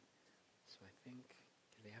analytics. So I think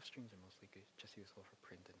the F strings are mostly good, just useful for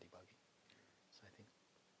print and debugging. So I think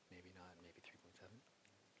maybe not, maybe 3.7.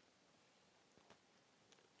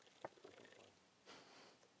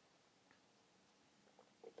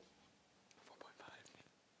 4.5.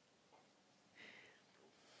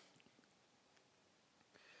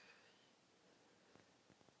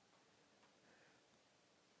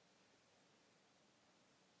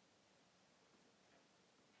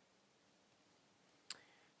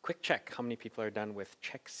 Quick check, how many people are done with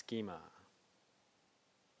check schema?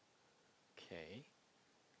 Okay.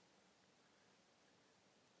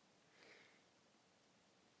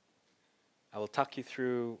 I will talk you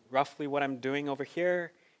through roughly what I'm doing over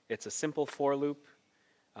here. It's a simple for loop,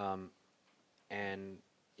 and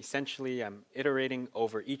essentially I'm iterating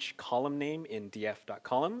over each column name in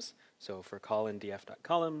df.columns. So for call in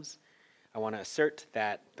df.columns, I want to assert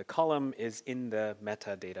that the column is in the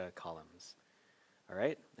metadata columns. All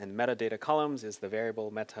right, and metadata columns is the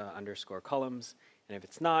variable meta underscore columns, and if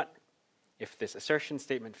it's not, if this assertion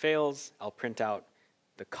statement fails, I'll print out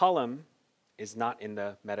the column is not in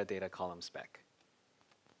the metadata column spec.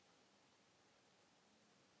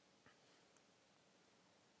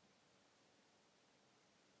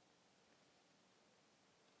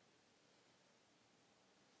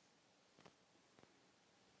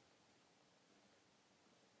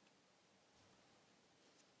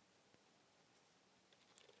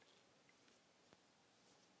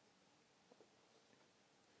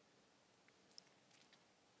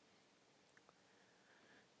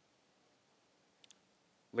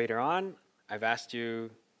 Later on, I've asked you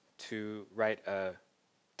to write a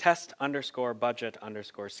test underscore budget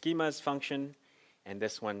underscore schemas function, and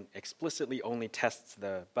this one explicitly only tests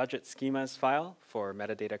the budget schemas file for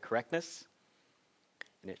metadata correctness.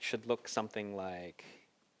 And it should look something like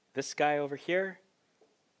this guy over here.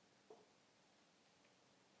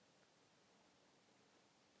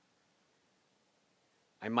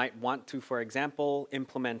 I might want to, for example,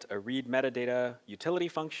 implement a read metadata utility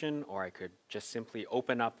function, or I could just simply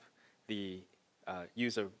open up the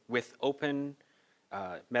use a with open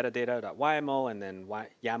metadata.yml and then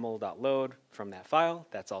yaml.load from that file.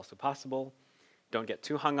 That's also possible. Don't get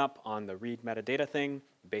too hung up on the read metadata thing.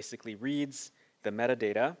 It basically reads the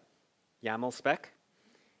metadata YAML spec,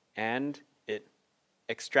 and it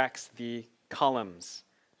extracts the columns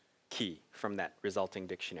key from that resulting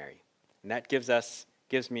dictionary. And that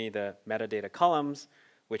gives me the metadata columns,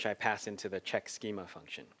 which I pass into the check schema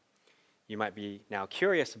function. You might be now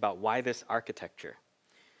curious about why this architecture.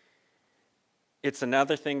 It's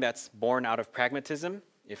another thing that's born out of pragmatism.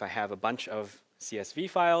 If I have a bunch of CSV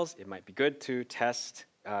files, it might be good to test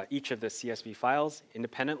each of the CSV files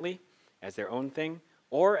independently as their own thing.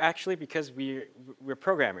 Or actually, because we're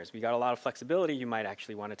programmers, we got a lot of flexibility, you might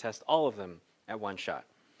actually want to test all of them at one shot.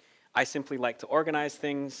 I simply like to organize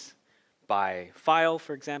things by file,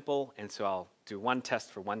 for example, and so I'll do one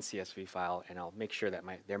test for one CSV file, and I'll make sure that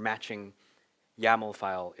their matching YAML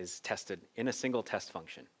file is tested in a single test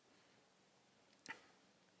function.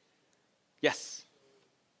 Yes?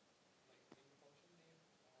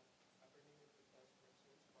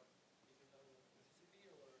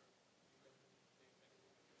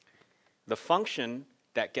 the function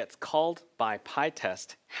that gets called by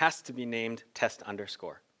py.test has to be named test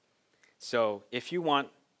underscore. So if you want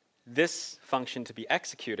this function to be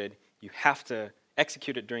executed, you have to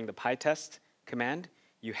execute it during the py.test command.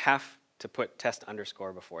 You have to put test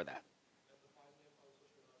underscore before that.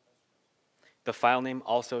 The file name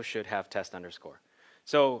also should have test underscore.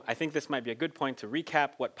 So I think this might be a good point to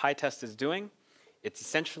recap what py.test is doing. It's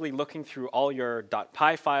essentially looking through all your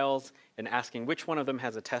 .py files and asking which one of them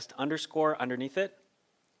has a test underscore underneath it.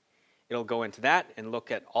 It'll go into that and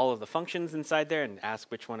look at all of the functions inside there and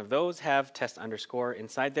ask which one of those have test underscore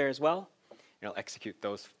inside there as well. And it'll execute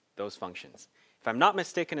those functions. If I'm not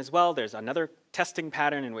mistaken as well, there's another testing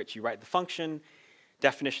pattern in which you write the function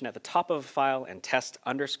definition at the top of a file and test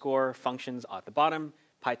underscore functions at the bottom.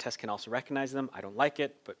 py.test can also recognize them. I don't like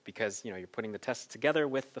it, but because you're putting the tests together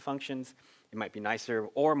with the functions, it might be nicer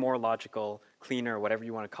or more logical, cleaner, whatever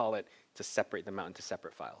you want to call it, to separate them out into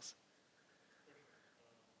separate files.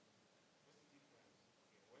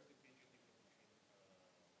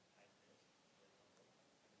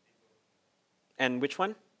 And which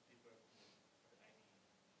one?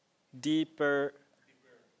 Deeper.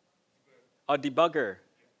 Oh, debugger.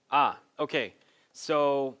 Ah, okay.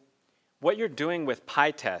 So what you're doing with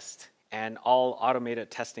py.test and all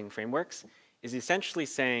automated testing frameworks is essentially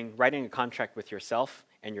saying, writing a contract with yourself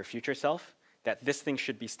and your future self, that this thing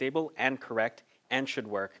should be stable and correct and should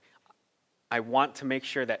work. I want to make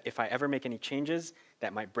sure that if I ever make any changes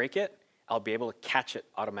that might break it, I'll be able to catch it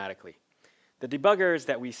automatically. The debuggers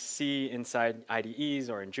that we see inside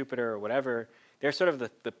IDEs or in Jupyter or whatever, they're sort of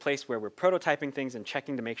the place where we're prototyping things and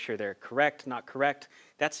checking to make sure they're correct, not correct.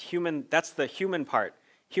 That's human. That's the human part,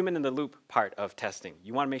 human in the loop part of testing.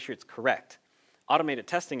 You want to make sure it's correct. Automated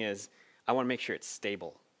testing is, I want to make sure it's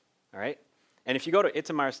stable. All right? And if you go to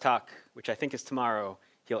Itamar's talk, which I think is tomorrow,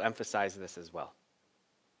 he'll emphasize this as well.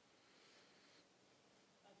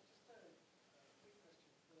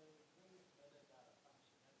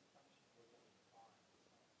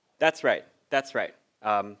 That's right. That's right.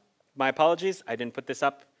 My apologies. I didn't put this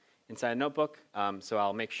up inside a notebook, so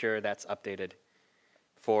I'll make sure that's updated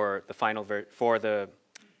for the final for the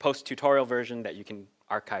post-tutorial version that you can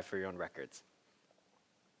archive for your own records.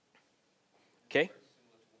 Okay.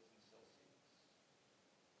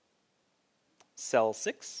 Cell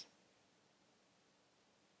 6.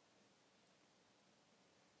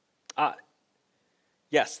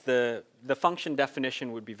 Yes, the function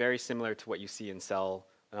definition would be very similar to what you see in cell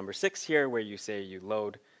number 6 here, where you say you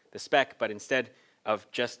load the spec, but instead of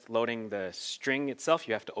just loading the string itself,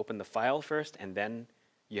 you have to open the file first, and then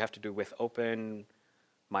you have to do with open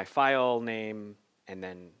my file name, and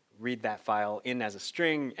then read that file in as a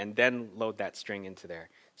string, and then load that string into there.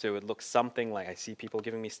 So it would look something like, I see people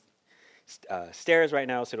giving me stares right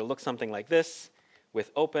now, so it'll look something like this, with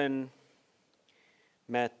open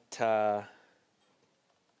metadata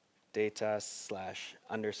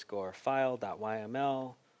 /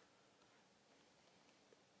 file.yml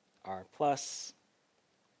r plus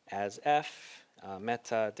as f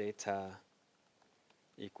metadata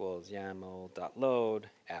equals yaml.load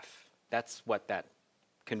f. That's what that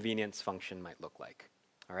convenience function might look like.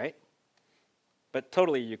 All right? But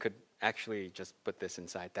totally you could actually just put this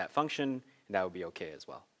inside that function, and that would be okay as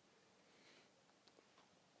well.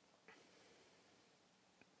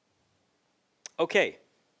 Okay.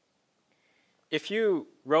 If you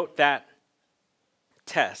wrote that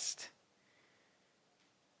test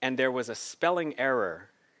and there was a spelling error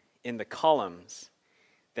in the columns,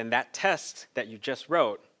 then that test that you just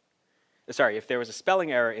wrote, sorry, if there was a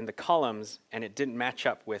spelling error in the columns and it didn't match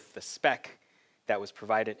up with the spec that was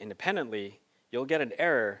provided independently, you'll get an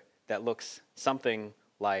error that looks something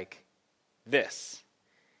like this.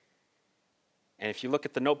 And if you look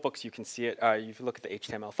at the notebooks, you can see it, if you look at the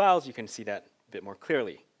HTML files, you can see that a bit more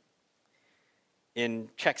clearly. In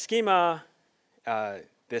check schema,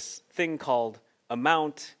 this thing called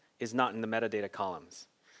amount is not in the metadata columns.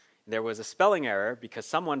 There was a spelling error because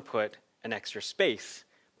someone put an extra space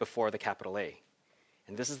before the capital A.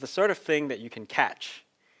 And this is the sort of thing that you can catch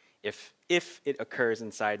if it occurs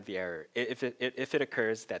inside the error, if it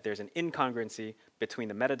occurs that there's an incongruency between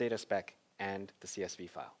the metadata spec and the CSV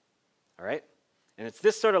file. All right? And it's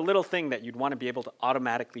this sort of little thing that you'd want to be able to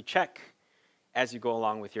automatically check as you go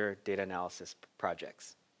along with your data analysis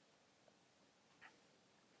projects.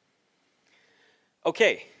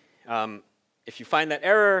 Okay, if you find that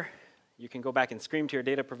error, you can go back and scream to your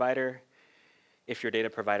data provider if your data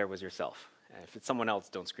provider was yourself. If it's someone else,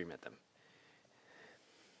 don't scream at them.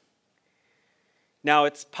 Now,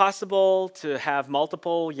 it's possible to have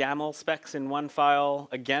multiple YAML specs in one file.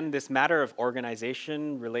 Again, this matter of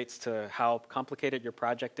organization relates to how complicated your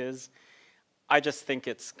project is. I just think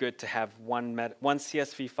it's good to have one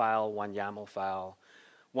CSV file, one YAML file,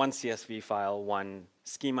 one CSV file, one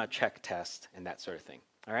schema check test, and that sort of thing.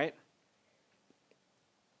 All right?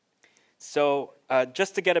 So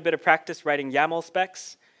just to get a bit of practice writing YAML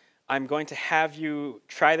specs, I'm going to have you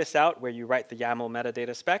try this out where you write the YAML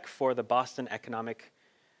metadata spec for the Boston Economic,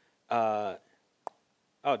 for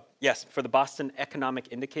the Boston Economic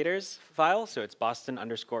Indicators file. So it's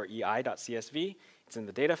boston_ei.csv. It's in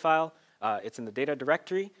the data file. It's in the data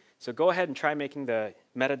directory. So go ahead and try making the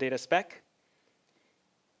metadata spec.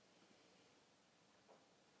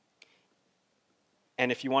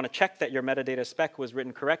 And if you want to check that your metadata spec was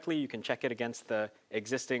written correctly, you can check it against the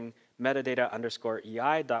existing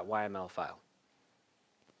metadata_ei.yml file.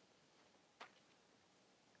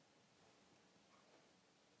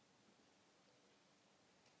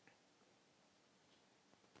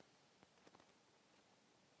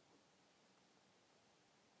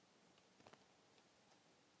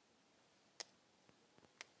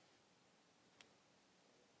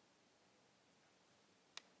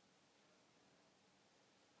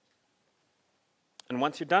 And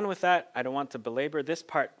once you're done with that, I don't want to belabor this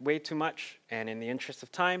part way too much. And in the interest of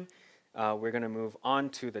time, we're going to move on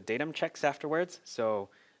to the datum checks afterwards. So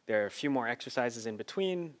there are a few more exercises in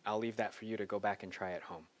between. I'll leave that for you to go back and try at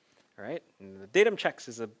home. All right? And the datum checks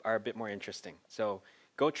are a bit more interesting. So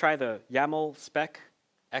go try the YAML spec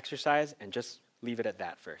exercise and just leave it at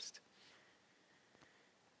that first.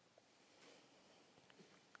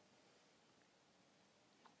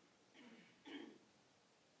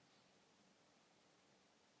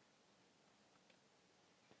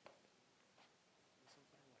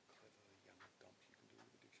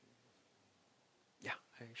 Yeah,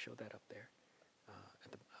 I showed that up there,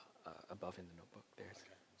 above in the notebook. There's.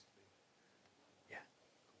 Yeah.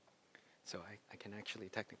 So I can actually,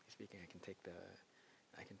 technically speaking, I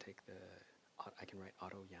can write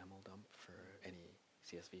auto YAML dump for any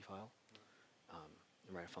CSV file,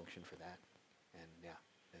 and write a function for that, and yeah,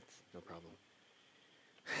 that's no problem.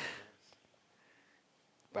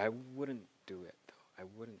 But I wouldn't do it though. I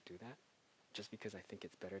wouldn't do that, just because I think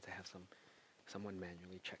it's better to have someone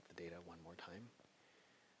manually check the data one more time.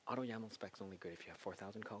 Auto YAML spec's only good if you have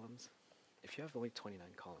 4,000 columns. If you have only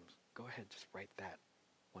 29 columns, go ahead, just write that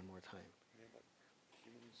one more time. Yeah, but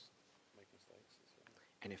humans make mistakes as well.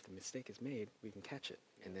 And if the mistake is made, we can catch it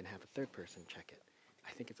and then have a third person check it. I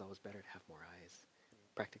think it's always better to have more eyes.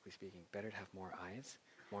 Practically speaking, better to have more eyes,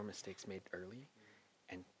 more mistakes made early,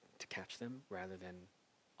 and to catch them rather than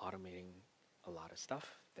automating a lot of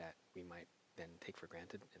stuff that we might then take for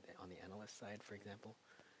granted on the analyst side, for example.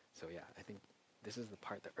 So yeah, I think this is the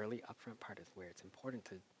part, the early upfront part is where it's important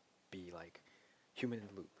to be like human in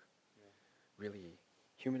the loop. Yeah. Really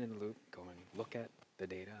human in the loop, go and look at the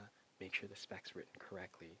data, make sure the spec's written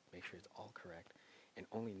correctly, make sure it's all correct, and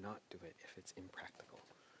only not do it if it's impractical.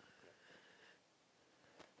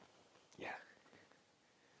 Yeah.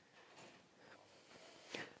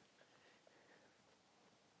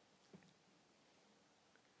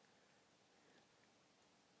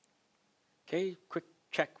 Okay, quick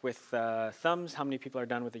check with thumbs. How many people are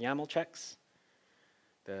done with the YAML checks?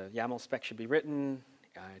 The YAML spec should be written.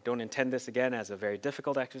 I don't intend this again as a very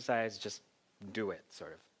difficult exercise. Just do it,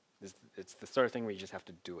 sort of. It's the sort of thing where you just have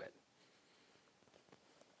to do it.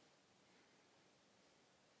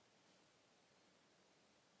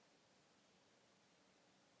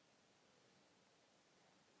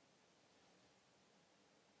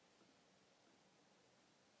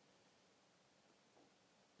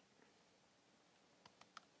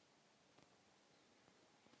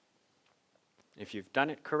 If you've done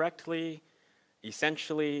it correctly,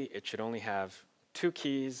 essentially it should only have two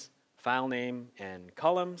keys, file name and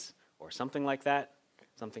columns, or something like that,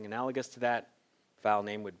 something analogous to that. File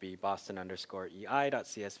name would be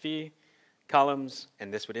boston_ei.csv, columns,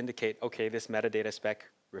 and this would indicate, okay, this metadata spec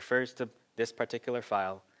refers to this particular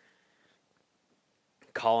file.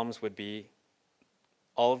 Columns would be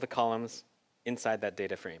all of the columns inside that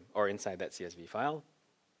data frame, or inside that CSV file.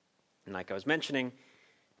 And like I was mentioning,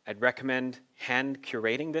 I'd recommend hand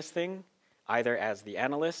curating this thing, either as the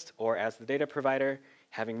analyst or as the data provider.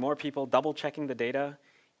 Having more people double checking the data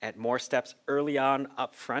at more steps early on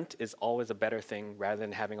up front is always a better thing rather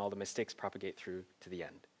than having all the mistakes propagate through to the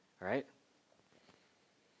end. All right?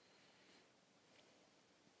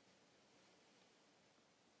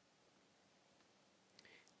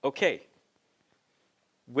 Okay.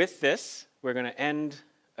 With this, we're going to end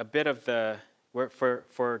a bit of the work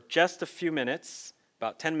for just a few minutes.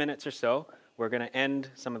 About 10 minutes or so, we're going to end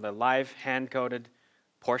some of the live hand-coded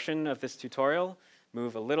portion of this tutorial,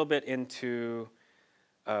 move a little bit into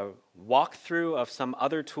a walkthrough of some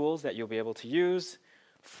other tools that you'll be able to use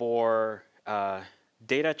for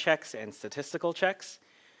data checks and statistical checks.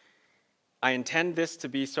 I intend this to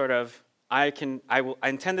be sort of, I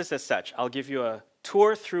intend this as such. I'll give you a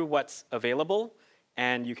tour through what's available,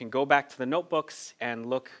 and you can go back to the notebooks and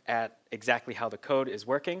look at exactly how the code is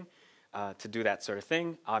working to do that sort of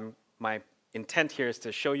thing. My intent here is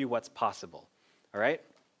to show you what's possible, all right?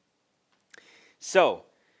 So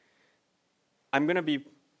I'm going to be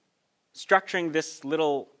structuring this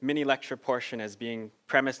little mini lecture portion as being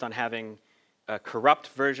premised on having a corrupt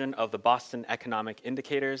version of the Boston Economic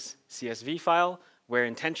Indicators CSV file, where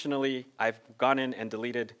intentionally I've gone in and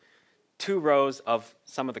deleted 2 rows of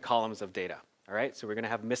some of the columns of data. All right, so we're going to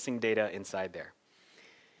have missing data inside there.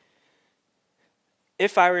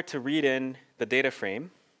 If I were to read in the data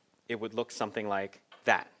frame, it would look something like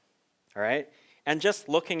that. All right, and just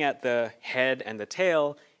looking at the head and the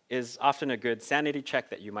tail is often a good sanity check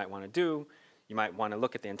that you might want to do. You might want to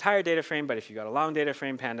look at the entire data frame, but if you've got a long data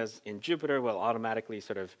frame, pandas in Jupyter will automatically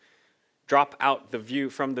sort of drop out the view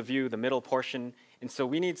from the view, the middle portion. And so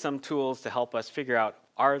we need some tools to help us figure out,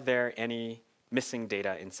 are there any missing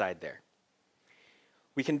data inside there?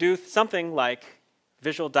 We can do something like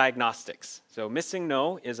visual diagnostics. So Missing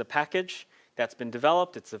No is a package that's been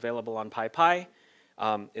developed. It's available on PyPy.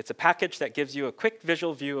 It's a package that gives you a quick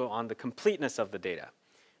visual view on the completeness of the data,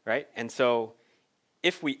 right? And so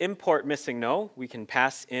if we import Missing No, we can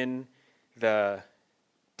pass in the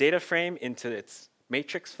data frame into its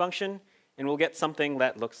matrix function, and we'll get something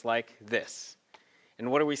that looks like this.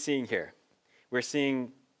 And what are we seeing here? We're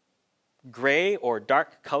seeing gray or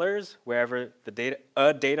dark colors wherever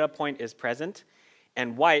a data point is present,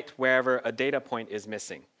 and white wherever a data point is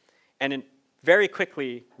missing. And very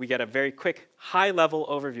quickly, we get a very quick high-level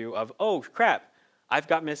overview of, oh, crap, I've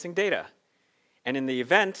got missing data. And in the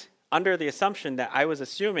event, under the assumption that I was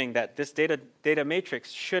assuming that this data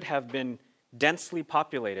matrix should have been densely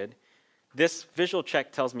populated, this visual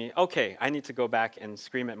check tells me, okay, I need to go back and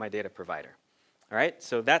scream at my data provider. All right,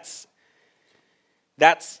 so that's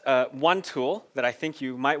one tool that I think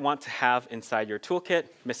you might want to have inside your toolkit,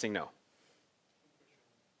 Missing No.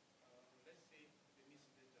 Let's say the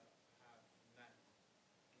missing data have none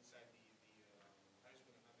inside how is it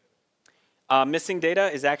going to handle it? Missing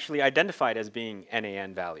data is actually identified as being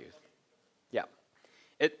NaN values. Yeah.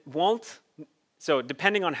 It won't, so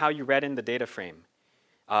depending on how you read in the data frame,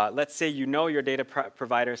 let's say you know your data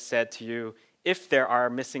provider said to you, if there are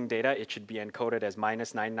missing data, it should be encoded as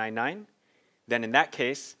 -999. Then in that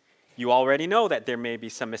case, you already know that there may be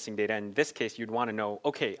some missing data. In this case, you'd want to know,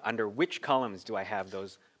 okay, under which columns do I have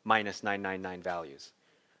those -999 values?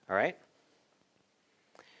 All right?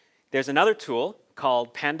 There's another tool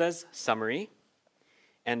called Pandas Summary.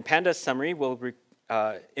 And Pandas Summary will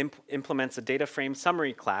implements a data frame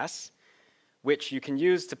summary class, which you can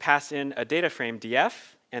use to pass in a data frame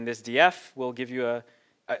df. And this df will give you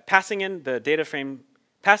passing in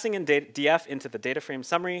df into the data frame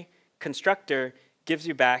summary constructor gives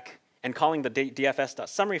you back, and calling the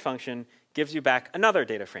dfs.summary function gives you back another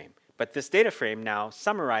data frame. But this data frame now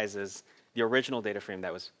summarizes the original data frame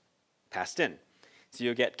that was passed in. So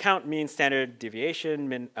you get count, mean, standard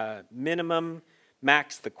deviation, minimum,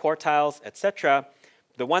 max, the quartiles, etc.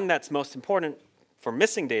 The one that's most important for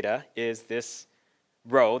missing data is this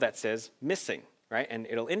row that says missing, right? And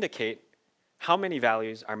it'll indicate how many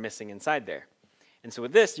values are missing inside there. And so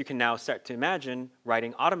with this, you can now start to imagine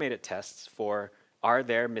writing automated tests for, are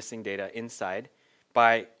there missing data inside,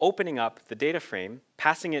 by opening up the data frame,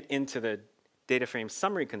 passing it into the data frame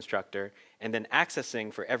summary constructor, and then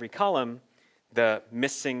accessing for every column the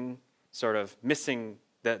missing,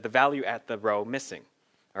 the value at the row missing,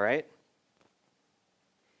 all right?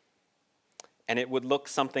 And it would look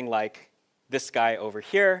something like this guy over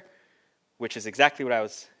here, which is exactly what I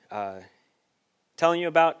was telling you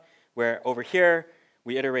about, where over here,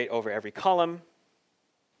 we iterate over every column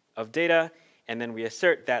of data, and then we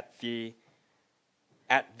assert that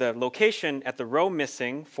at the location, at the row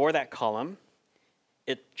missing for that column,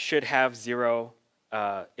 it should have a 0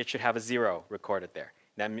 recorded there.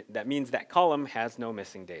 That means that column has no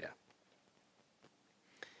missing data.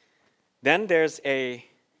 Then there's there's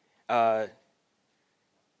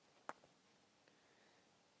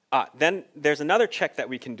another check that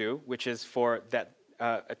we can do, which is for that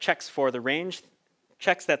checks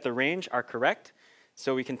that the range are correct.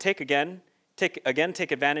 So we can take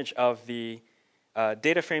advantage of the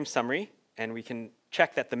data frame summary, and we can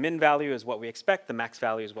check that the min value is what we expect, the max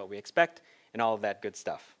value is what we expect, and all of that good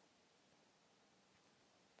stuff.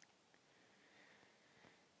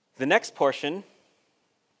 The next portion,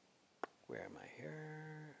 where am I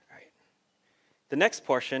here? All right. the next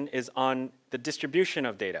portion is on the distribution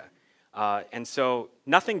of data. And so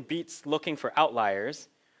nothing beats looking for outliers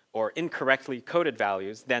or incorrectly coded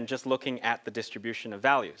values than just looking at the distribution of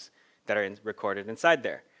values that are recorded inside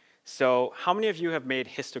there. So how many of you have made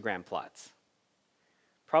histogram plots?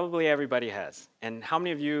 Probably everybody has. And how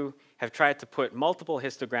many of you have tried to put multiple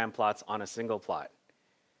histogram plots on a single plot?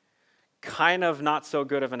 Kind of not so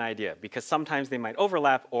good of an idea, because sometimes they might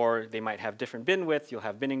overlap or they might have different bin widths, you'll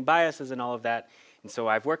have binning biases and all of that. And so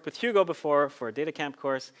I've worked with Hugo before for a data camp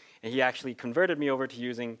course, and he actually converted me over to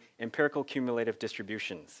using empirical cumulative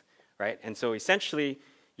distributions, right? And so essentially,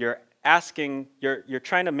 you're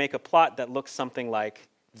trying to make a plot that looks something like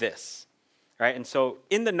this, right? And so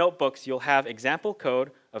in the notebooks, you'll have example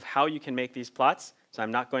code of how you can make these plots. So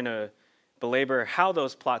I'm not going to belabor how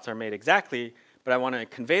those plots are made exactly, but I want to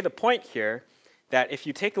convey the point here that if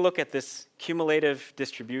you take a look at this cumulative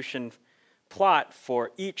distribution plot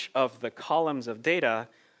for each of the columns of data,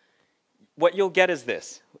 what you'll get is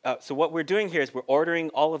this. So what we're doing here is we're ordering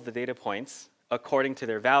all of the data points according to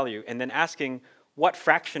their value and then asking what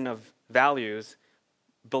fraction of values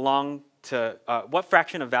belong to, what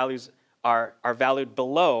fraction of values are valued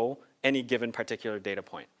below any given particular data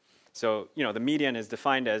point. So, you know, the median is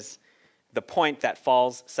defined as the point that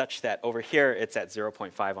falls such that over here it's at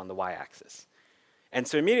 0.5 on the y-axis. And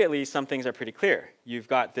so immediately some things are pretty clear. You've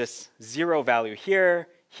got this 0 value here,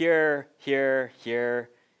 here, here, here,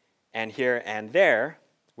 and here, and there,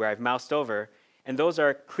 where I've moused over, and those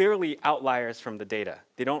are clearly outliers from the data.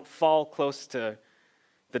 They don't fall close to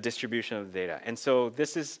the distribution of the data. And so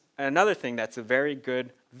this is another thing that's a very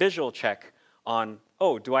good visual check on,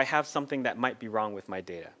 oh, do I have something that might be wrong with my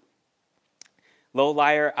data? Low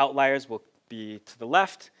outliers will be to the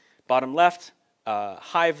left, bottom left.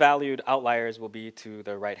 High-valued outliers will be to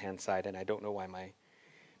the right-hand side, and I don't know why my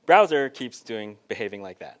browser keeps behaving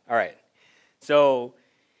like that. All right, so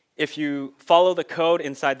if you follow the code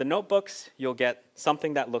inside the notebooks, you'll get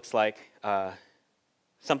something that looks like a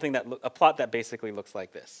plot that basically looks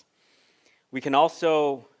like this. We can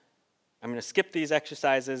also, I'm going to skip these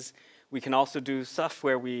exercises. We can also do stuff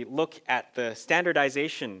where we look at the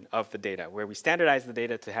standardization of the data, where we standardize the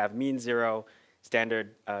data to have mean 0,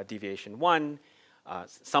 standard deviation 1.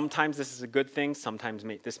 Sometimes this is a good thing. Sometimes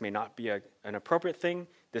this may not be an appropriate thing.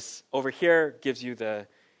 This over here gives you the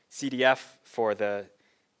CDF for the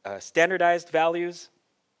standardized values.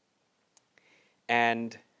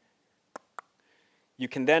 And you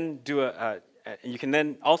can then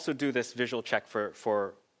also do this visual check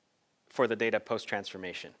for the data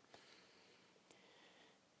post-transformation.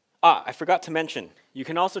 I forgot to mention, you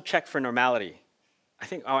can also check for normality. I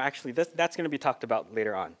think, actually, that's going to be talked about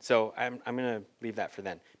later on. So I'm going to leave that for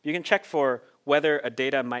then. You can check for whether a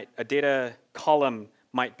data column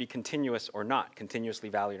might be continuous or not, continuously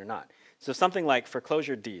valued or not. So something like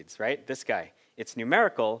foreclosure deeds, right? This guy, it's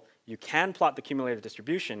numerical. You can plot the cumulative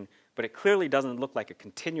distribution, but it clearly doesn't look like a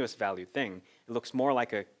continuous valued thing. It looks more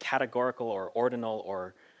like a categorical or ordinal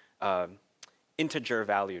or integer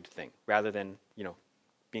valued thing, rather than, you know,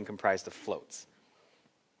 being comprised of floats.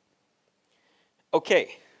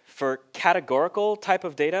 Okay, for categorical type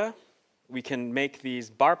of data, we can make these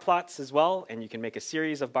bar plots as well, and you can make a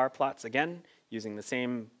series of bar plots again using the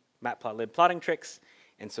same matplotlib plotting tricks,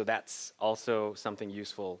 and so that's also something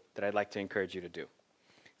useful that I'd like to encourage you to do.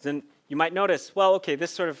 Then you might notice, well, okay,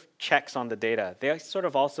 this sort of checks on the data. They sort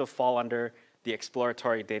of also fall under the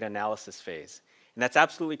exploratory data analysis phase, and that's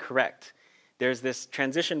absolutely correct. There's this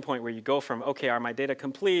transition point where you go from, okay, are my data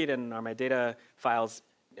complete and are my data files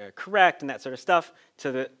correct and that sort of stuff,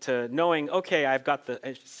 to knowing, okay, I've got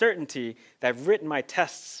the certainty that I've written my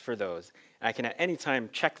tests for those, and I can at any time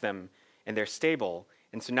check them and they're stable.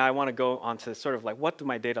 And so now I want to go on to sort of like, what do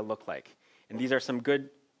my data look like? And these are some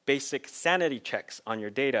good basic sanity checks on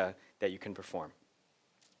your data that you can perform.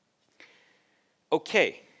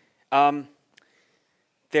 Okay,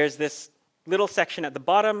 there's this little section at the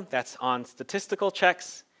bottom that's on statistical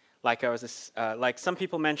checks. Like some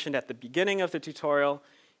people mentioned at the beginning of the tutorial,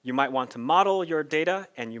 you might want to model your data,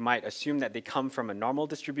 and you might assume that they come from a normal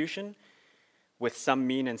distribution with some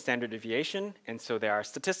mean and standard deviation. And so there are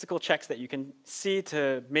statistical checks that you can see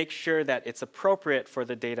to make sure that it's appropriate for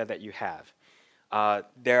the data that you have.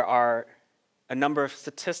 There are a number of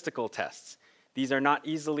statistical tests. These are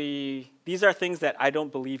things that I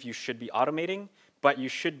don't believe you should be automating, but you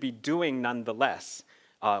should be doing nonetheless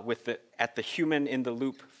at the human in the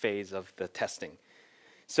loop phase of the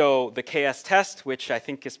So the KS test, which I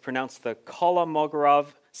think is pronounced the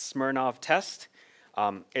Kolmogorov-Smirnov test,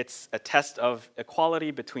 it's a test of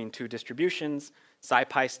equality between two distributions.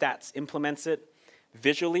 SciPy Stats implements it.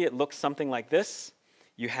 Visually, it looks something like this.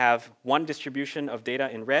 you have one distribution of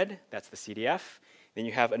data in red, that's the CDF. Then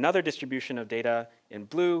you have another distribution of data in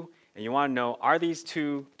blue, and you want to know, are these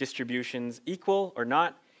two distributions equal or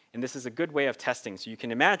not? And this is a good way of testing. So you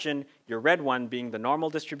can imagine your red one being the normal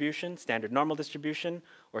distribution, standard normal distribution,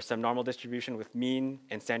 or some normal distribution with mean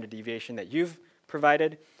and standard deviation that you've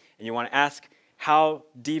provided. And you want to ask, how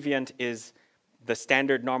deviant is the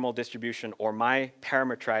standard normal distribution or my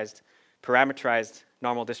parameterized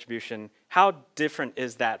normal distribution? How different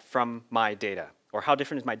is that from my data? Or how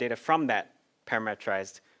different is my data from that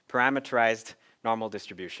parameterized normal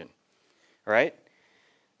distribution? All right?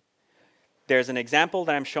 There's an example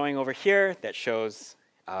that I'm showing over here that shows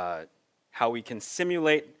how we can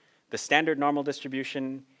simulate the standard normal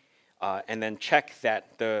distribution and then check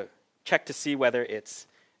to see whether it's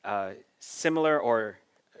similar or,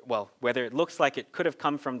 well, whether it looks like it could have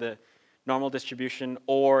come from the normal distribution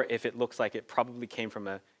or if it looks like it probably came from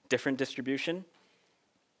a different distribution.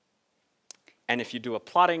 And if you do a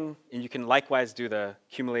plotting, and you can likewise do the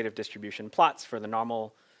cumulative distribution plots for the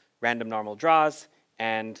normal, random normal draws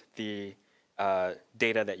and the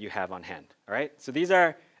data that you have on hand, all right? So these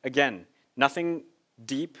are, again, nothing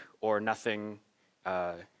deep or nothing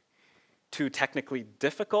too technically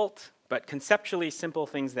difficult, but conceptually simple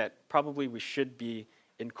things that probably we should be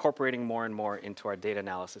incorporating more and more into our data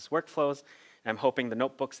analysis workflows. And I'm hoping the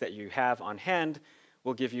notebooks that you have on hand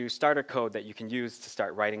will give you starter code that you can use to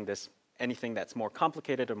start writing this, anything that's more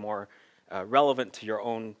complicated or more relevant to your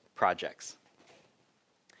own projects.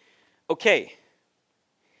 Okay.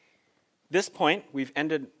 This point, we've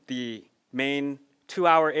ended the main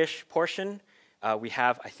 2-hour-ish portion. We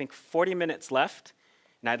have, I think, 40 minutes left.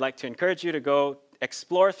 And I'd like to encourage you to go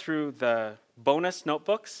explore through the bonus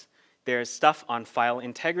notebooks. There's stuff on file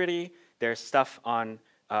integrity. There's stuff on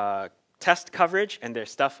test coverage. And there's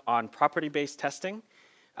stuff on property-based testing.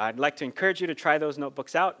 I'd like to encourage you to try those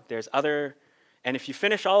notebooks out. There's other, and if you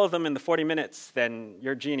finish all of them in the 40 minutes, then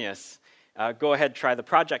you're a genius. Go ahead, try the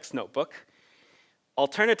projects notebook.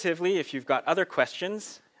 Alternatively, if you've got other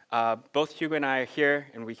questions, both Hugo and I are here,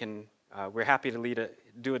 and we're happy to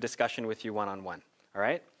do a discussion with you one-on-one. All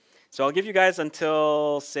right? So I'll give you guys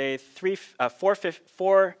until, say,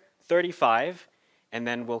 4:35, and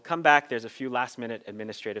then we'll come back. There's a few last-minute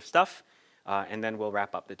administrative stuff, and then we'll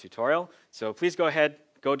wrap up the tutorial. So please go ahead,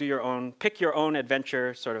 go do your own, pick your own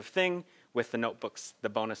adventure sort of thing with the notebooks, the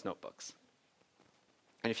bonus notebooks.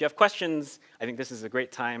 And if you have questions, I think this is a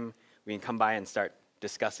great time. We can come by and start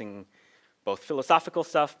discussing both philosophical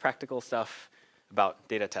stuff, practical stuff about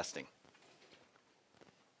data testing.